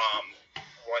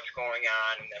 what's going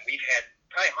on, and then we've had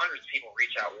probably hundreds of people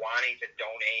reach out wanting to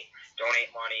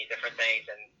donate money, different things,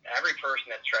 and every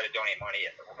person that's tried to donate money,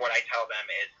 what I tell them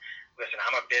is, listen,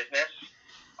 I'm a business.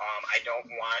 I don't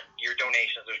want your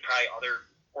donations. There's probably other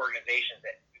organizations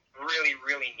that really,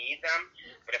 really need them,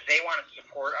 but if they want to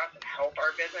support us and help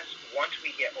our business, once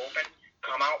we get open,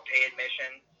 come out, pay admission,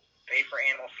 pay for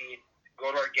animal feed,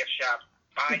 go to our gift shop,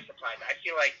 buy supplies. I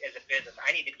feel like as a business,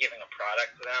 I need to be giving a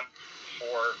product to them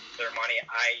for their money.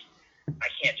 I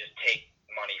can't just take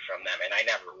money from them, and I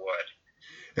never would.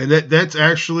 And that's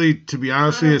actually, to be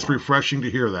honest with you, it's refreshing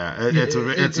to hear that.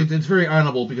 It's very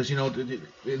honorable because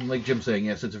like Jim's saying,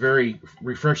 yes, it's very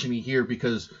refreshing to hear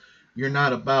because you're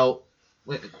not about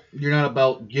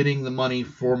getting the money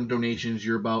from donations.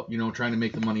 You're about trying to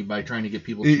make the money by trying to get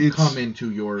people to come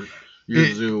into your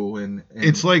zoo and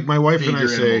it's like my wife and I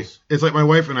say. Animals. It's like my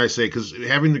wife and I say because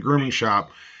having the grooming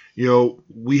shop.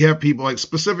 We have people like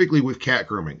specifically with cat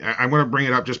grooming. I'm going to bring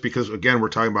it up just because, again, we're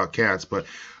talking about cats. But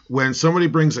when somebody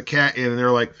brings a cat in and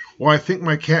they're like, well, I think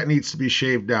my cat needs to be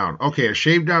shaved down. Okay, a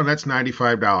shave down, that's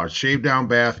 $95. Shave down,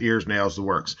 bath, ears, nails, the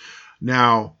works.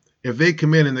 Now, if they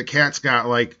come in and the cat's got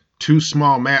like 2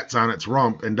 small mats on its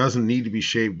rump and doesn't need to be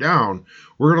shaved down,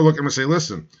 we're going to look at them and say,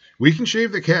 listen, we can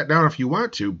shave the cat down if you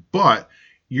want to, but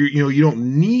you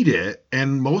don't need it,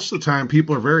 and most of the time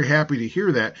people are very happy to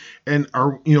hear that, and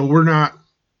we're not,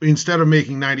 instead of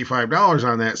making $95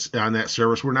 on that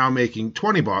service, we're now making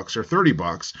 $20 or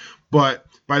 $30. But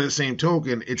by the same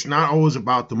token, it's not always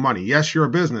about the money. Yes, you're a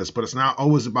business, but it's not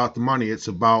always about the money. It's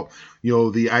about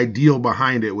the ideal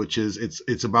behind it, which is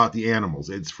it's about the animals.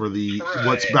 It's for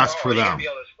what's best for them. You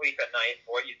be able to sleep at night.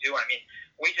 What you do. I mean,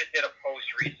 we just did a post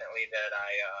recently that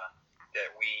that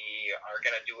we are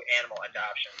going to do animal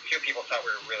adoption. A few people thought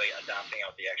we were really adopting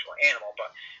out the actual animal,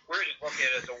 but we're just looking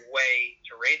at it as a way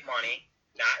to raise money,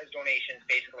 not as donations.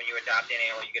 Basically, when you adopt an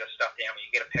animal, you get a stuffed animal,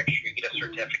 you get a picture, you get a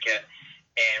certificate,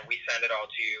 and we send it all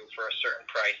to you for a certain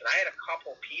price. And I had a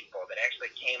couple people that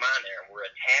actually came on there and were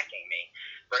attacking me,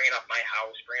 bringing up my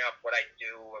house, bringing up what I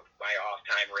do with my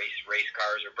off-time race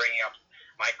cars, or bringing up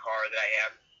my car that I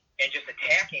have, and just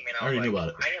attacking me. And I was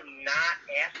like, I am not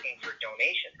asking for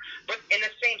donations. But in the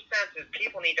same sense as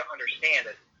people need to understand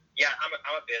that, yeah, I'm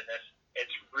a business.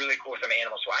 It's really cool with some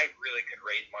animals, so I really could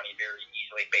raise money very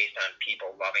easily based on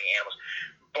people loving animals.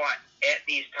 But at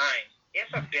these times,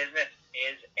 if a business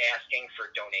is asking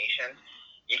for donations,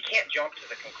 you can't jump to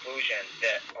the conclusion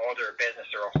that, they're a business,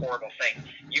 they're a horrible thing.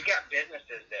 You've got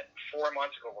businesses that 4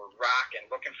 months ago were rocking,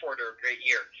 looking forward to a great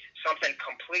year. Something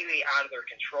completely out of their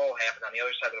control happened on the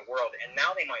other side of the world, and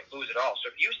now they might lose it all.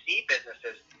 So if you see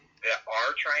businesses that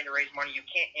are trying to raise money, you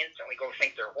can't instantly go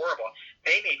think they're horrible.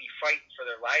 They may be fighting for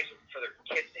their lives, for their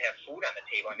kids to have food on the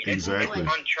table. I mean, exactly. It's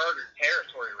uncharted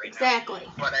territory right now. Exactly.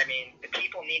 But, I mean, the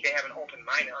people need to have an open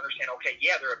mind and understand, okay,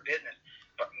 yeah, they're a business,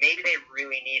 but maybe they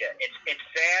really need it. It's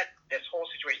sad, this whole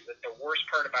situation. The worst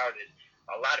part about it is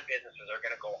a lot of businesses are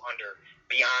going to go under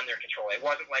beyond their control. It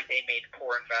wasn't like they made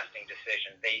poor investing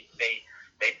decisions. They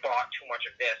bought too much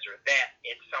of this or that.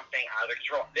 It's something out of their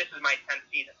control. This is my 10th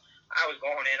season. I was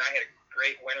going in. I had a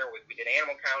great winter. We did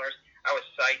animal counters. I was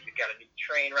psyched. We got a new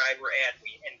train ride we're at.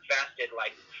 We invested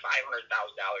like $500,000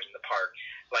 in the park.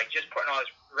 Like just putting all this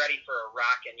ready for a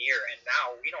rocking year. And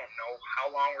now we don't know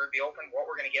how long we're going to be open, what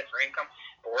we're going to get for income.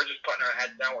 But we're just putting our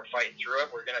heads down. We're fighting through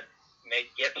it. We're going to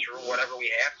get through whatever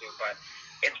we have to. But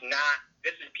it's not.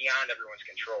 This is beyond everyone's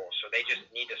control. So they just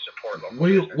need to support local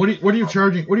businesses. What are you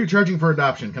charging? What are you charging for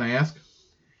adoption? Can I ask?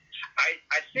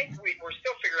 I think we're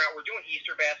still figuring out. We're doing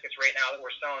Easter baskets right now that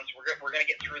we're selling, so we're going to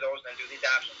get through those and then do the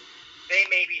adoption. they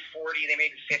may be $40, they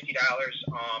may be $50.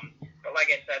 But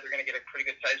like I said, they're going to get a pretty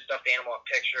good sized stuffed animal, a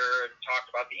picture, talk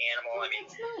about the animal. I mean,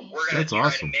 we're going to try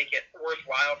to make it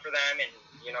worthwhile for them, and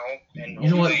you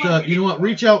know what?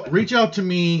 Reach out to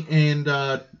me and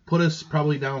put us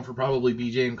probably down for probably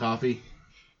BJ and coffee.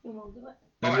 And we'll do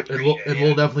it.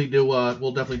 We'll definitely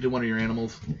do one of your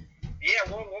animals. Yeah,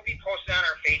 we'll be posting on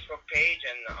our Facebook page,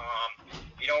 and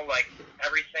like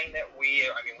everything that we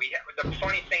the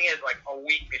funny thing is, like a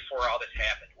week before all this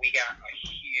happened, we got a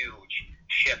huge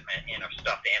shipment in of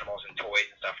stuffed animals and toys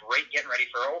and stuff, getting ready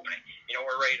for our opening.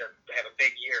 We're ready to have a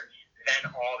big year.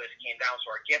 Then all this came down, so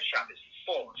our gift shop is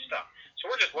full of stuff. So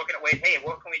we're just looking at ways, hey,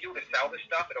 what can we do to sell this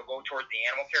stuff? It'll go towards the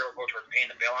animal care, it'll go towards paying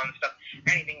the bill on the stuff,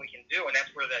 anything we can do, and that's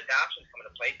where the adoptions come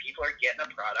into play. People are getting a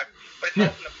product, but it's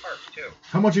helping the parks too.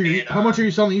 How much are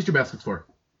you selling the Easter baskets for?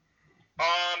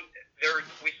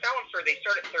 We sell them they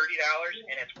start at $30,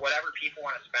 and it's whatever people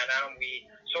want to spend on them.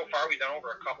 So far we've done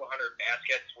over a couple hundred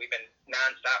baskets. We've been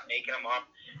nonstop making them up.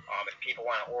 If people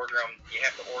want to order them, you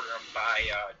have to order them by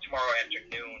tomorrow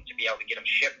afternoon to be able to get them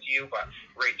shipped to you. But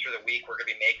right through the week, we're going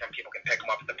to be making them. People can pick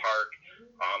them up at the park.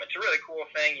 It's a really cool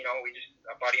thing.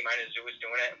 A buddy of mine in the zoo was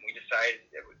doing it, and we decided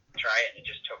it would try it, and it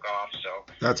just took off. So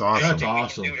that's awesome. That's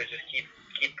awesome. We can do to just keep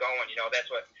going. That's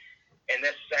what. In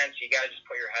this sense, you got to just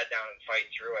put your head down and fight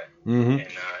through it,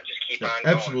 and just keep on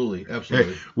going. Absolutely.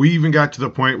 Hey, we even got to the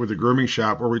point with the grooming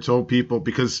shop where we told people,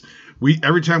 because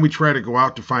every time we try to go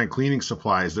out to find cleaning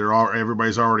supplies,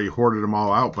 everybody's already hoarded them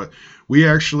all out. But we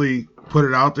actually put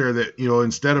it out there that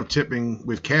instead of tipping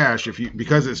with cash,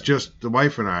 because it's just the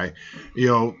wife and I,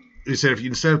 they said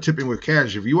instead of tipping with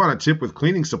cash, if you want to tip with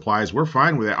cleaning supplies, we're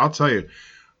fine with that. I'll tell you,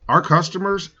 our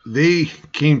customers, they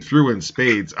came through in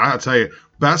spades. I'll tell you.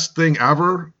 Best thing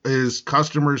ever is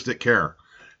customers that care.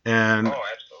 And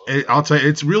I'll tell you,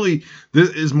 it's really,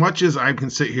 as much as I can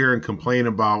sit here and complain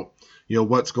about,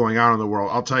 what's going on in the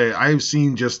world, I'll tell you, I've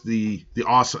seen just the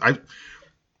awesome,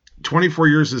 24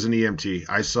 years as an EMT,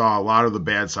 I saw a lot of the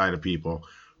bad side of people.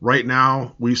 Right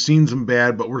now, we've seen some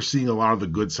bad, but we're seeing a lot of the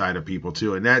good side of people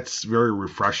too. And that's very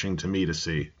refreshing to me to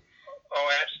see. Oh,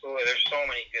 absolutely. There's so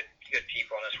many good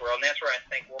people in this world. And that's where I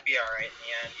think we'll be all right in the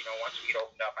end. Once we get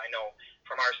opened up, I know,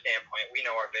 from our standpoint, we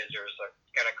know our visitors are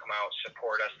going to come out,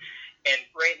 support us. And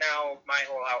right now, my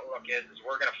whole outlook is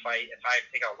we're going to fight. If I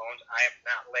take out loans, I am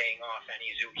not laying off any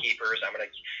zookeepers. I'm going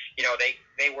to,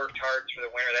 they worked hard through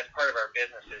the winter. That's part of our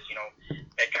businesses.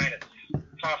 It kind of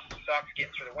sucks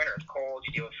getting through the winter. It's cold.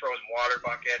 You deal with frozen water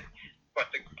buckets. But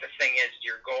the thing is,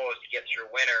 your goal is to get through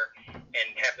winter and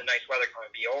have the nice weather come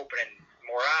and be open and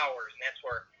more hours. And that's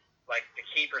where, the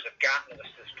keepers have gotten to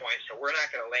this point. So we're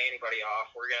not going to lay anybody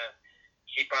off. We're going to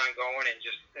keep on going, and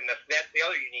that's the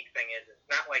other unique thing is it's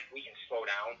not like we can slow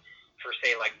down for,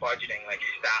 say, like budgeting, like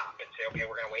stop and say, okay,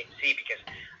 we're going to wait and see, because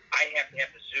I have to have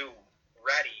the zoo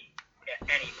ready at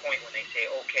any point when they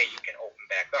say, okay, you can open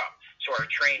back up. So our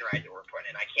train ride that we're putting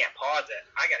in, I can't pause it.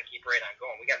 I got to keep right on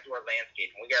going. We got to do our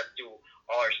landscaping. We got to do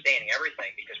all our standing,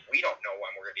 everything, because we don't know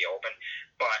when we're going to be open.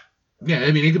 But yeah,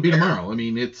 it could be tomorrow.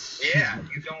 It's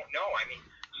you don't know.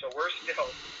 So we're still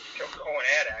going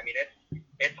at it.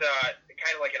 It's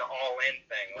kind of like an all-in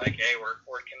thing. Like, hey,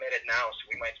 we're committed now, so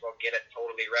we might as well get it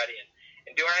totally ready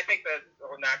and do it. I think that,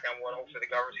 knock on wood, hopefully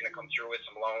the government's going to come through with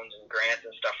some loans and grants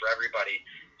and stuff for everybody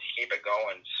to keep it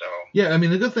going. So yeah,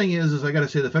 the good thing is I got to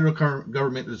say the federal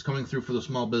government is coming through for the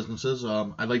small businesses.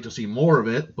 I'd like to see more of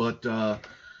it, but I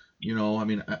don't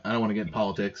want to get in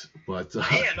politics, but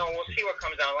yeah, no, we'll see what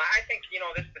comes out. I think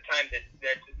this is the time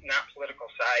that not political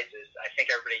sides is. I think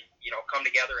everybody come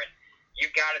together, and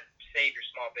you've got to save your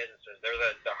small businesses. They're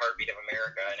the heartbeat of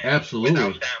America, and absolutely,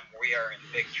 without them, we are in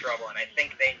big trouble. And I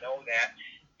think they know that.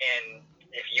 And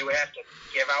if you have to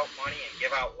give out money and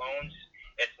give out loans,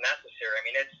 it's necessary.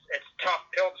 It's tough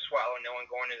pill to swallow, knowing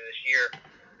going into this year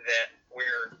that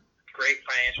we're great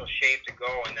financial shape to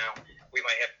go, and now we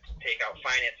might have to take out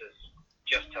finances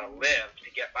just to live, to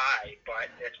get by.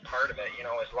 But it's part of it.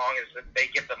 As long as they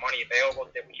give the money available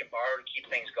that we can borrow to keep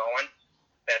things going.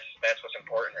 That's what's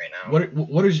important right now.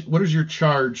 What is your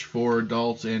charge for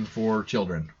adults and for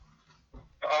children?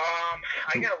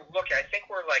 I gotta look. I think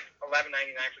we're like $11.99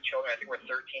 for children. I think we're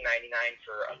 $13.99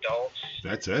 for adults.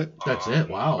 That's it. That's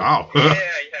it. Wow. Yeah,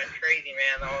 it's crazy,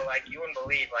 man. Though, you wouldn't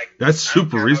believe. That's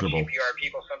super reasonable.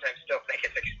 People sometimes still think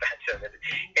it's expensive,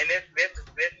 and this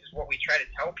is what we try to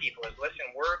tell people is, listen,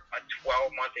 we're a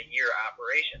 12-month-a-year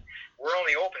operation. We're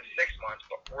only open 6 months,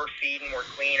 but we're feeding, we're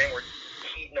cleaning, we're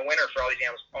heating the winter for all these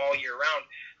animals all year round.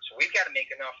 So we've got to make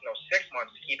enough in those 6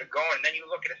 months to keep it going. And then you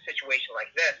look at a situation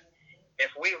like this. If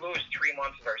we lose 3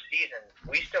 months of our season,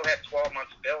 we still have 12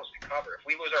 months of bills to cover. If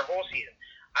we lose our whole season,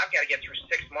 I've got to get through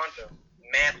 6 months of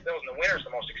mass bills, and the winter's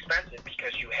the most expensive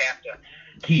because you have to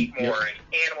Heat, eat more, and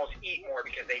animals eat more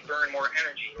because they burn more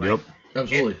energy. Yep.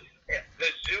 Absolutely.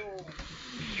 The zoo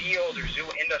field or zoo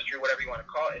industry, whatever you want to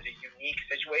call it, is a unique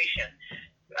situation.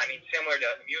 I mean, similar to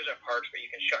amusement parks, but you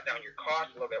can shut down your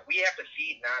costs a little bit. We have to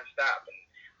feed nonstop, and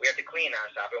we have to clean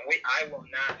nonstop, and I will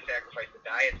not sacrifice the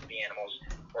diets of the animals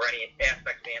or any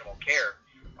aspects of animal care.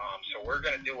 So we're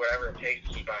going to do whatever it takes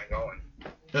to keep on going.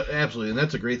 Absolutely, and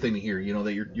that's a great thing to hear. You know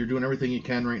that you're doing everything you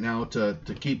can right now to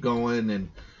keep going, and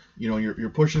you know you're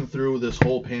pushing through this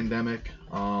whole pandemic.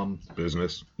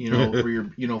 Business. You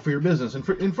know for your business and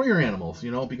for your animals.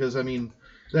 You know, because I mean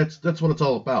that's what it's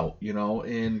all about. You know,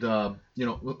 and you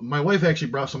know my wife actually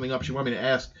brought something up she wanted me to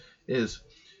ask is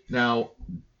now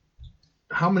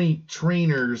how many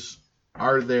trainers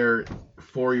are there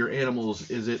for your animals?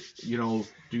 Is it, you know,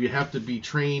 do you have to be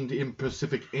trained in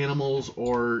specific animals,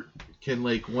 or can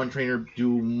like one trainer do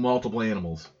multiple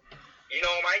animals? You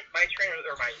know, my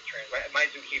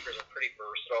zookeepers are pretty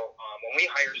versatile. When we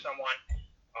hire someone,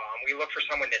 we look for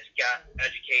someone that's got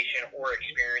education or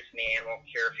experience in the animal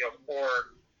care field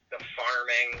or the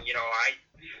farming. You know, I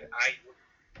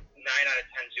 9 out of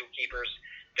 10 zookeepers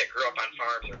that grew up on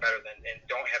farms are better than and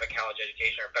don't have a college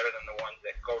education are better than the ones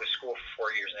that go to school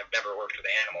for 4 years and have never worked with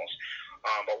animals.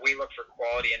 But we look for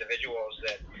quality individuals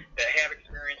that have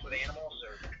experience with animals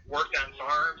or worked on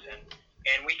farms,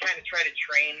 and we kind of try to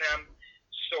train them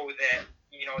so that,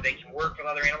 you know, they can work with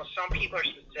other animals. Some people are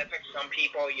specific. Some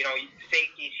people, you know,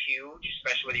 safety is huge,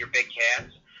 especially with your big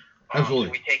cats. Absolutely.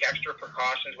 So we take extra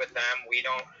precautions with them. We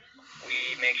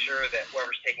make sure that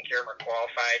whoever's taking care of them are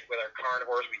qualified. With our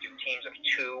carnivores, we do teams of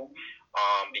 2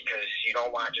 because you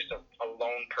don't want just a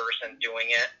lone person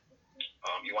doing it.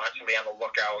 You want somebody on the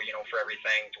lookout, you know, for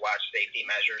everything, to watch safety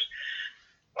measures.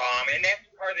 And that's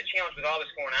part of the challenge with all this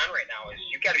going on right now is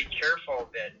you've got to be careful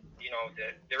that, you know,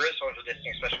 that there is social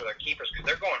distancing, especially with our keepers, because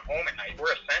they're going home at night.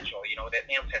 We're essential, you know, that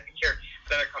animals have to be cared.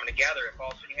 Then they're coming together. If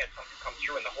all of a sudden you had something come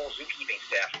through and the whole zookeeping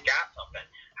staff got something,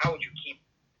 how would you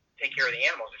take care of the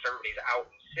animals if everybody's out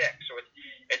and sick? So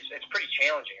it's pretty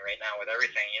challenging right now with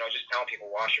everything. You know, just telling people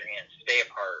wash your hands, stay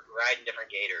apart, ride in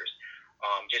different gators.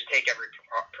 Just take every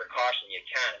precaution you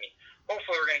can. I mean,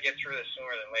 hopefully we're going to get through this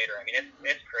sooner than later. I mean,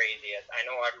 it's crazy. I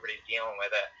know everybody's dealing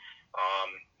with it.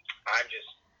 I'm just,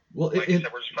 I said,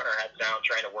 we're just putting our heads down,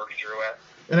 trying to work through it.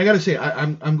 And I got to say,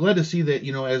 I'm glad to see that,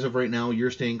 you know, as of right now,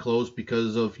 you're staying closed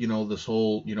because of, you know, this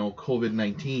whole, you know,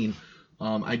 COVID-19.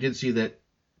 I did see that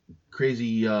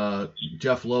crazy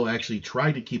Jeff Lowe actually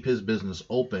tried to keep his business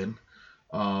open.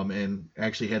 And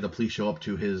actually had the police show up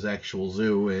to his actual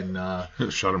zoo and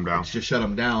shut him down. Just shut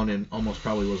him down and almost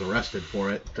probably was arrested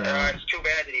for it. It's too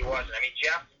bad that he wasn't. I mean,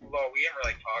 Jeff Lowe, we didn't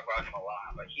really talk about him a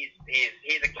lot, but he's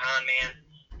a con man.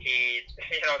 He's,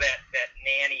 you know, that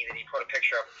nanny that he put a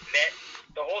picture of. That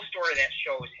the whole story that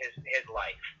shows his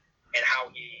life and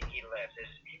how he lives is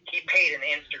he paid an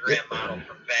Instagram model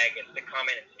from Vegas to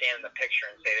come in and stand in the picture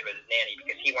and say that it was his nanny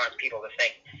because he wants people to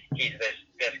think he's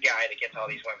this guy that gets all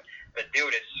these women. The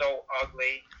dude is so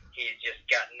ugly. He's just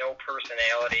got no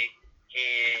personality.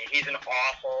 He's an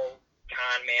awful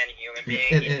con man human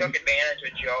being. He took advantage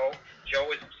of Joe. Joe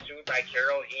was sued by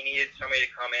Carol. He needed somebody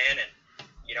to come in, and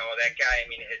you know that guy. I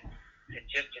mean,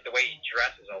 just the way he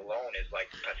dresses alone is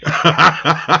like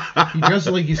pathetic. He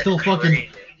dresses like he's still crazy.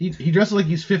 fucking. He dresses like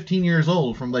he's 15 years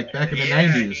old from like back in the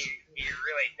 90s. He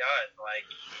really does. Like,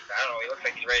 I don't know. He looks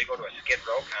like he's ready to go to a Skid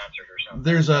Row concert or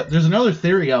something. There's another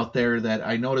theory out there that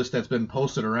I noticed that's been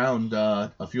posted around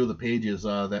a few of the pages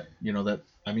that, you know, that,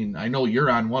 I mean, I know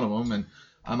you're on one of them and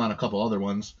I'm on a couple other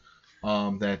ones,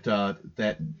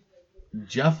 that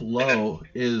Jeff Lowe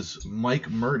is Mike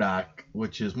Murdoch,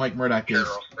 which is Mike Murdoch is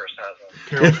Carol's first husband.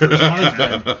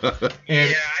 And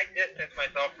yeah, I distance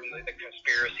myself from the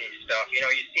conspiracy stuff. You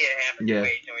know, you see it happen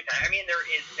way too many times. I mean, there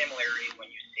is similarities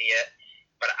when you see it,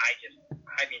 but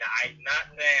I'm not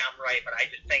saying I'm right, but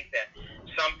I just think that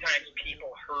sometimes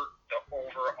people hurt the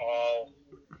overall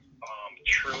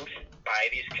truth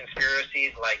by these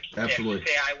conspiracies. Like, absolutely.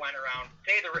 Say I went around,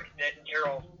 that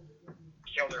Carol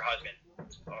killed her husband,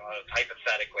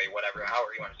 hypothetically, whatever,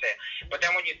 however you want to say it. But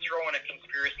then when you throw in a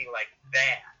conspiracy like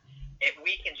that, it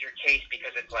weakens your case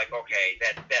because it's like, okay,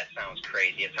 that sounds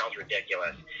crazy. It sounds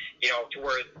ridiculous. You know, to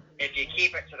where if you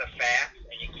keep it to the facts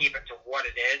and you keep it to what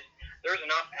it is, there's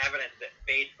enough evidence that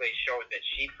basically shows that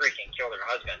she freaking killed her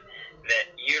husband,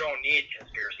 that you don't need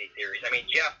conspiracy theories. I mean,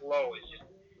 Jeff Lowe is just,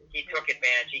 he took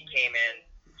advantage. He came in.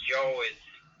 Joe's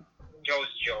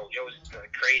Joe. Joe's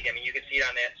crazy. I mean, you can see it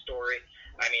on that story.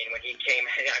 I mean, when he came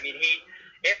in, I mean,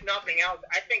 if nothing else,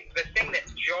 I think the thing that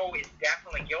Joe is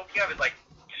definitely guilty of is, like,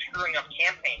 screwing up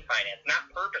campaign finance,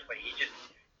 not purposely. He just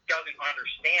doesn't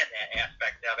understand that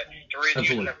aspect of it. To where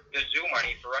he's using the zoo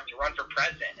money to run for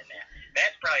president, and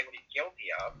that's probably what he's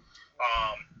guilty of.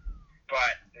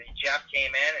 But Jeff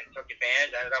came in and took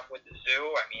advantage, ended up with the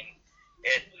zoo. I mean,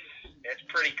 it's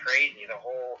pretty crazy the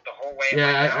whole way.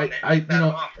 Yeah, I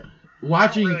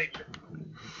watching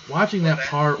that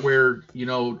part where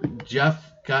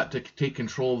Jeff got to take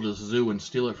control of the zoo and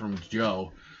steal it from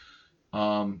Joe,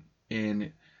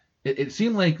 and it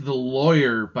seemed like the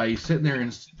lawyer, by sitting there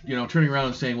and turning around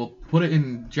and saying, well, put it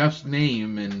in Jeff's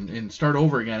name and start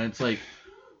over again. It's like,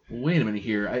 wait a minute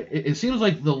here. It seems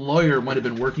like the lawyer might have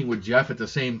been working with Jeff at the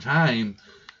same time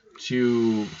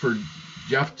for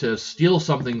Jeff to steal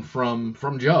something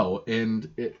from Joe,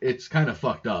 and it's kind of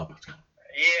fucked up.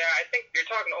 Yeah, I think you're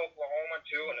talking Oklahoma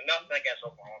too, and nothing against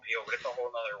Oklahoma people, but it's a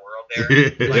whole other world there.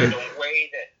 Like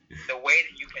the way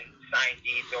that you can sign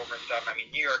deeds over and stuff. I mean,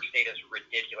 New York State is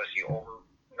ridiculously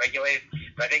over-regulated,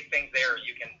 but I think things there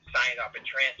you can sign up and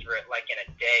transfer it like in a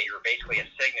day, or basically a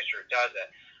signature does it.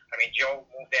 I mean, Joe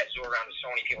moved that zoo around to so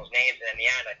many people's names, and in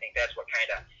the end, I think that's what kind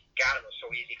of got him. It was so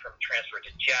easy for him to transfer it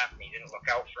to Jeff, and he didn't look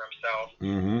out for himself.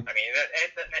 Mm-hmm. I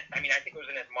mean, I think it was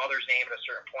in his mother's name at a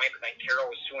certain point, but then Carol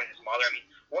was suing his mother. I mean,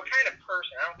 what kind of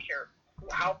person, I don't care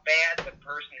how bad the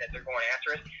person that they're going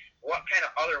after is, what kind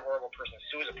of other horrible person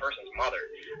sues a person's mother?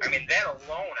 I mean, that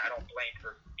alone I don't blame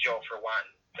for Joe for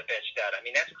wanting the bitch dead. I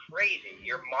mean, that's crazy.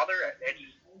 Your mother,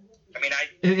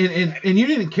 and you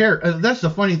didn't care. That's the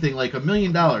funny thing. Like $1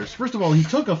 million. First of all, he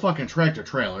took a fucking tractor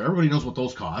trailer. Everybody knows what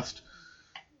those cost.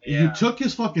 Yeah. You took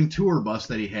his fucking tour bus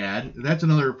that he had. That's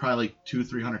another probably like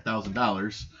 $200,000-$300,000.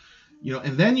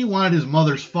 And then you wanted his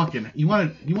mother's you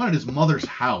wanted his mother's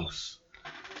house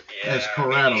as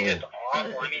collateral. I mean, it's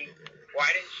awful. I mean, why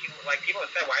didn't she, like people have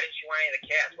said, why didn't she want any of the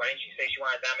cats? Why didn't she say she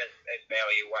wanted them as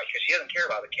value? Why? Because she doesn't care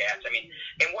about the cats. I mean,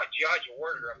 and what judge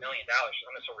ordered her $1 million for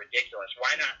something so ridiculous?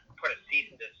 Why not put a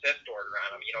cease and desist order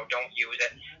on them? Don't use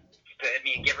it. I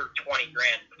mean, give her $20,000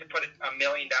 to put a $1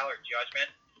 million judgment.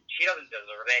 She doesn't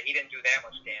deserve that. He didn't do that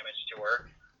much damage to her.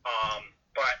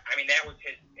 But I mean, that was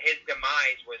his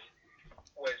demise was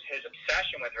his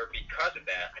obsession with her because of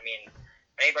that. I mean,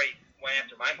 anybody went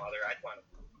after my mother, I'd want to,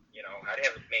 I'd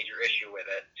have a major issue with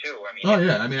it too. I mean,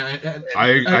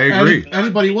 I agree.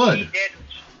 Anybody would.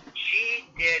 She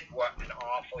did what an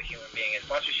awful human being. As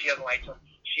much as she doesn't like him,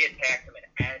 she attacked him in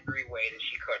every way that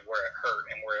she could, where it hurt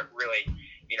and where it really,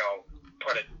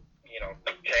 put it,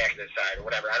 attacked his side or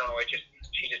whatever. I don't know. She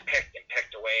just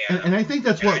picked away at him. And I think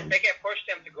that's what I think it pushed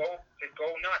him to go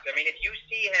nuts. I mean, if you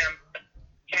see him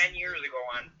 10 years ago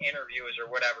on interviews or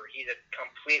whatever, he's a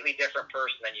completely different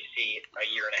person than you see a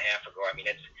year and a half ago. I mean,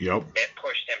 it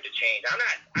pushed him to change. I'm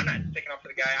not sticking up for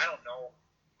the guy. I don't know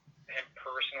him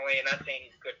personally, and not saying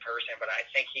he's a good person, but I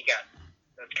think he got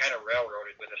kind of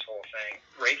railroaded with this whole thing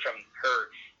right from her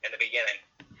in the beginning.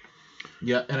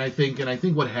 Yeah, and I think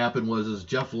what happened was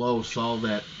Jeff Lowe saw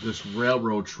that this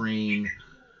railroad train,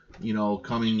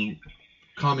 coming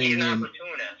and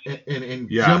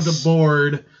jumped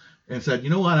aboard and said,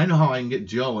 you know what, I know how I can get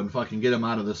Joe and fucking get him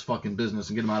out of this fucking business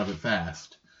and get him out of it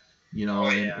fast. I mean, he's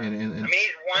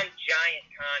one giant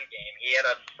con game. He had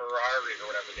a Ferrari or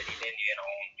whatever that he didn't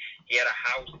own. He had a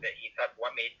house that he thought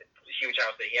made the huge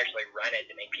house that he actually rented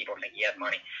to make people think he had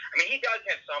money. I mean, he does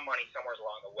have some money somewhere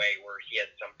along the way where he has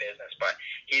some business, but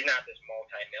he's not this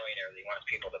multi-millionaire that he wants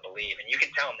people to believe. And you can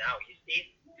tell now he's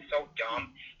so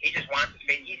dumb. He just wants his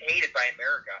face. He's hated by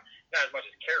America, not as much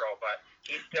as Carol, but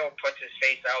he still puts his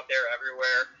face out there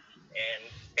everywhere. And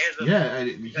the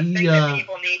thing that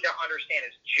people need to understand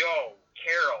is Joe,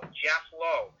 Carol, Jeff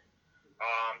Lowe,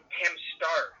 Tim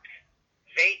Stark,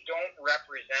 they don't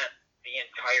represent the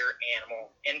entire animal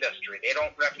industry. They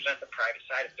don't represent the private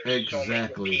side. There's so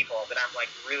many people that I'm like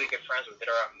really good friends with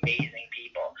that are amazing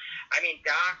people. I mean,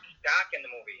 Doc in the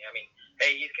movie, I mean,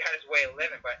 hey, he's got his way of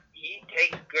living, but he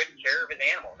takes good care of his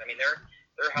animals. I mean, they're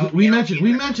healthy. We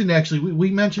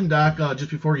mentioned Doc just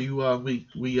before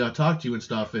we talked to you and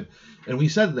stuff, and we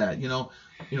said that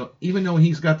even though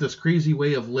he's got this crazy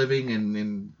way of living,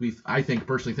 and I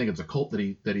personally think it's a cult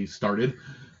that he started.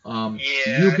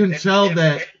 You can tell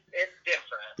that it's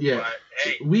different. Yeah, but,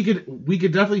 hey, we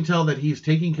could definitely tell that he's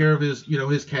taking care of his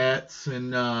his cats,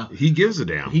 and he gives a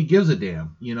damn.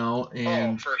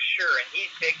 And for sure, and he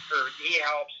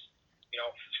helps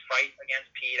fight against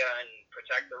PETA and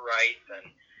protect the rights, and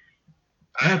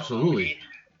absolutely.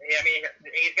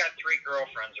 He's got 3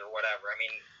 girlfriends or whatever. I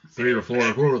mean, 3 or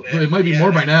 4. It might be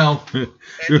more by now.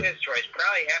 That's his choice.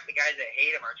 Probably half the guys that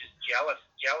hate him are just jealous.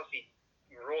 Jealousy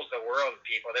rules the world of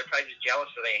people. They're probably just jealous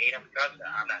so they hate him because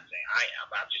I'm not saying I am.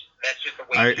 That's just the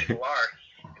way people are.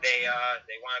 they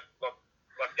want to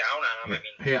look down on them. I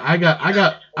mean, hey,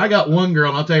 I got one girl,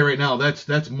 and I'll tell you right now,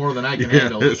 that's more than I can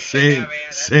handle. Same, yeah,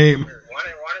 man, same. One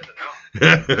is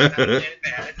enough.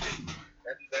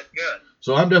 That's good.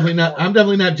 So I'm definitely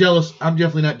not jealous. I'm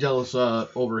definitely not jealous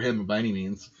over him by any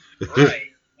means. Right.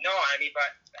 No, I mean, but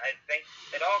I think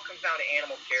it all comes down to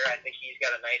animal care. I think he's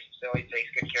got a nice facility, takes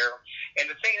good care of them. And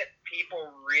the thing that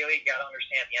people really got to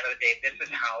understand at the end of the day, this is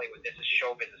Hollywood, this is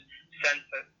show business,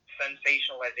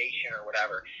 sensationalization or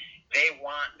whatever. They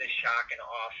want the shock and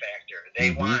awe factor.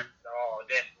 They want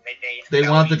this. They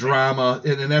want the drama,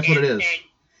 and that's what it is.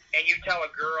 And you tell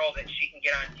a girl that she can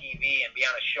get on TV and be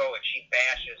on a show if she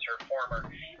bashes her former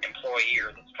employee,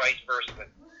 or it's vice versa with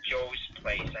Joe's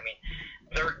place. I mean,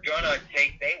 they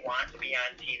want to be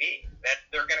on TV.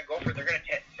 They're gonna go for it. They're gonna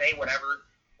say whatever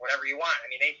you want. I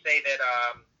mean, they say that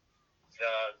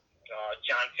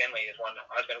John Finley is one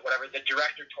husband, whatever. The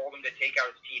director told him to take out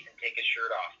his teeth and take his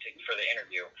shirt off for the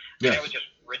interview. Yes. And it was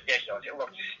just ridiculous. It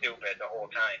looked stupid the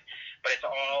whole time. But it's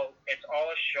all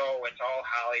a show. It's all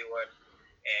Hollywood.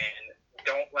 And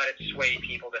don't let it sway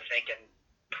people to thinking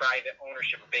private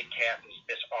ownership of big cats is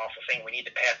this awful thing. We need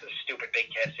to pass this stupid Big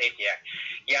Cat Safety Act.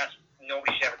 Yes,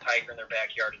 nobody should have a tiger in their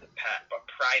backyard as a pet, but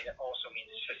private also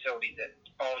means facilities that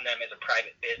own them as a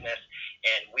private business,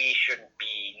 and we shouldn't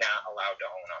be not allowed to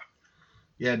own them.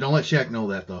 Yeah, don't let Shaq know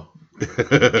that, though.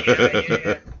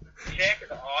 Yeah. Shaq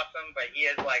is awesome, but he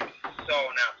is so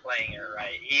not playing it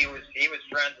right. He was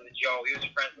friends with Joe. He was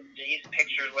friends with his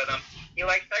pictures with him. He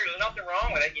likes tigers. There's nothing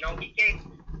wrong with it. You know,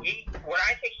 what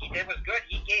I think he did was good.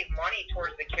 He gave money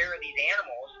towards the care of these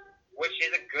animals, which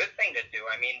is a good thing to do.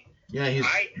 I mean, yeah, he's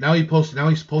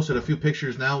posted a few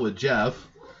pictures now with Jeff.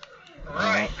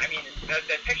 Right. I mean,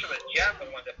 the picture with Jeff was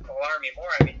one that alarmed me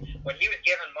more. I mean, when he was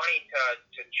giving money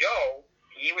to Joe,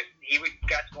 he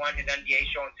got to go on his NDA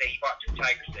show and say he bought 2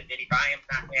 tigers. Did he buy them?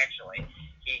 Not actually.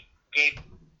 He gave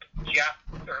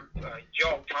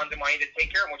Joe tons of money to take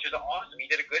care of him, which is awesome. He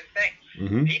did a good thing.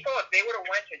 Mm-hmm. People, if they would have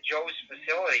went to Joe's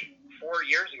facility 4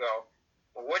 years ago,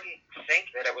 wouldn't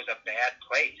think that it was a bad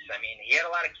place. I mean, he had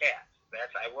a lot of cats.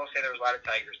 I will say there was a lot of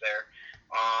tigers there.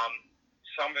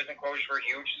 Some of his enclosures were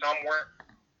huge. Some weren't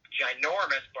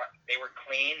ginormous, but they were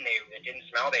clean. They didn't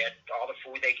smell. They had all the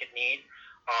food they could need.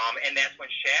 And that's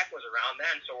when Shaq was around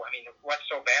then. So, I mean, what's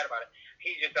so bad about it?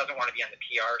 He just doesn't want to be on the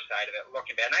PR side of it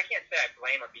looking bad. And I can't say I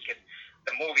blame him because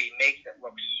the movie makes it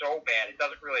look so bad. It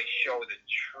doesn't really show the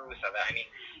truth of it. I mean,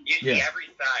 you see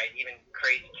every side. Even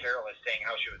Crazy Carol is saying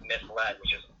how she was misled,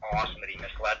 which is awesome that he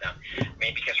misled them. I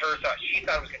mean, because she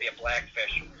thought it was going to be a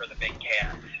blackfish for the big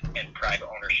cats in private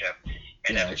ownership.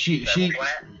 And yeah,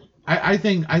 I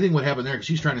think what happened there, because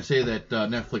she's trying to say that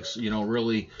Netflix,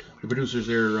 really, the producers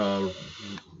there,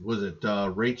 was it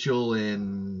Rachel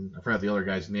and I forgot the other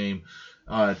guy's name,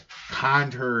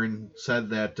 conned her and said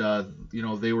that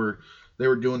they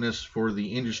were doing this for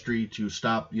the industry to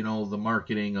stop the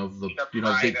marketing of the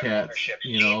big cats. Ownership.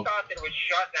 She thought that it would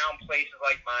shut down places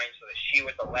like mine so that she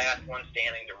was the last one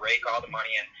standing to rake all the money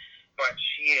in, but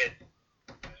she is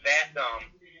that dumb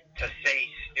to say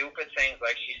stupid things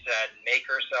like she said, make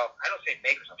herself. I don't say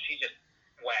make herself. She's just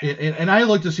wet. And I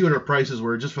looked to see what her prices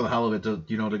were just for the hell of it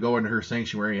to go into her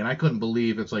sanctuary, and I couldn't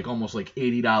believe it's almost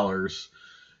 $80.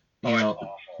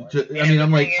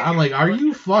 I'm like, are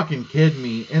you fucking kidding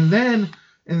me? And then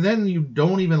you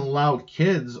don't even allow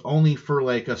kids only for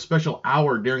a special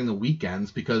hour during the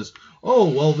weekends because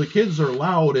the kids are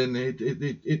loud and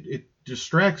it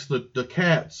distracts the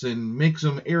cats and makes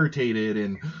them irritated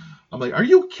and. I'm like, are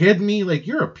you kidding me?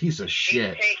 You're a piece of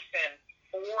shit. She takes in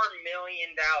 $4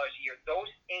 million a year. Those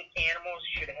animals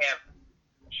should have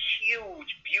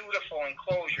huge, beautiful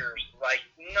enclosures,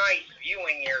 nice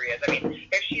viewing areas. I mean,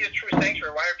 if she's a true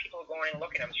sanctuary, why are people going in and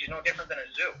looking at them? She's no different than a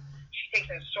zoo. She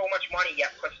takes in so much money,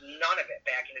 yet puts none of it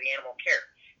back into the animal care.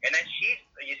 And then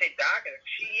you say, Doc,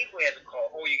 she equally has a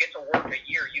call. Oh, you get to work a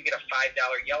year, you get a $5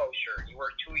 yellow shirt. You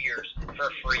work 2 years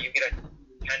for free, you get a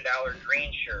 $10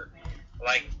 green shirt.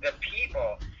 The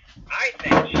people, I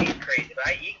think she's crazy, but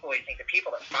I equally think the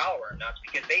people that follow her are nuts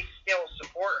because they still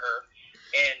support her.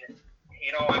 And,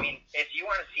 if you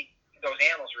want to see those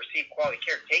animals receive quality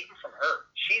care, take them from her.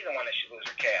 She's the one that should lose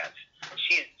her cats.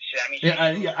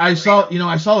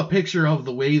 I saw a picture of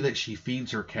the way that she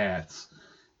feeds her cats.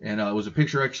 And it was a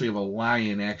picture actually of a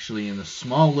lion in a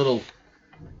small little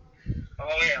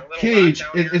cage.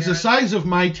 It's the size of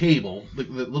my table, the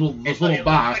little box. It's like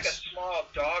a small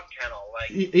dog kennel.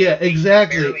 Yeah,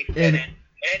 exactly. And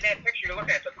in that picture you're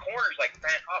looking at, the corner's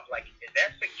bent up. Is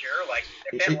that secure?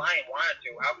 If that lion wanted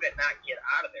to, how could it not get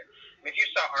out of there? I mean, if you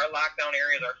saw our lockdown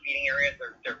areas, our feeding areas,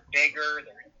 they're bigger.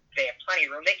 They have plenty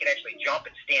of room. They could actually jump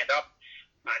and stand up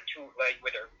on two legs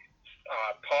with her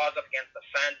paws up against the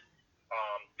fence.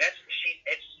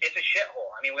 It's a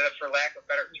shithole. I mean, for lack of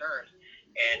better terms.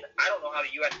 And I don't know how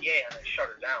the USDA hasn't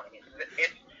shut her down. I mean,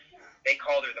 they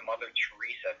called her the Mother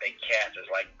Teresa of big cats.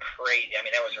 It's like crazy. I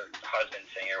mean, that was her husband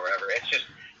saying or whatever. It's just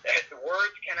the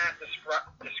words cannot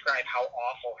describe how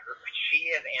awful she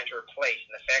is and her place.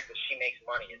 And the fact that she makes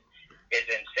money is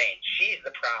insane. She's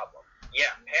the problem.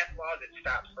 Yeah, pass laws that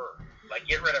stop her. Like,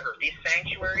 get rid of her. These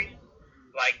sanctuaries,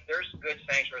 like, there's good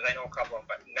sanctuaries. I know a couple of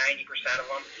them, but 90% of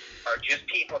them are just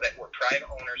people that were private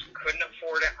owners, couldn't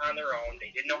afford it on their own.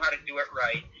 They didn't know how to do it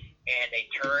right, and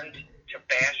they turned to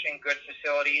bashing good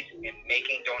facilities and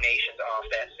making donations off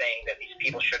that, saying that these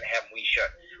people shouldn't have and we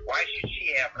should. Why should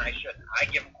she have and I shouldn't?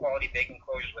 I give them quality big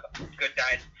enclosures with good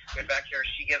diets, good vet care.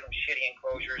 She gives them shitty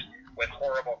enclosures with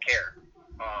horrible care.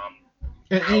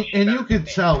 And you could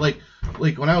tell, like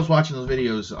when I was watching those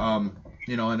videos,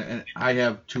 you know, and I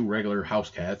have 2 regular house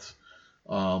cats,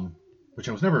 which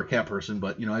I was never a cat person,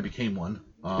 but, you know, I became one,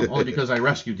 only because I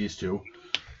rescued these 2.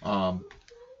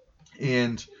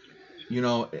 And, you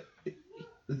know,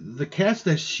 the cats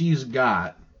that she's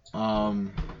got,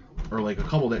 or like a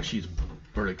couple that she's,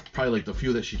 or like probably like the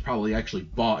few that she's probably actually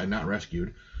bought and not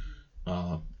rescued,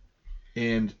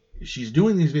 and she's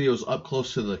doing these videos up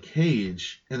close to the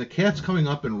cage, and the cat's coming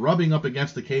up and rubbing up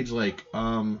against the cage like,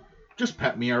 just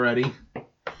pet me already.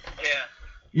 Yeah.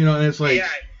 You know, and it's like,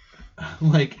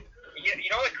 like. You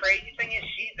know the crazy thing is,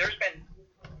 there's been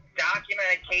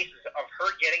documented cases of her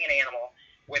getting an animal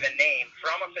with a name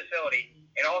from a facility,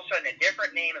 and all of a sudden a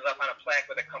different name is up on a plaque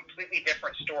with a completely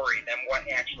different story than what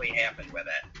actually happened with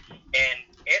it. And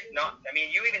it's not, I mean,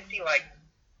 you even see like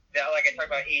that, like I talked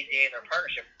about AZA and their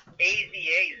partnership.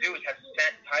 AZA zoos have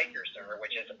sent tigers to her,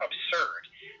 which is absurd.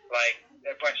 Like,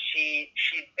 but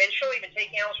she'll even take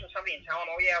animals from somebody and tell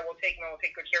them, oh yeah, we'll take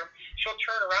good care of them. She'll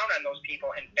turn around on those people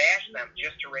and bash them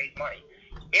just to raise money.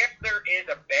 If there is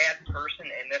a bad person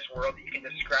in this world that you can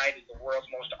describe as the world's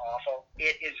most awful,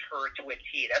 it is her to a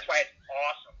T. That's why it's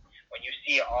awesome when you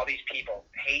see all these people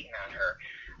hating on her.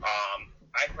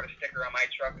 I put a sticker on my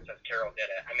truck that says Carol did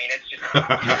it. I mean, it's just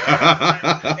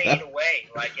fade away.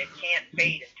 Like, it can't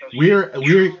fade until she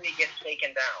truly gets taken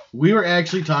down. We were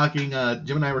actually talking,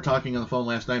 Jim and I were talking on the phone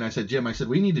last night, and I said, Jim,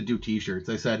 we need to do T-shirts.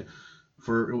 I said,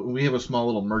 we have a small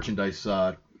little merchandise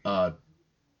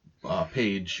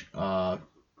page,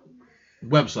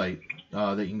 website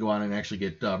that you can go on and actually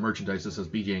get merchandise that says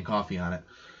BJ and Coffee on it.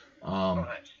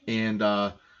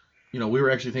 And you know, we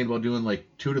were actually thinking about doing like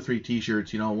 2 to 3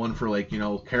 T-shirts. You know, one for like, you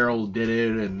know, Carol did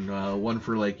it, and one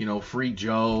for like, you know, Free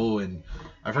Joe, and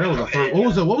I forgot what the third.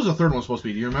 What was the third one supposed to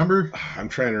be? Do you remember? I'm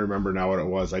trying to remember now what it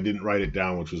was. I didn't write it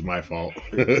down, which was my fault.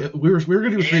 we were gonna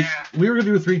do 3. We were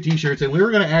gonna do 3 T-shirts, and we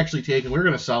were gonna actually take, and we were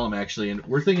gonna sell them actually, and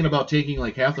we're thinking about taking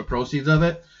like half the proceeds of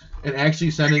it and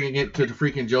actually sending it to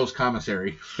freaking Joe's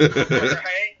commissary. Right?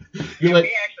 Yeah, like,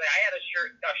 I had a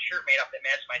shirt made up that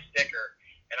matched my sticker,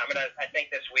 and I think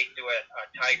this week do a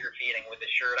tiger feeding with the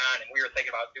shirt on, and we were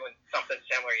thinking about doing something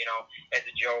similar, you know, as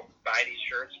a joke, buy these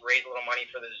shirts, raise a little money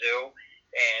for the zoo,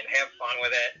 and have fun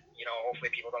with it. You know,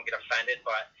 hopefully people don't get offended,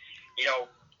 but, you know.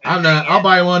 I'm not. I'll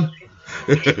buy one.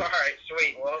 All right,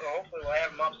 sweet. Well, hopefully we'll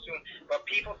have them up soon. But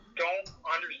people don't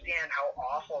understand how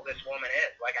awful this woman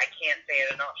is. Like, I can't say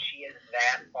it enough. She is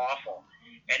that awful.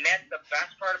 And that's the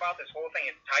best part about this whole thing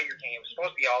is Tiger King. It was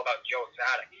supposed to be all about Joe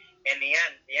Exotic. In the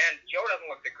end, Joe doesn't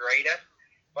look the greatest,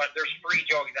 but there's free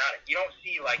Joe Exotic. You don't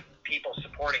see, like, people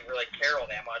supporting really Carol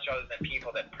that much other than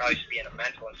people that probably should be in a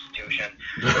mental institution.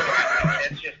 I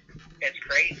mean, it's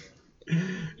crazy.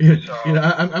 So, you know,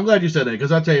 I'm glad you said that,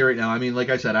 because I'll tell you right now. I mean, like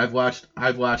I said, I've watched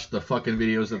the fucking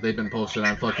videos that they've been posting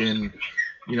on fucking,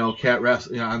 you know,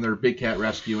 on their big cat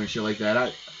rescue and shit like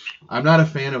that. I'm not a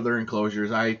fan of their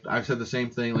enclosures. I've said the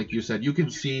same thing, like you said. You can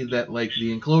see that, like,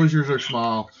 the enclosures are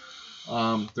small.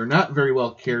 They're not very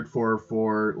well cared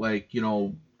for like, you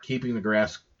know, keeping the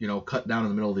grass, you know, cut down in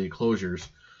the middle of the enclosures.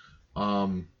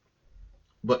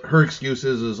 But her excuse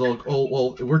is, oh,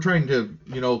 well, we're trying to,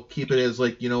 you know, keep it as,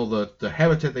 like, you know, the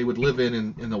habitat they would live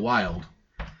in the wild.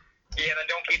 Yeah, then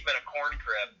don't keep them in a corn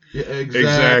crib. Yeah,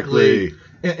 exactly.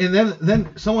 And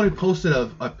then someone had posted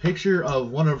a picture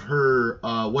of one of her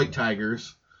white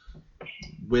tigers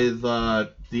with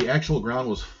the actual ground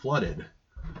was flooded.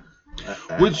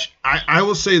 Which I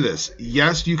will say this: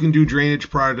 yes, you can do drainage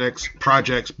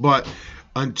projects, but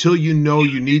until you know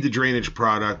you need the drainage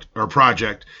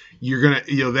project, you're gonna,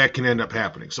 you know, that can end up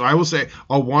happening. So I will say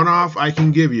a one-off I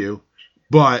can give you,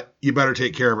 but you better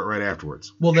take care of it right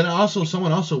afterwards. Well, then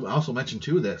someone also mentioned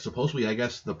too that supposedly, I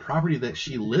guess, the property that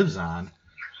she lives on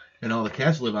and all the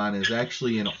cats live on is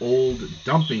actually an old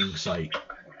dumping site.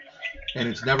 and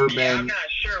it's never Yeah, been. I'm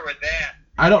not sure with that.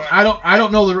 I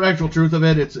don't know the actual truth of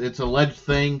it. It's alleged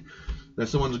thing that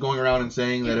someone's going around and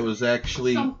saying that it was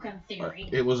actually Some kind of theory.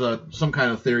 it was some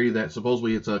kind of theory that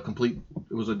supposedly it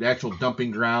was an actual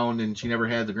dumping ground and she never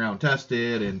had the ground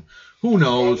tested, and who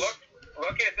knows.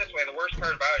 Well, look at it this way. The worst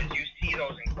part about it is you see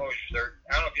those enclosures.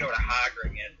 I don't know if you know what a hog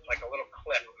ring is. It's like a little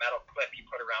clip, a metal clip you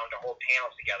put around to hold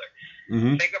panels together.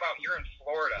 Mm-hmm. Think about you're in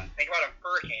Florida. Think about a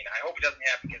hurricane. I hope it doesn't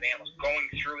happen because animals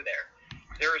going through there.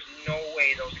 There is no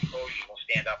way those enclosures will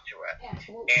stand up to it.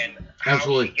 Absolutely. And how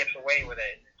Absolutely. she gets away with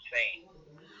it is insane.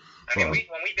 I mean,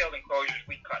 when we build enclosures,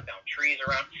 we cut down trees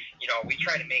around. You know, we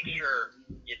try to make sure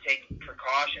you take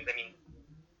precautions. I mean,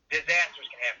 disasters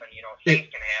can happen. You know,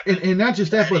 things can happen. And not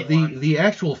just that, but the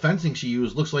actual fencing she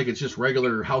used looks like it's just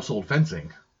regular household fencing.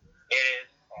 It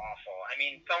is awful. I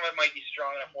mean, some of it might be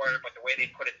strong enough for it, but the way they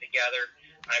put it together,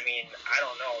 I mean, I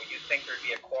don't know. You'd think thered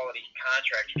be a quality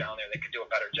contractor down there that could do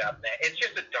a better job than that. It's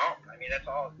just a dump. I mean,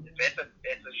 that's all. It's a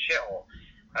shithole.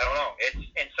 I don't know.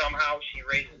 And somehow she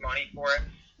raises money for it.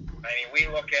 I mean,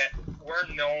 we're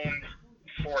known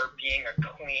for being a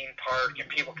clean park, and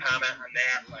people comment on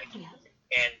that, like,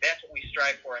 and that's what we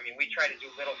strive for. I mean, we try to do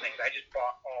little things. I just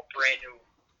bought all brand new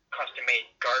custom-made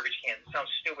garbage cans. It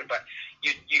sounds stupid, but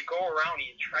you go around and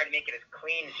you try to make it as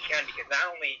clean as you can, because not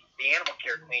only the animal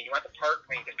care clean, you want the park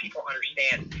clean, because people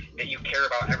understand that you care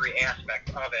about every aspect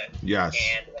of it. Yes.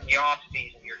 And in the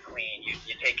off-season, you're clean. You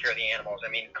take care of the animals. I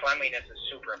mean, cleanliness is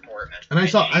super important. And I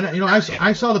saw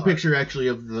the picture actually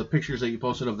of the pictures that you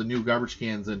posted of the new garbage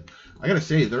cans, and I gotta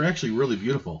say they're actually really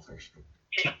beautiful. Yeah,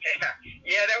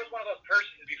 that was one of those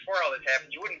purchases before all this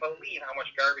happened. You wouldn't believe how much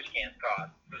garbage cans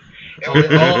cost.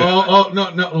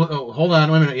 No, hold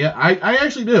on, wait a minute. Yeah, I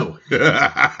actually do.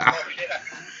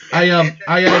 I'm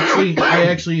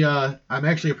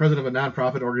actually a president of a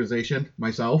nonprofit organization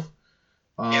myself.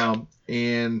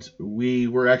 And we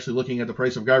were actually looking at the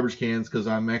price of garbage cans, because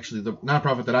I'm actually, the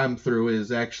nonprofit that I'm through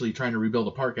is actually trying to rebuild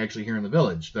a park actually here in the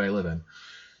village that I live in.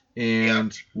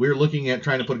 And we're looking at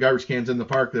trying to put garbage cans in the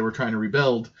park that we're trying to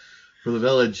rebuild for the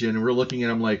village, and we're looking at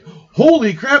them like,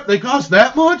 holy crap, they cost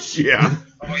that much? Yeah.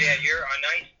 Oh yeah, you're a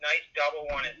nice double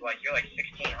one is like you're like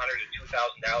 $1,600 to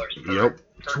 $2,000 per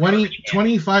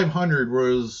 2,500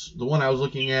 was the one I was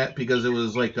looking at, because it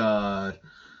was like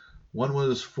one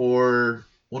was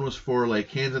for like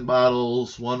cans and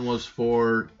bottles, one was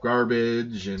for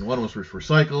garbage, and one was for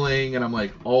recycling, and I'm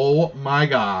like, oh my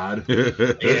god.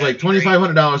 It was like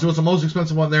 $2,500. It was the most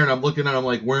expensive one there, and I'm looking at it, I'm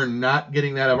like, we're not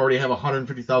getting that. I've already have a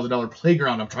 $150,000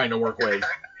 playground I'm trying to work with.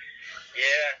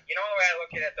 Yeah, you know the way I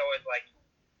look at it though is like,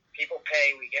 people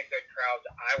pay, we get good crowds.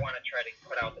 I want to try to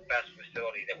put out the best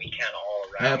facility that we can all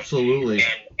around. Absolutely.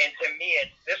 And to me,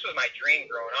 this was my dream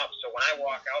growing up. So when I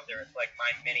walk out there, it's like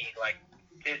my mini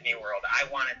Disney World. I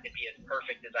want it to be as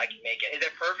perfect as I can make it. Is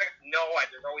it perfect? No,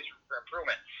 there's always room for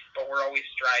improvement, but we're always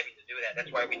striving to do that.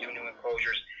 That's why we do new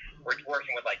enclosures. We're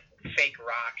working with like fake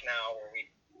rock now, where we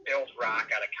build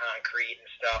rock out of concrete and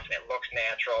stuff, and it looks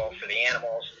natural for the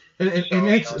animals. And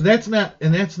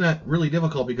that's not really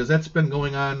difficult, because that's been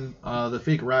going on. The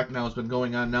fake rock now has been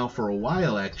going on now for a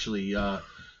while, actually.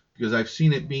 Because I've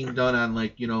seen it being done on,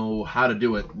 like, you know, how to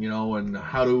do it, you know, and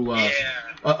how to.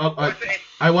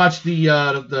 I watched the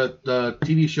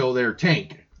TV show there,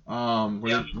 Tank,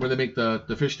 where they make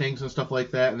the fish tanks and stuff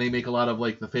like that, and they make a lot of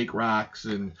like the fake rocks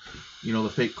and, you know, the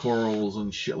fake corals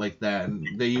and shit like that,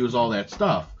 and they use all that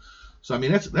stuff. So I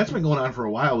mean, that's been going on for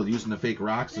a while with using the fake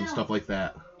rocks and stuff like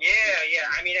that. Yeah.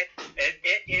 I mean,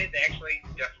 it is actually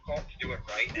difficult to do it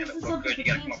right and have it look good. You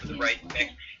got to come up with the right mix.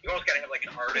 You almost got to have like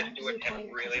an artist do it to have it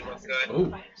really look good.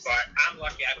 Oh. But I'm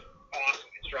lucky. I have an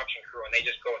awesome construction crew, and they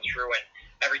just go through, and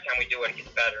every time we do it, it gets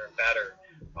better and better.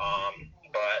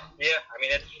 But yeah, I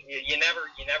mean, you never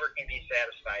can be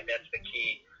satisfied. That's the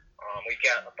key. We've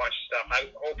got a bunch of stuff. I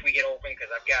hope we get open,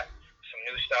 because I've got some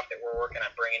new stuff that we're working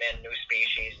on bringing in, new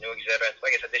species, new exhibits.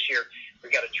 Like I said, this year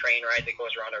we've got a train ride that goes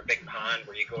around our big pond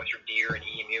where you go through deer and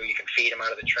emu. You can feed them out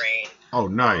of the train. Oh,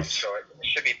 nice. So it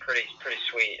should be pretty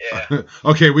sweet. Yeah.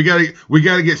 Okay, we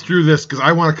gotta get through this, because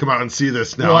I want to come out and see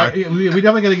this now. Well, we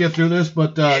definitely got to get through this,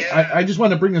 but I just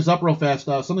want to bring this up real fast.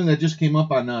 Something that just came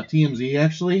up on TMZ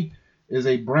actually is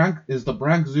the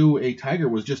Bronx Zoo. A tiger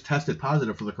was just tested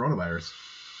positive for the coronavirus.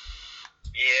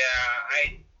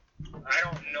 Yeah, I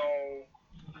don't know.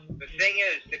 The thing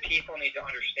is, the people need to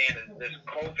understand that this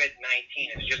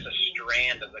COVID-19 is just a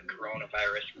strand of the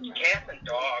coronavirus. Cats and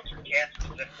dogs, or cats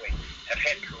specifically, have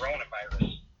had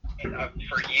coronavirus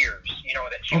for years, you know,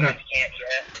 that humans can't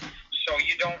get. So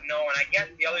you don't know. And I guess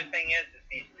the other thing is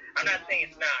these, I'm not saying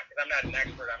it's not, because I'm not an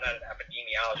expert, I'm not an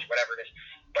epidemiologist, whatever it is.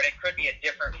 but it could be a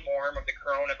different form of the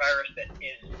coronavirus that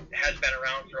has been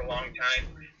around for a long time.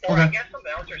 Or I guess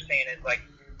something else they're saying is like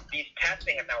these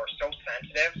testing now are so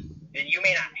sensitive that you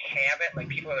may not have it. Like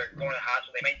people that are going to the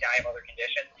hospital, they may die of other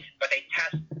conditions, but they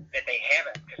test that they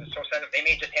have it because it's so sensitive. They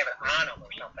may just have it on them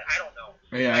or something. I don't know.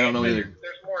 Yeah, I don't know either.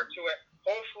 There's more to it.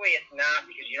 Hopefully it's not,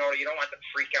 because you don't want them to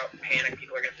freak out and panic.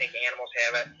 People are going to think animals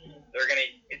have it.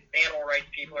 Animal rights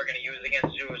people are going to use it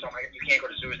against zoos. Oh my God, you can't go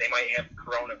to zoos. They might have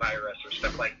coronavirus or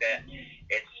stuff like that.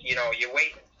 It's, you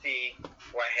wait and see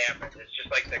what happens. It's just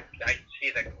like I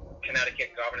see the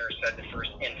Connecticut governor said the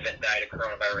first infant died of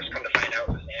coronavirus. Come to find out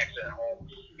it was an accident at home.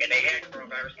 And they had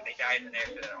coronavirus and they died in an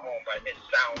accident at home, but it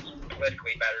sounds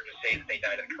politically better to say that they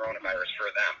died of the coronavirus for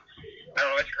them. I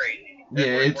don't know, it's crazy.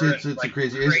 Yeah, it's a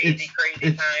crazy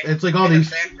time. It's like all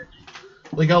these,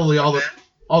 like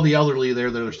all the elderly there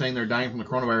that are saying they're dying from the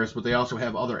coronavirus, but they also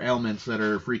have other ailments that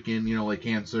are freaking, like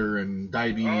cancer and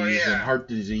diabetes and heart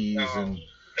disease and.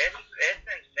 It's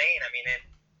insane. I mean,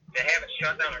 to have it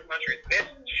shut down our country. This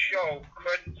show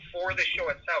couldn't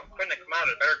have come out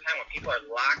at a better time when people are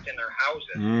locked in their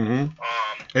houses.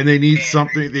 Mm-hmm. And they need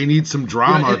something. They need some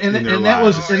drama in their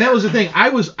lives. That was the thing. I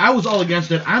was all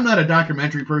against it. I'm not a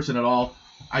documentary person at all.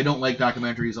 I don't like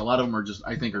documentaries. A lot of them are just,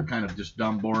 I think, are kind of just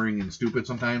dumb, boring, and stupid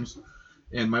sometimes.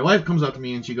 And my wife comes up to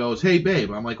me and she goes, "Hey,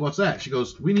 babe." I'm like, "What's that?" She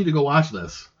goes, "We need to go watch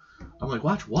this." I'm like,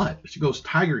 "Watch what?" She goes,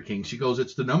 "Tiger King." She goes,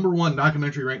 "It's the #1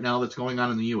 documentary right now that's going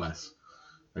on in the U.S."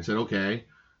 I said, "Okay."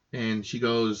 And she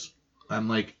goes, I'm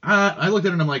like, I looked at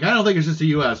it and I'm like, I don't think it's just the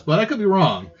U.S., but I could be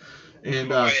wrong.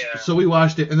 And so we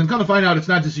watched it. And then come to find out it's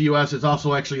not just the U.S., it's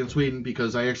also actually in Sweden,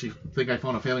 because I actually think I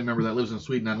found a family member that lives in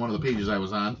Sweden on one of the pages I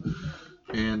was on.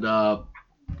 And,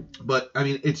 but, I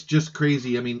mean, it's just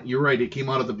crazy. I mean, you're right. It came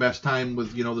out at the best time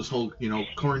with, this whole,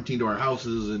 quarantine to our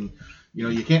houses, and,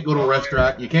 you can't go to a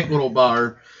restaurant, you can't go to a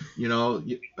bar,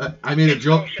 I made a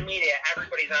joke. Social media,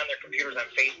 everybody's on their computers on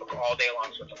Facebook all day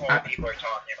long, so it's all people are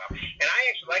talking about. And I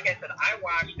actually, like I said, I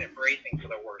watched it bracing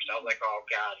for the worst. I was like, oh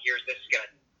God, this is going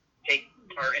to take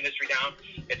our industry down.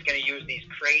 It's going to use these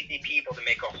crazy people to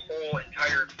make a whole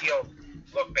entire field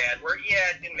look bad.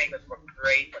 It didn't make us look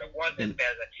great, but it wasn't as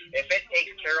bad. If it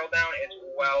takes Carol down, it's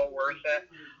well worth it.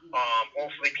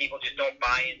 Hopefully people just don't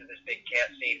buy into this big cat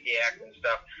safety act and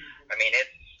stuff. I mean,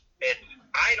 it's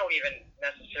I don't even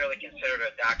necessarily consider it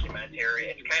a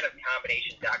documentary. It's kind of a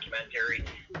combination documentary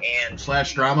and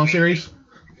 / drama series.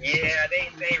 Yeah,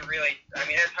 they really. I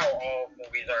mean, that's how all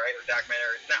movies are, right? Or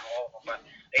documentaries. Not all of them, but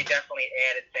they definitely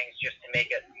added things just to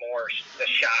make it more the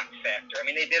shock factor. I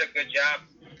mean, they did a good job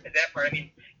at that part. I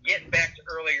mean, getting back to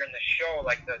earlier in the show,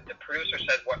 like the producer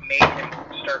said, what made him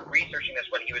start researching this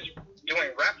when he was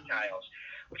doing reptiles,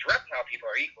 which reptile people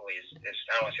are equally as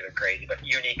I don't want to say they're crazy, but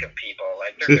unique of people.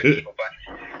 Like, they're good people, but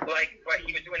he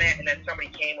was doing that, and then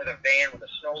somebody came with a van with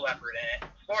a snow leopard in it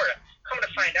in Florida. Coming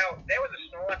to find out, that was a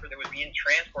snow leopard that was being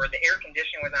transported. The air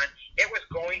conditioning was on. It was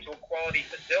going to a quality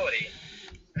facility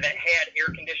that had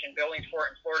air-conditioned buildings for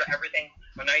it in Florida, everything,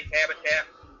 a nice habitat.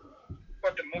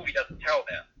 But the movie doesn't tell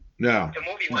that. No. The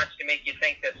movie wants to make you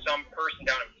think that some person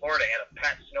down in Florida had a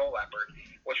pet snow leopard,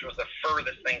 which was the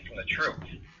furthest thing from the truth.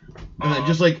 And then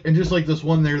just like this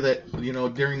one there that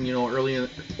during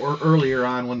earlier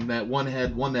on when that one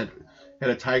had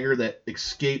a tiger that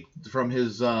escaped from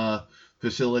his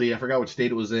facility. I forgot what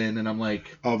state it was in, and I'm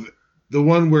like, the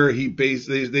one where they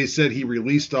said he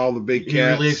released all the big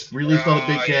cats. He released all the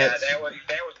big cats. Yeah, that was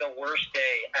the worst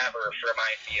day ever for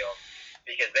my field,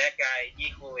 because that guy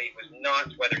equally was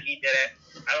nuts. Whether he did it,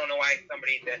 I don't know why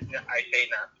somebody that I say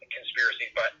not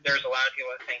conspiracies, but there's a lot of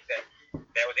people that think that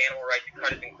was animal rights to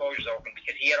cut his enclosures open,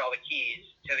 because he had all the keys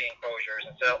to the enclosures.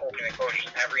 Instead of opening enclosures,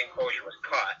 every enclosure was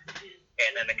cut,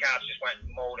 and then the cops just went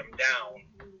and mowed him down.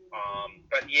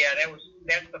 But yeah,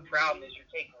 that's the problem, is you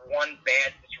take one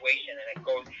bad situation and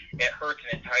it hurts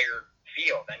an entire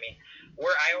field. I mean,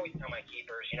 I always tell my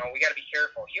keepers, we got to be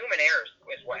careful. Human error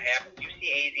is what happens. You see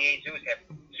AZA zoos have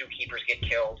zookeepers get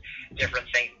killed, different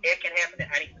things. It can happen to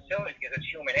any facility because it's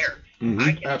human error. Mm-hmm.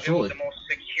 I can Absolutely. build the most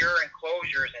secure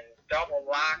enclosures and double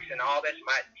locks and all this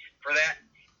for that,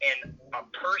 and a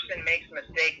person makes a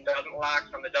mistake and doesn't lock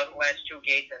some, that doesn't latch two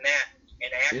gates, and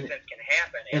accidents can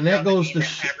happen. And that goes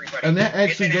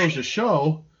to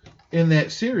show in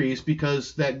that series,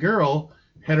 because that girl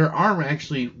had her arm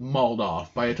actually mauled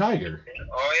off by a tiger.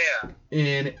 Oh yeah.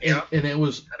 And it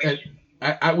was.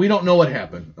 We don't know what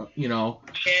happened. I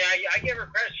give her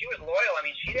credit. She was loyal. I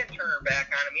mean, she didn't turn her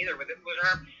back on him either. With her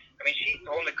arm. I mean, she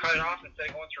told him to cut it off instead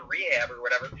of going through rehab or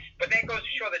whatever. But that goes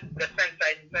to show that the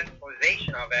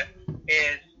sensitization of it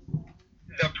is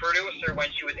the producer, when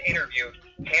she was interviewed,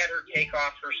 had her take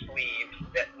off her sleeve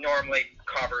that normally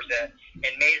covers it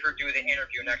and made her do the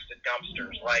interview next to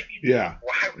dumpsters. Like, Yeah.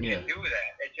 why would you do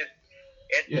that? It just,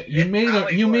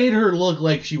 you made her look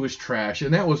like she was trash,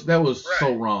 and that was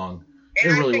so wrong.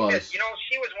 And it really I think was. That,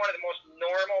 she was one of the most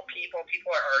normal people.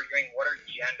 People are arguing what her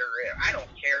gender is. I don't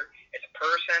care. It's a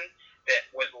person that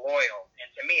was loyal, and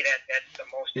to me, that's the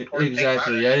most important thing about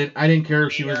it. I didn't care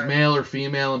if she was male or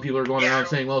female, and people are going around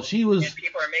saying, "Well, she was." And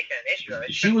people are making an issue of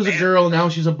it. She was a girl, now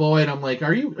she's a boy, and I'm like,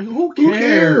 "Are you? Who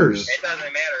cares?" It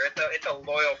doesn't matter. It's a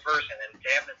loyal person, and to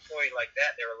have an employee like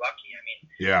that, they were lucky. I mean,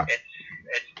 yeah.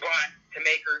 It's but to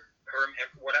make her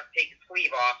take his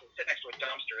sleeve off and sit next to a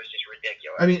dumpster is just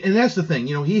ridiculous. I mean, and that's the thing.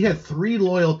 He had 3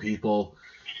 loyal people.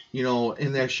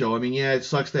 In that show. I mean, yeah, it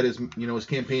sucks that his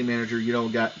campaign manager,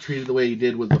 got treated the way he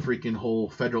did with the freaking whole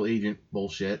federal agent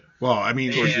bullshit. Well, I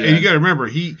mean, and you got to remember,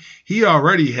 he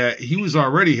was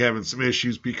already having some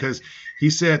issues because he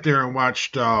sat there and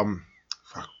watched,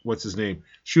 what's his name?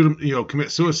 Shoot him,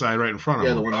 commit suicide right in front of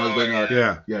him. Yeah, the one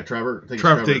husband. Yeah, Trevor.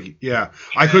 Trevor.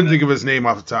 I couldn't think of his name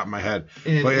off the top of my head.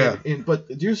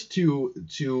 But just to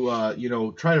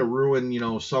try to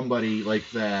ruin, somebody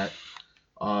like that,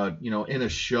 in a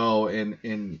show and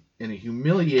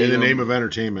humiliate in the name of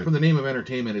entertainment. For the name of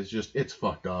entertainment is just, it's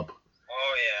fucked up.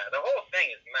 Oh yeah, the whole thing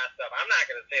is messed up. I'm not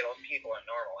gonna say those people are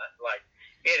normal. That's like,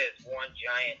 it is one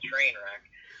giant train wreck.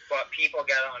 But people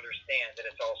gotta understand that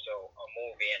it's also a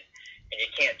movie, and you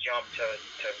can't jump to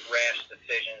rash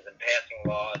decisions and passing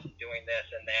laws and doing this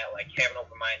and that. Like, have an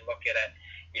open mind, look at it.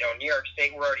 New York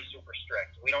State, we're already super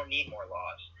strict. We don't need more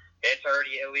laws. It's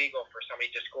already illegal for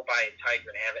somebody to just go buy a tiger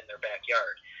and have it in their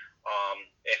backyard.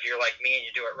 If you're like me and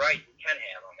you do it right, you can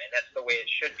have them, and that's the way it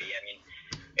should be. I mean,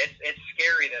 it's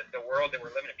scary that the world that we're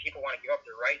living in, people want to give up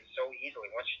their rights so easily.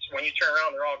 When you turn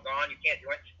around, they're all gone. You can't do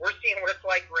it. We're seeing what it's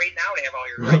like right now to have all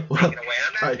your rights taken away.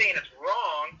 I'm not saying it's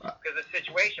wrong because of the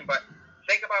situation, but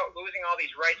think about losing all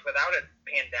these rights without a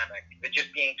pandemic. But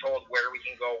just being told where we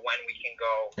can go, when we can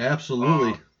go.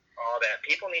 Absolutely. All that.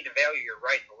 People need to value your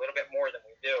rights a little bit more than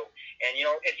we do. And,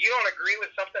 if you don't agree with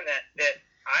something that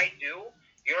I do,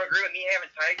 you don't agree with me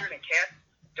having tigers and cats,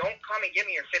 don't come and give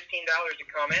me your $15 to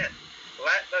come in.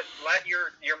 Let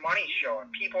your money show.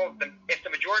 If the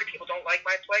majority of people don't like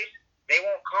my place, they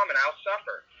won't come and I'll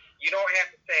suffer. You don't have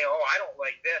to say, oh, I don't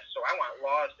like this, so I want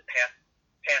laws to pass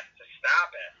to stop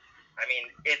it. I mean,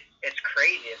 it's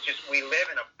crazy. It's just, we live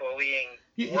in a bullying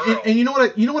world. And you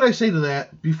know what I say to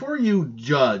that? Before you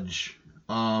judge,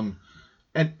 and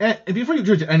before you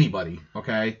judge anybody,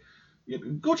 okay,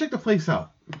 go check the place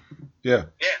out. Yeah.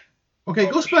 Yeah. Okay,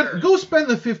 go spend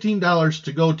the $15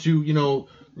 to go to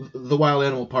the wild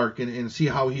animal park and see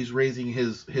how he's raising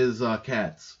his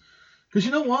cats. Because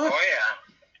you know what? Oh yeah.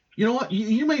 You know what?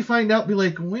 You may find out, be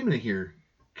like, wait a minute here,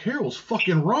 Carol's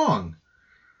fucking wrong.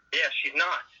 Yeah, she's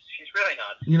not. She's really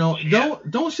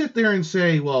not. Don't sit there and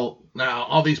say, well, now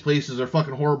all these places are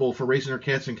fucking horrible for raising their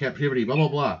cats in captivity, blah, blah,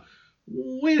 blah.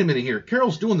 Wait a minute here.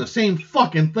 Carol's doing the same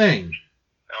fucking thing.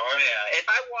 Oh, yeah. If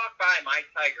I walk by my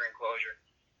tiger enclosure,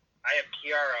 I have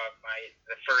Kiara,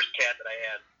 the first cat that I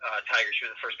had, Tiger. She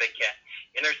was the first big cat.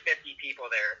 And there's 50 people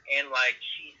there. And,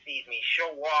 she sees me.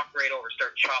 She'll walk right over,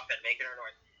 start chopping, making her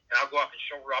noise. And I'll go up and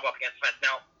she'll rub up against the fence.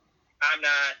 Now, I'm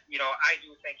not, I do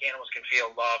think animals can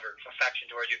feel love or affection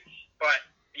towards you, but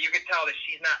you can tell that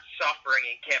she's not suffering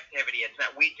in captivity. It's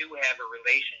not. We do have a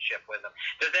relationship with them.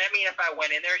 Does that mean if I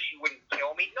went in there, she wouldn't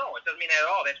kill me? No, it doesn't mean that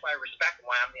at all. That's why I respect them,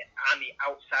 why I'm on the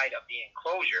outside of the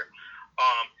enclosure.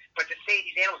 But to say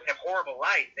these animals have horrible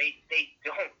lives, they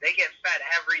don't. They get fed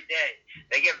every day.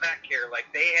 They get vet care.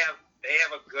 They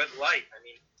have a good life. I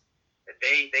mean,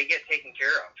 they get taken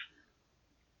care of.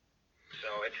 So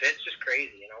it's just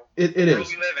crazy, It the is. world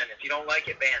we live in. If you don't like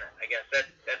it, ban it. I guess that's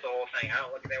the whole thing. I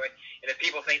don't look at it that way. And if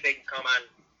people think they can come on,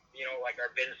 our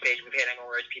business page, we've had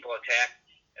animal rights people attack,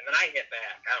 and then I hit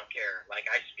back. I don't care. I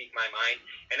speak my mind.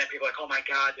 And then people are like, oh my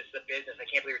God, this is a business. I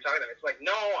can't believe you're talking to them. It's like,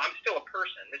 no, I'm still a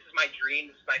person. This is my dream.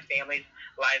 This is my family's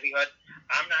livelihood.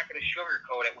 I'm not going to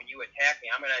sugarcoat it. When you attack me,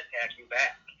 I'm going to attack you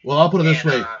back. Well, I'll put it this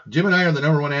way. Jim and I are the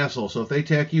number one asshole, so if they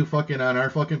attack you fucking on our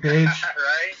fucking page,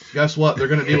 right? Guess what? They're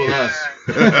going to deal with us.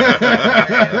 No,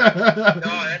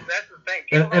 that's the thing.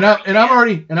 And I'm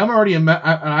already and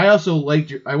I also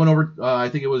liked I went over, I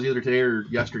think it was either today or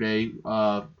yesterday,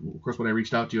 of course, when I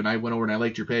reached out to you, and I went over and I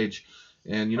liked your page.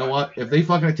 And you know what? If they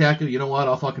fucking attack you, you know what?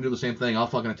 I'll fucking do the same thing. I'll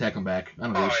fucking attack them back. I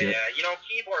don't give a shit. Yeah.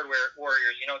 Keyboard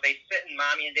warriors, they sit in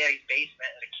mommy and daddy's basement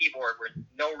at a keyboard with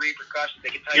no repercussions. They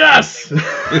can tell yes! you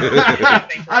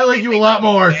I like you a lot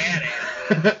more. I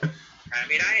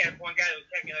mean, I had one guy that was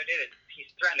telling me the other day that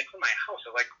he's threatened to clean my house. I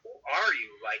was like, who are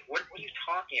you? What are you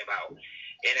talking about.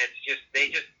 And it's just, they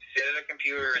just sit at a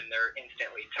computer and they're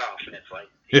instantly tough. And it's like,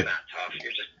 you're not tough.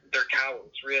 They're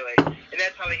cowards, really. And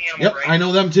that's how the animal rights I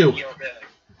know them too.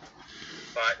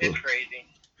 But it's crazy.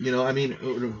 You know, I mean,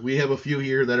 we have a few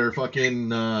here that are fucking,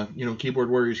 keyboard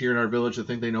warriors here in our village that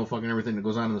think they know fucking everything that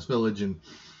goes on in this village. And,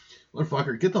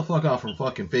 motherfucker, get the fuck off from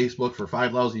fucking Facebook for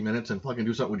 5 lousy minutes and fucking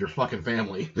do something with your fucking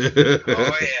family. Oh, yeah.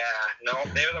 No,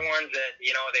 they're the ones that,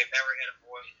 they've never had a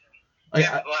voice. That's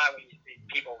a lot when you see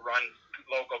people run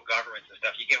local governments and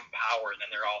stuff. You give them power, and then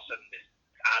they're all of a sudden just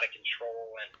out of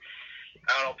control. And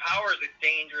I don't know, power is a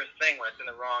dangerous thing when it's in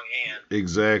the wrong hands.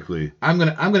 Exactly. I'm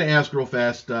gonna ask real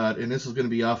fast, and this is gonna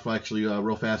be off actually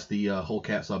real fast. The whole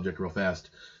cat subject real fast.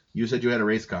 You said you had a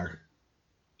race car.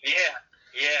 Yeah.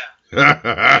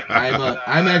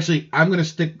 I'm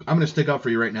gonna stick up for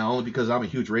you right now only because I'm a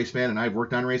huge race fan and I've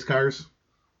worked on race cars.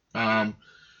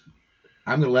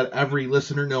 I'm going to let every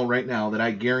listener know right now that I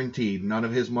guaranteed none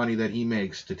of his money that he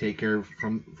makes to take care of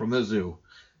from the zoo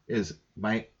is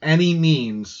by any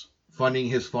means funding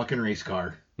his fucking race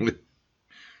car. Well, I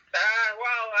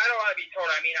don't want to be told.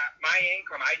 I mean, my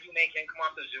income, I do make income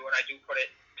off the zoo and I do put it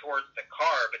towards the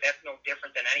car, but that's no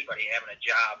different than anybody having a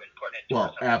job and putting it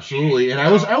towards something. Absolutely. And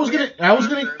I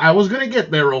was gonna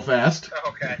get there real fast.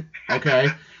 Okay. I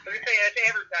was gonna say, that's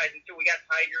advertising too. We got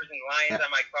tigers and lions on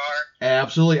my car.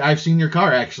 Absolutely. I've seen your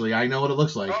car, actually. I know what it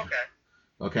looks like.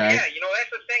 Okay. Yeah,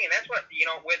 that's the thing, and that's what,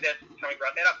 with this, Tony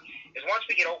brought that up, is once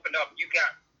we get opened up, you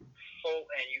got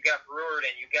Fulton, you got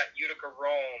Brewerton, you got Utica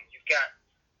Rome, you've got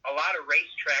a lot of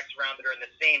racetracks around that are in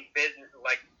the same business,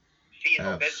 like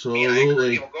seasonal business. And I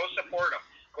encourage people, go support them.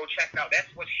 Go check it out. That's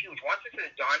what's huge. Once this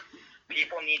is done,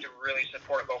 people need to really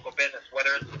support local business,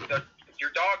 whether it's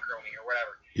your dog grooming or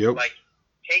whatever. Yep. Like,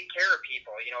 take care of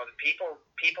people. The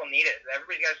people need it.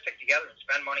 Everybody's got to stick together and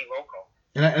spend money local.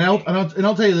 And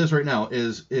I'll tell you this right now: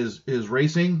 is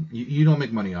racing? You don't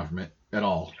make money off from it at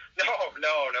all.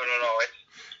 No.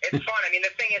 It's fun. I mean,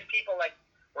 the thing is, people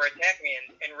were attacking me,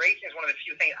 and racing is one of the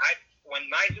few things. When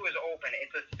my zoo is open,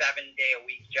 it's a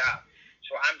 7-day-a-week job.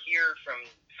 So I'm here from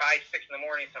 5, 6 in the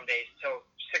morning some days till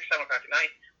 6, 7 o'clock at night.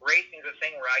 Racing is a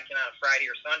thing where I can on a Friday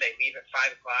or Sunday leave at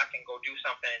 5 o'clock and go do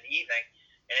something in the evening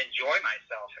and enjoy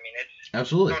myself. I mean, it's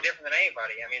absolutely no different than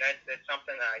anybody. I mean, it's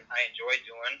something that I enjoy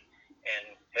doing,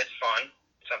 and it's fun.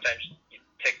 Sometimes you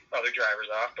take other drivers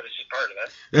off, but it's just part of it.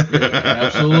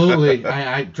 Absolutely.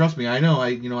 I trust me. I know.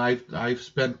 I've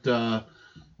spent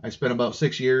about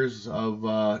 6 years of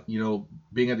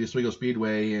being at the Oswego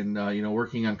Speedway and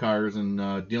working on cars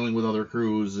and dealing with other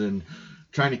crews and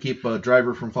trying to keep a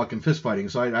driver from fucking fist fighting.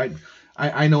 So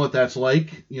I know what that's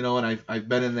like, and I've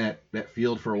been in that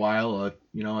field for a while.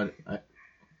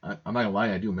 I'm not gonna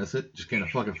lie, I do miss it. Just can't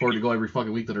fucking afford to go every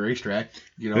fucking week to the racetrack.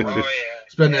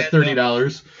 Spend that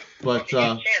 $30. But if you get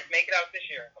a chance, make it out this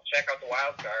year. We'll check out the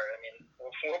wild card. I mean,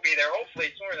 we'll be there hopefully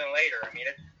sooner than later. I mean,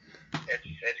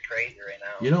 it's crazy right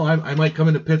now. I might come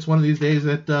into pits one of these days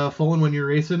at Fulton when you're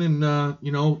racing and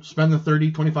spend the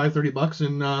 $30 $25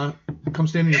 and come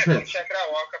stand in your pits. Come check it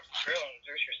out. Walk up the trail and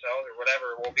introduce yourself or whatever.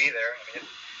 We'll be there. I mean,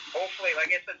 hopefully, like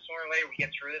I said, sooner or later we get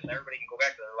through this and everybody can go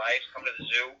back to their lives, come to the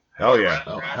zoo. Hell yeah.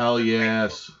 Oh, hell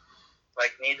yes.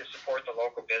 Need to support the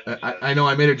local businesses. I know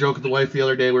I made a joke with the wife the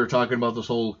other day. We were talking about this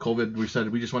whole COVID. We said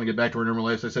we just want to get back to our normal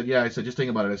lives. I said, just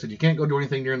think about it. I said, you can't go do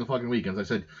anything during the fucking weekends. I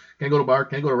said, can't go to a bar,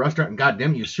 can't go to a restaurant, and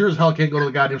goddamn, you sure as hell can't go to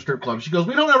the goddamn strip club. She goes,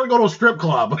 we don't ever go to a strip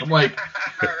club. I'm like,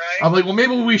 right. Well,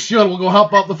 maybe we should. We'll go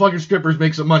help out the fucking strippers,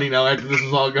 make some money now after this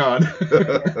is all gone. Oh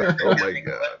my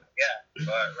god. Yeah, but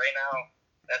right now,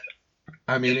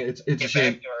 I mean, it's a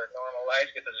shame. Back to our normal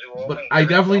lives, get the zoo open. But I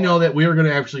definitely know that we are going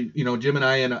to actually, Jim and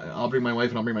I, and I'll bring my wife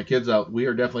and I'll bring my kids out. We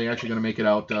are definitely actually going to make it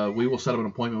out. We will set up an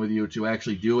appointment with you to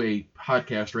actually do a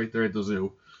podcast right there at the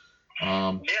zoo. Yeah,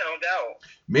 no doubt.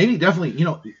 Maybe definitely,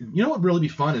 what would really be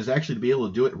fun is actually to be able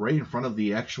to do it right in front of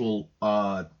the actual,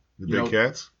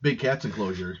 big cats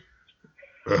enclosure.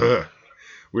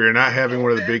 We are not having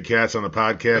one of the big cats on the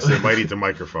podcast. They might eat the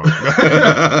microphone. Well,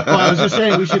 I was just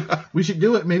saying we should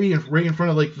do it maybe right in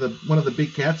front of one of the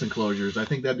big cats enclosures. I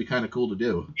think that'd be kind of cool to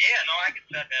do. Yeah, no, I could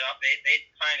set that up. They'd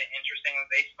find it interesting.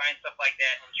 They find stuff like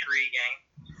that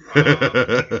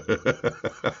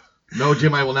intriguing. No,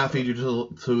 Jim, I will not feed you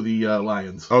to the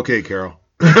lions. Okay, Carol.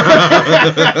 Yeah,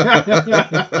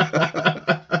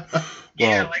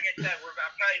 like I said,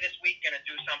 I'm probably this week gonna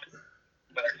do something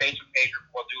with our Facebook page.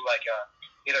 We'll do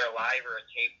either a live or a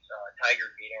taped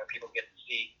tiger feeding where people get to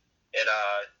see it.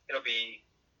 It'll be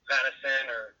venison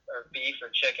or beef or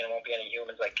chicken. It won't be any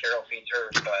humans like Carol feeds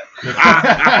hers, but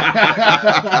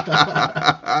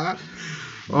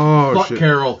oh fuck shit.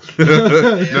 Carol.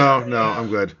 No, I'm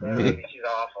good. She's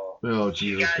awful. Oh, she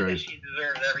Jesus got it. Christ. She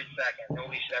deserves every second.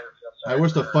 Nobody should ever feel sorry.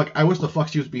 I wish the fuck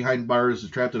she was behind bars,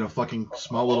 trapped in a fucking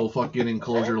small little fucking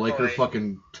enclosure like her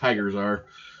fucking tigers are.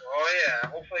 Oh yeah.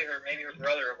 Hopefully maybe her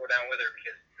brother will go down with her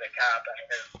because the cop. I mean,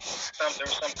 there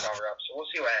was some cover up, so we'll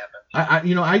see what happens.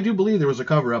 I do believe there was a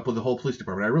cover up with the whole police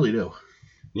department. I really do.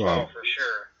 Oh, for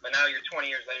sure. But now you're 20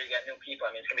 years later, you got new people.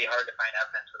 I mean, it's gonna be hard to find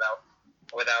evidence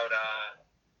without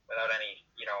any,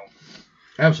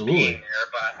 Absolutely. being there.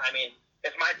 But I mean,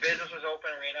 if my business was open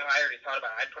right now, I already thought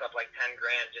about it. I'd put up like $10,000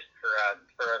 just for a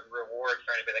reward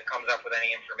for anybody that comes up with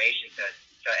any information to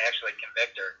actually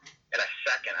convict her. In a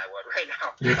second, I would right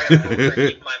now. I got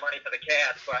to keep my money for the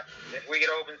cats, but if we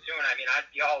get open soon, I mean, I'd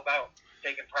be all about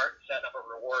taking part in setting up a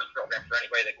rewards program for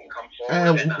anybody that can come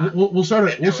forward. We'll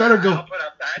start a go. I'd put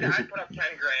up $10,000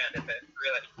 if it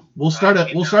really. We'll start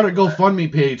a GoFundMe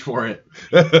page for it.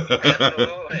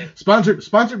 Absolutely.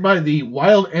 Sponsored by the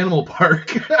Wild Animal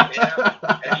Park. Yeah.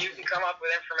 If you can come up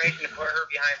with information to put her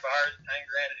behind bars,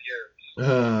 $10,000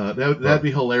 is yours. That'd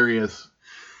be hilarious.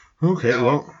 Okay,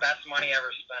 well, best money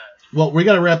ever spent. Well, we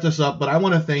got to wrap this up, but I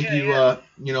want to thank you.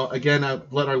 Again,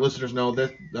 let our listeners know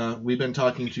that we've been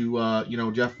talking to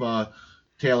Jeff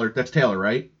Taylor. That's Taylor,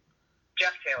 right?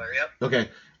 Jeff Taylor. Yep. Okay.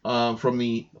 From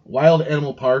the Wild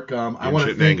Animal Park. I want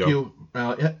to thank you.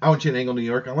 Out in Chittenango, New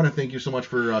York. I want to thank you so much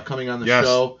for coming on the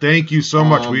show. Thank you so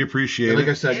much. We appreciate it. Like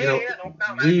I said, no problem.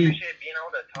 I appreciate being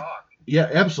able to talk. Yeah,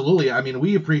 absolutely. I mean,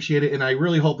 we appreciate it, and I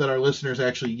really hope that our listeners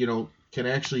actually, can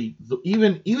actually,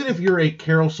 even if you're a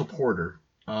Carol supporter,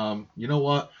 you know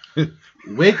what?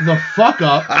 Wake the fuck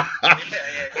up. Yeah,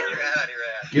 get your head out of your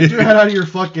ass. Get your head out of your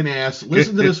fucking ass.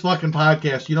 Listen to this fucking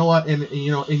podcast. You know what? And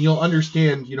you'll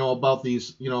understand, about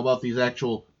these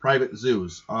actual private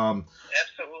zoos. Absolutely.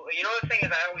 The thing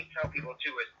is, I always tell people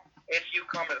too is, if you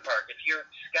come to the park, if you're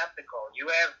skeptical, you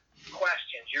have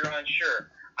questions, you're unsure,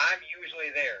 I'm usually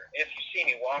there. If you see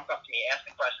me, walk up to me, ask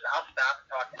me questions. I'll stop and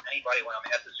talk to anybody when I'm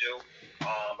at the zoo.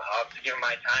 I'll give them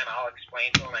my time. I'll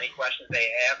explain to them any questions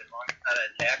they have. As long as it's not an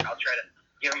attack, I'll try to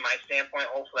give them my standpoint.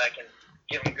 Hopefully, I can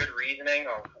give them good reasoning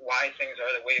of why things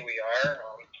are the way we are.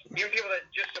 Even people that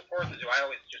just support the zoo, I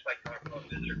always just like talking about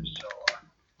visitors. So,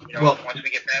 once we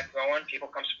get back going, people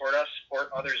come support us,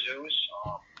 support other zoos.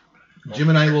 Jim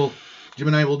and I will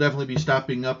definitely be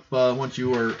stopping up once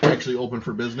you are actually open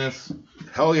for business.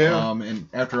 Hell yeah. And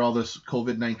after all this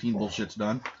COVID-19 bullshit's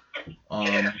done.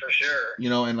 Yeah, for sure.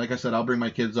 And like I said, I'll bring my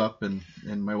kids up and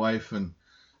my wife, and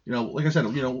like I said,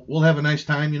 we'll have a nice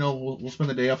time. We'll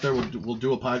spend the day up there. We'll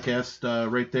do a podcast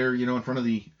right there, in front of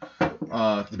the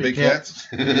big cats.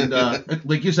 And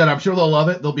like you said, I'm sure they'll love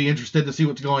it. They'll be interested to see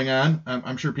what's going on.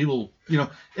 I'm sure people,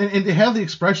 and to have the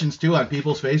expressions too on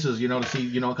people's faces, to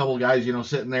see, a couple of guys,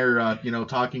 sitting there,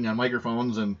 talking on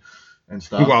microphones and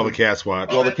stuff. While the cats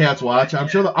watch. While the cats watch.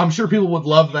 I'm sure people would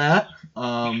love that.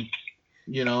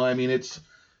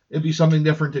 It'd be something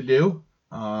different to do.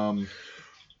 But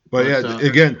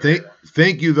again,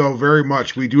 thank you though very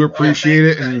much. We do appreciate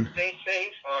it. And stay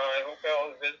safe. I hope all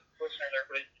the listeners,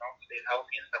 everybody stays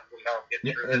healthy and stuff. We all get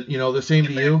through this. The same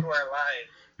to you. Back to our lives.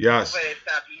 Yes. Hopefully they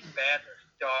stop eating bats and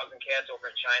dogs and cats over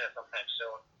in China sometime soon.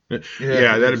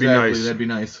 Yeah, that'd be nice. That'd be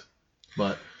nice.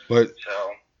 But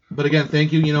so. But again,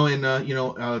 thank you. Anyone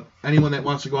that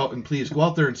wants to go out, and please go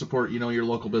out there and support, your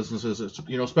local businesses.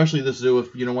 Especially this zoo.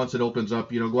 If once it opens up,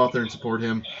 go out there and support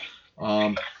him.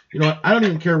 I don't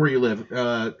even care where you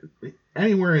live.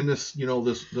 Anywhere in this,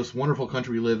 this wonderful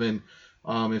country we live in.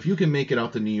 If you can make it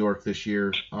out to New York this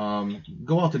year,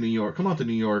 go out to New York. Come out to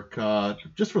New York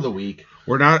just for the week.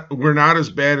 We're not as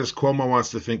bad as Cuomo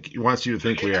wants you to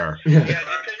think we are. Yeah, just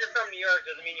because you're from New York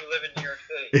doesn't mean you live in New York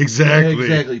City.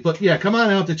 Exactly. But yeah, come on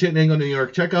out to Chittenango, New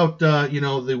York. Check out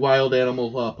the Wild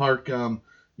Animal Park. And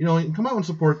come out and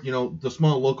support the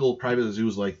small local private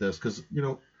zoos like this, because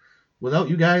without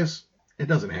you guys, it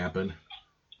doesn't happen.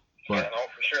 But, yeah, no,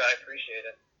 for sure, I appreciate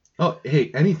it. Oh, hey,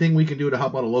 anything we can do to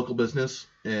help out a local business.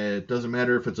 It doesn't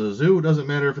matter if it's a zoo. It doesn't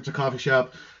matter if it's a coffee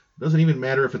shop. It doesn't even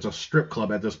matter if it's a strip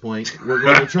club at this point. We're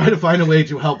going to try to find a way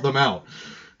to help them out.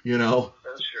 For sure.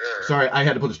 Sorry, I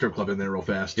had to put the strip club in there real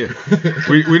fast. Yeah.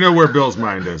 We know where Bill's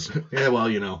mind is. Yeah,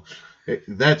 well,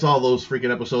 that's all those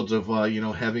freaking episodes of,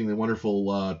 having the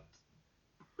wonderful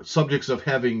subjects of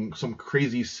having some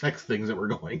crazy sex things that were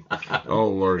going on. Oh,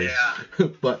 Lordy. Yeah.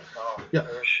 But, yeah,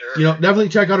 for sure. Definitely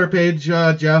check out our page,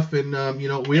 Jeff, and,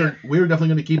 we're definitely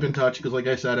going to keep in touch, because like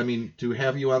I said, to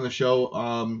have you on the show,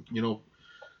 a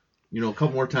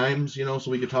couple more times, so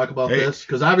we could talk about this,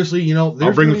 because obviously, I'll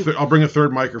bring a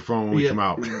third microphone when we come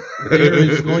out. There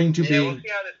is going to be. Yeah, we'll see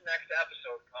how this next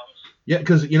episode comes. Yeah,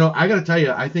 because I got to tell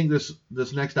you, I think this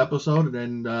next episode,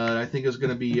 and I think is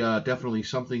going to be definitely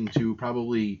something to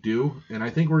probably do, and I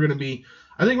think we're going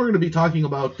to be talking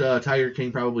about Tiger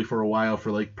King probably for a while,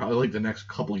 for probably the next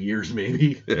couple years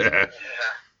maybe. Yeah.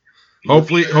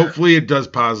 Hopefully it does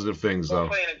positive things though.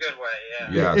 Hopefully in a good way.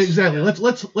 Yeah. Yes. Exactly.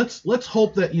 Let's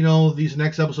hope that these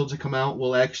next episodes that come out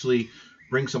will actually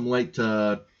bring some light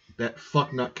to that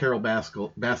fucknut Carol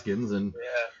Baskins and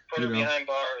Put her behind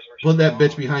bars. Put that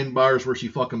bitch behind bars where she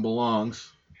fucking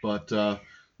belongs. But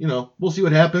we'll see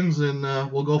what happens and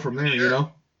we'll go from there.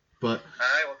 Sure. But all right,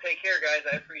 well, take care, guys.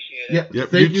 I appreciate it. Yeah.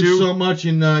 Thank you so much,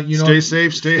 and stay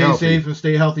safe, stay healthy. Stay safe and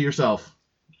stay healthy yourself.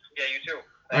 Yeah, you too.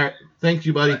 Thanks. All right. Thanks,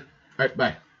 you buddy. All right.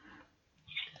 Bye.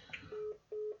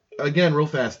 Again, real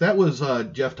fast. That was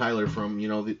Jeff Tyler from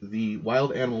the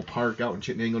Wild Animal Park out in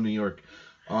Chittenango, New York.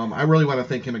 I really want to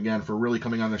thank him again for really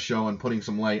coming on the show and putting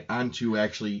some light onto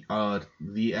actually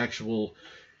the actual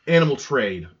animal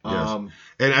trade. Yes.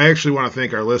 And I actually want to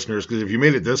thank our listeners, because if you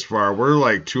made it this far, we're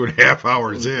like 2.5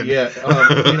 hours in. Yeah.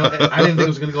 I didn't think it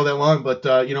was going to go that long, but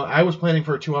I was planning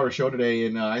for a 2-hour show today,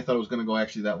 and I thought it was going to go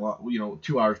actually that long.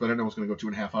 2 hours, but I didn't know it was going to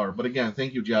go 2.5 hours. But again,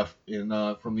 thank you, Jeff,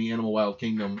 from the Animal Wild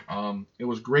Kingdom. It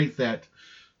was great that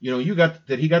he got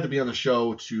to be on the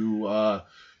show to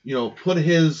put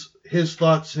his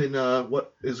thoughts in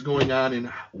what is going on and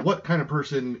what kind of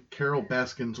person Carol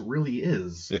Baskins really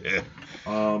is.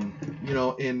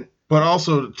 But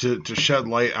also to shed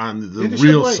light on the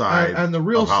real side. On the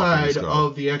real side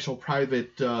of the actual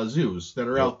private zoos that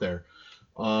are out there.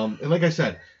 And like I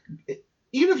said,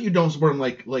 even if you don't support them,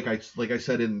 like I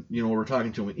said in we're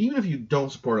talking to him, even if you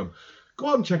don't support them, go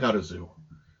out and check out a zoo.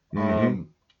 Mm-hmm.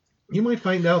 You might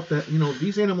find out that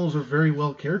these animals are very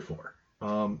well cared for.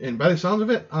 And by the sounds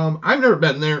of it, I've never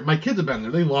been there. My kids have been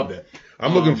there. They loved it.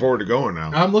 I'm looking forward to going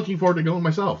now. I'm looking forward to going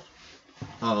myself.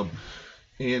 But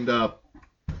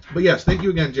yes, thank you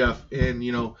again, Jeff. And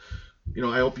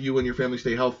I hope you and your family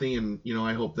stay healthy, and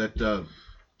I hope that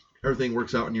everything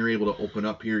works out and you're able to open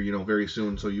up here, very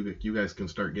soon, so you guys can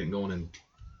start getting going and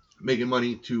making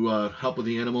money to help with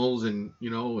the animals and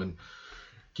and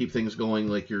keep things going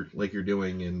like you're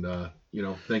doing. And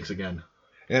thanks again.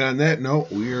 And on that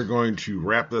note, we are going to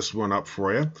wrap this one up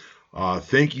for you.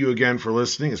 Thank you again for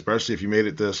listening, especially if you made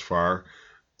it this far.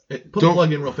 Put a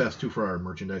plug in real fast, too, for our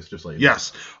merchandise, just like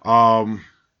yes.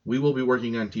 We will be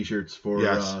working on T-shirts for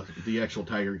the actual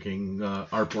Tiger King,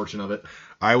 our portion of it.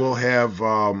 I will have,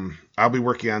 I'll be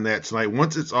working on that tonight.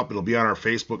 Once it's up, it'll be on our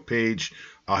Facebook page.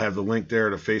 I'll have the link there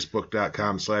to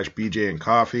facebook.com/BJ and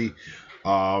Coffee.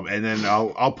 And then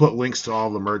I'll put links to all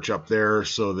the merch up there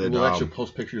so that we'll actually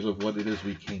post pictures of what it is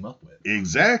we came up with.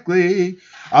 Exactly.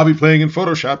 I'll be playing in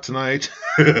Photoshop tonight.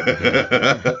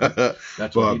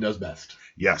 That's what he does best.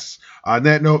 Yes. On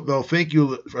that note, though, thank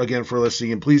you again for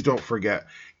listening, and please don't forget,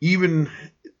 even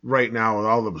right now with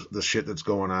all the shit that's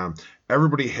going on,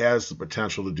 everybody has the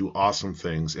potential to do awesome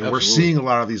things, and We're seeing a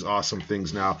lot of these awesome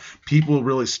things now. People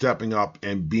really stepping up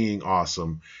and being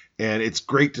awesome. And it's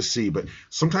great to see, but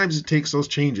sometimes it takes those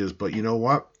changes. But you know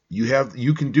what?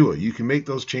 You can do it. You can make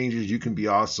those changes. You can be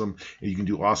awesome, and you can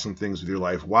do awesome things with your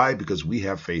life. Why? Because we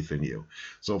have faith in you.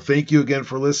 So thank you again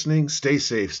for listening. Stay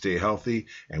safe, stay healthy,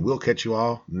 and we'll catch you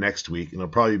all next week. And it'll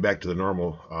probably be back to the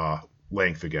normal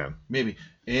length again. Maybe.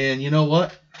 And you know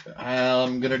what?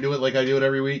 I'm going to do it like I do it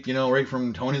every week, right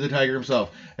from Tony the Tiger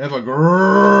himself. Have a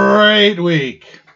great week.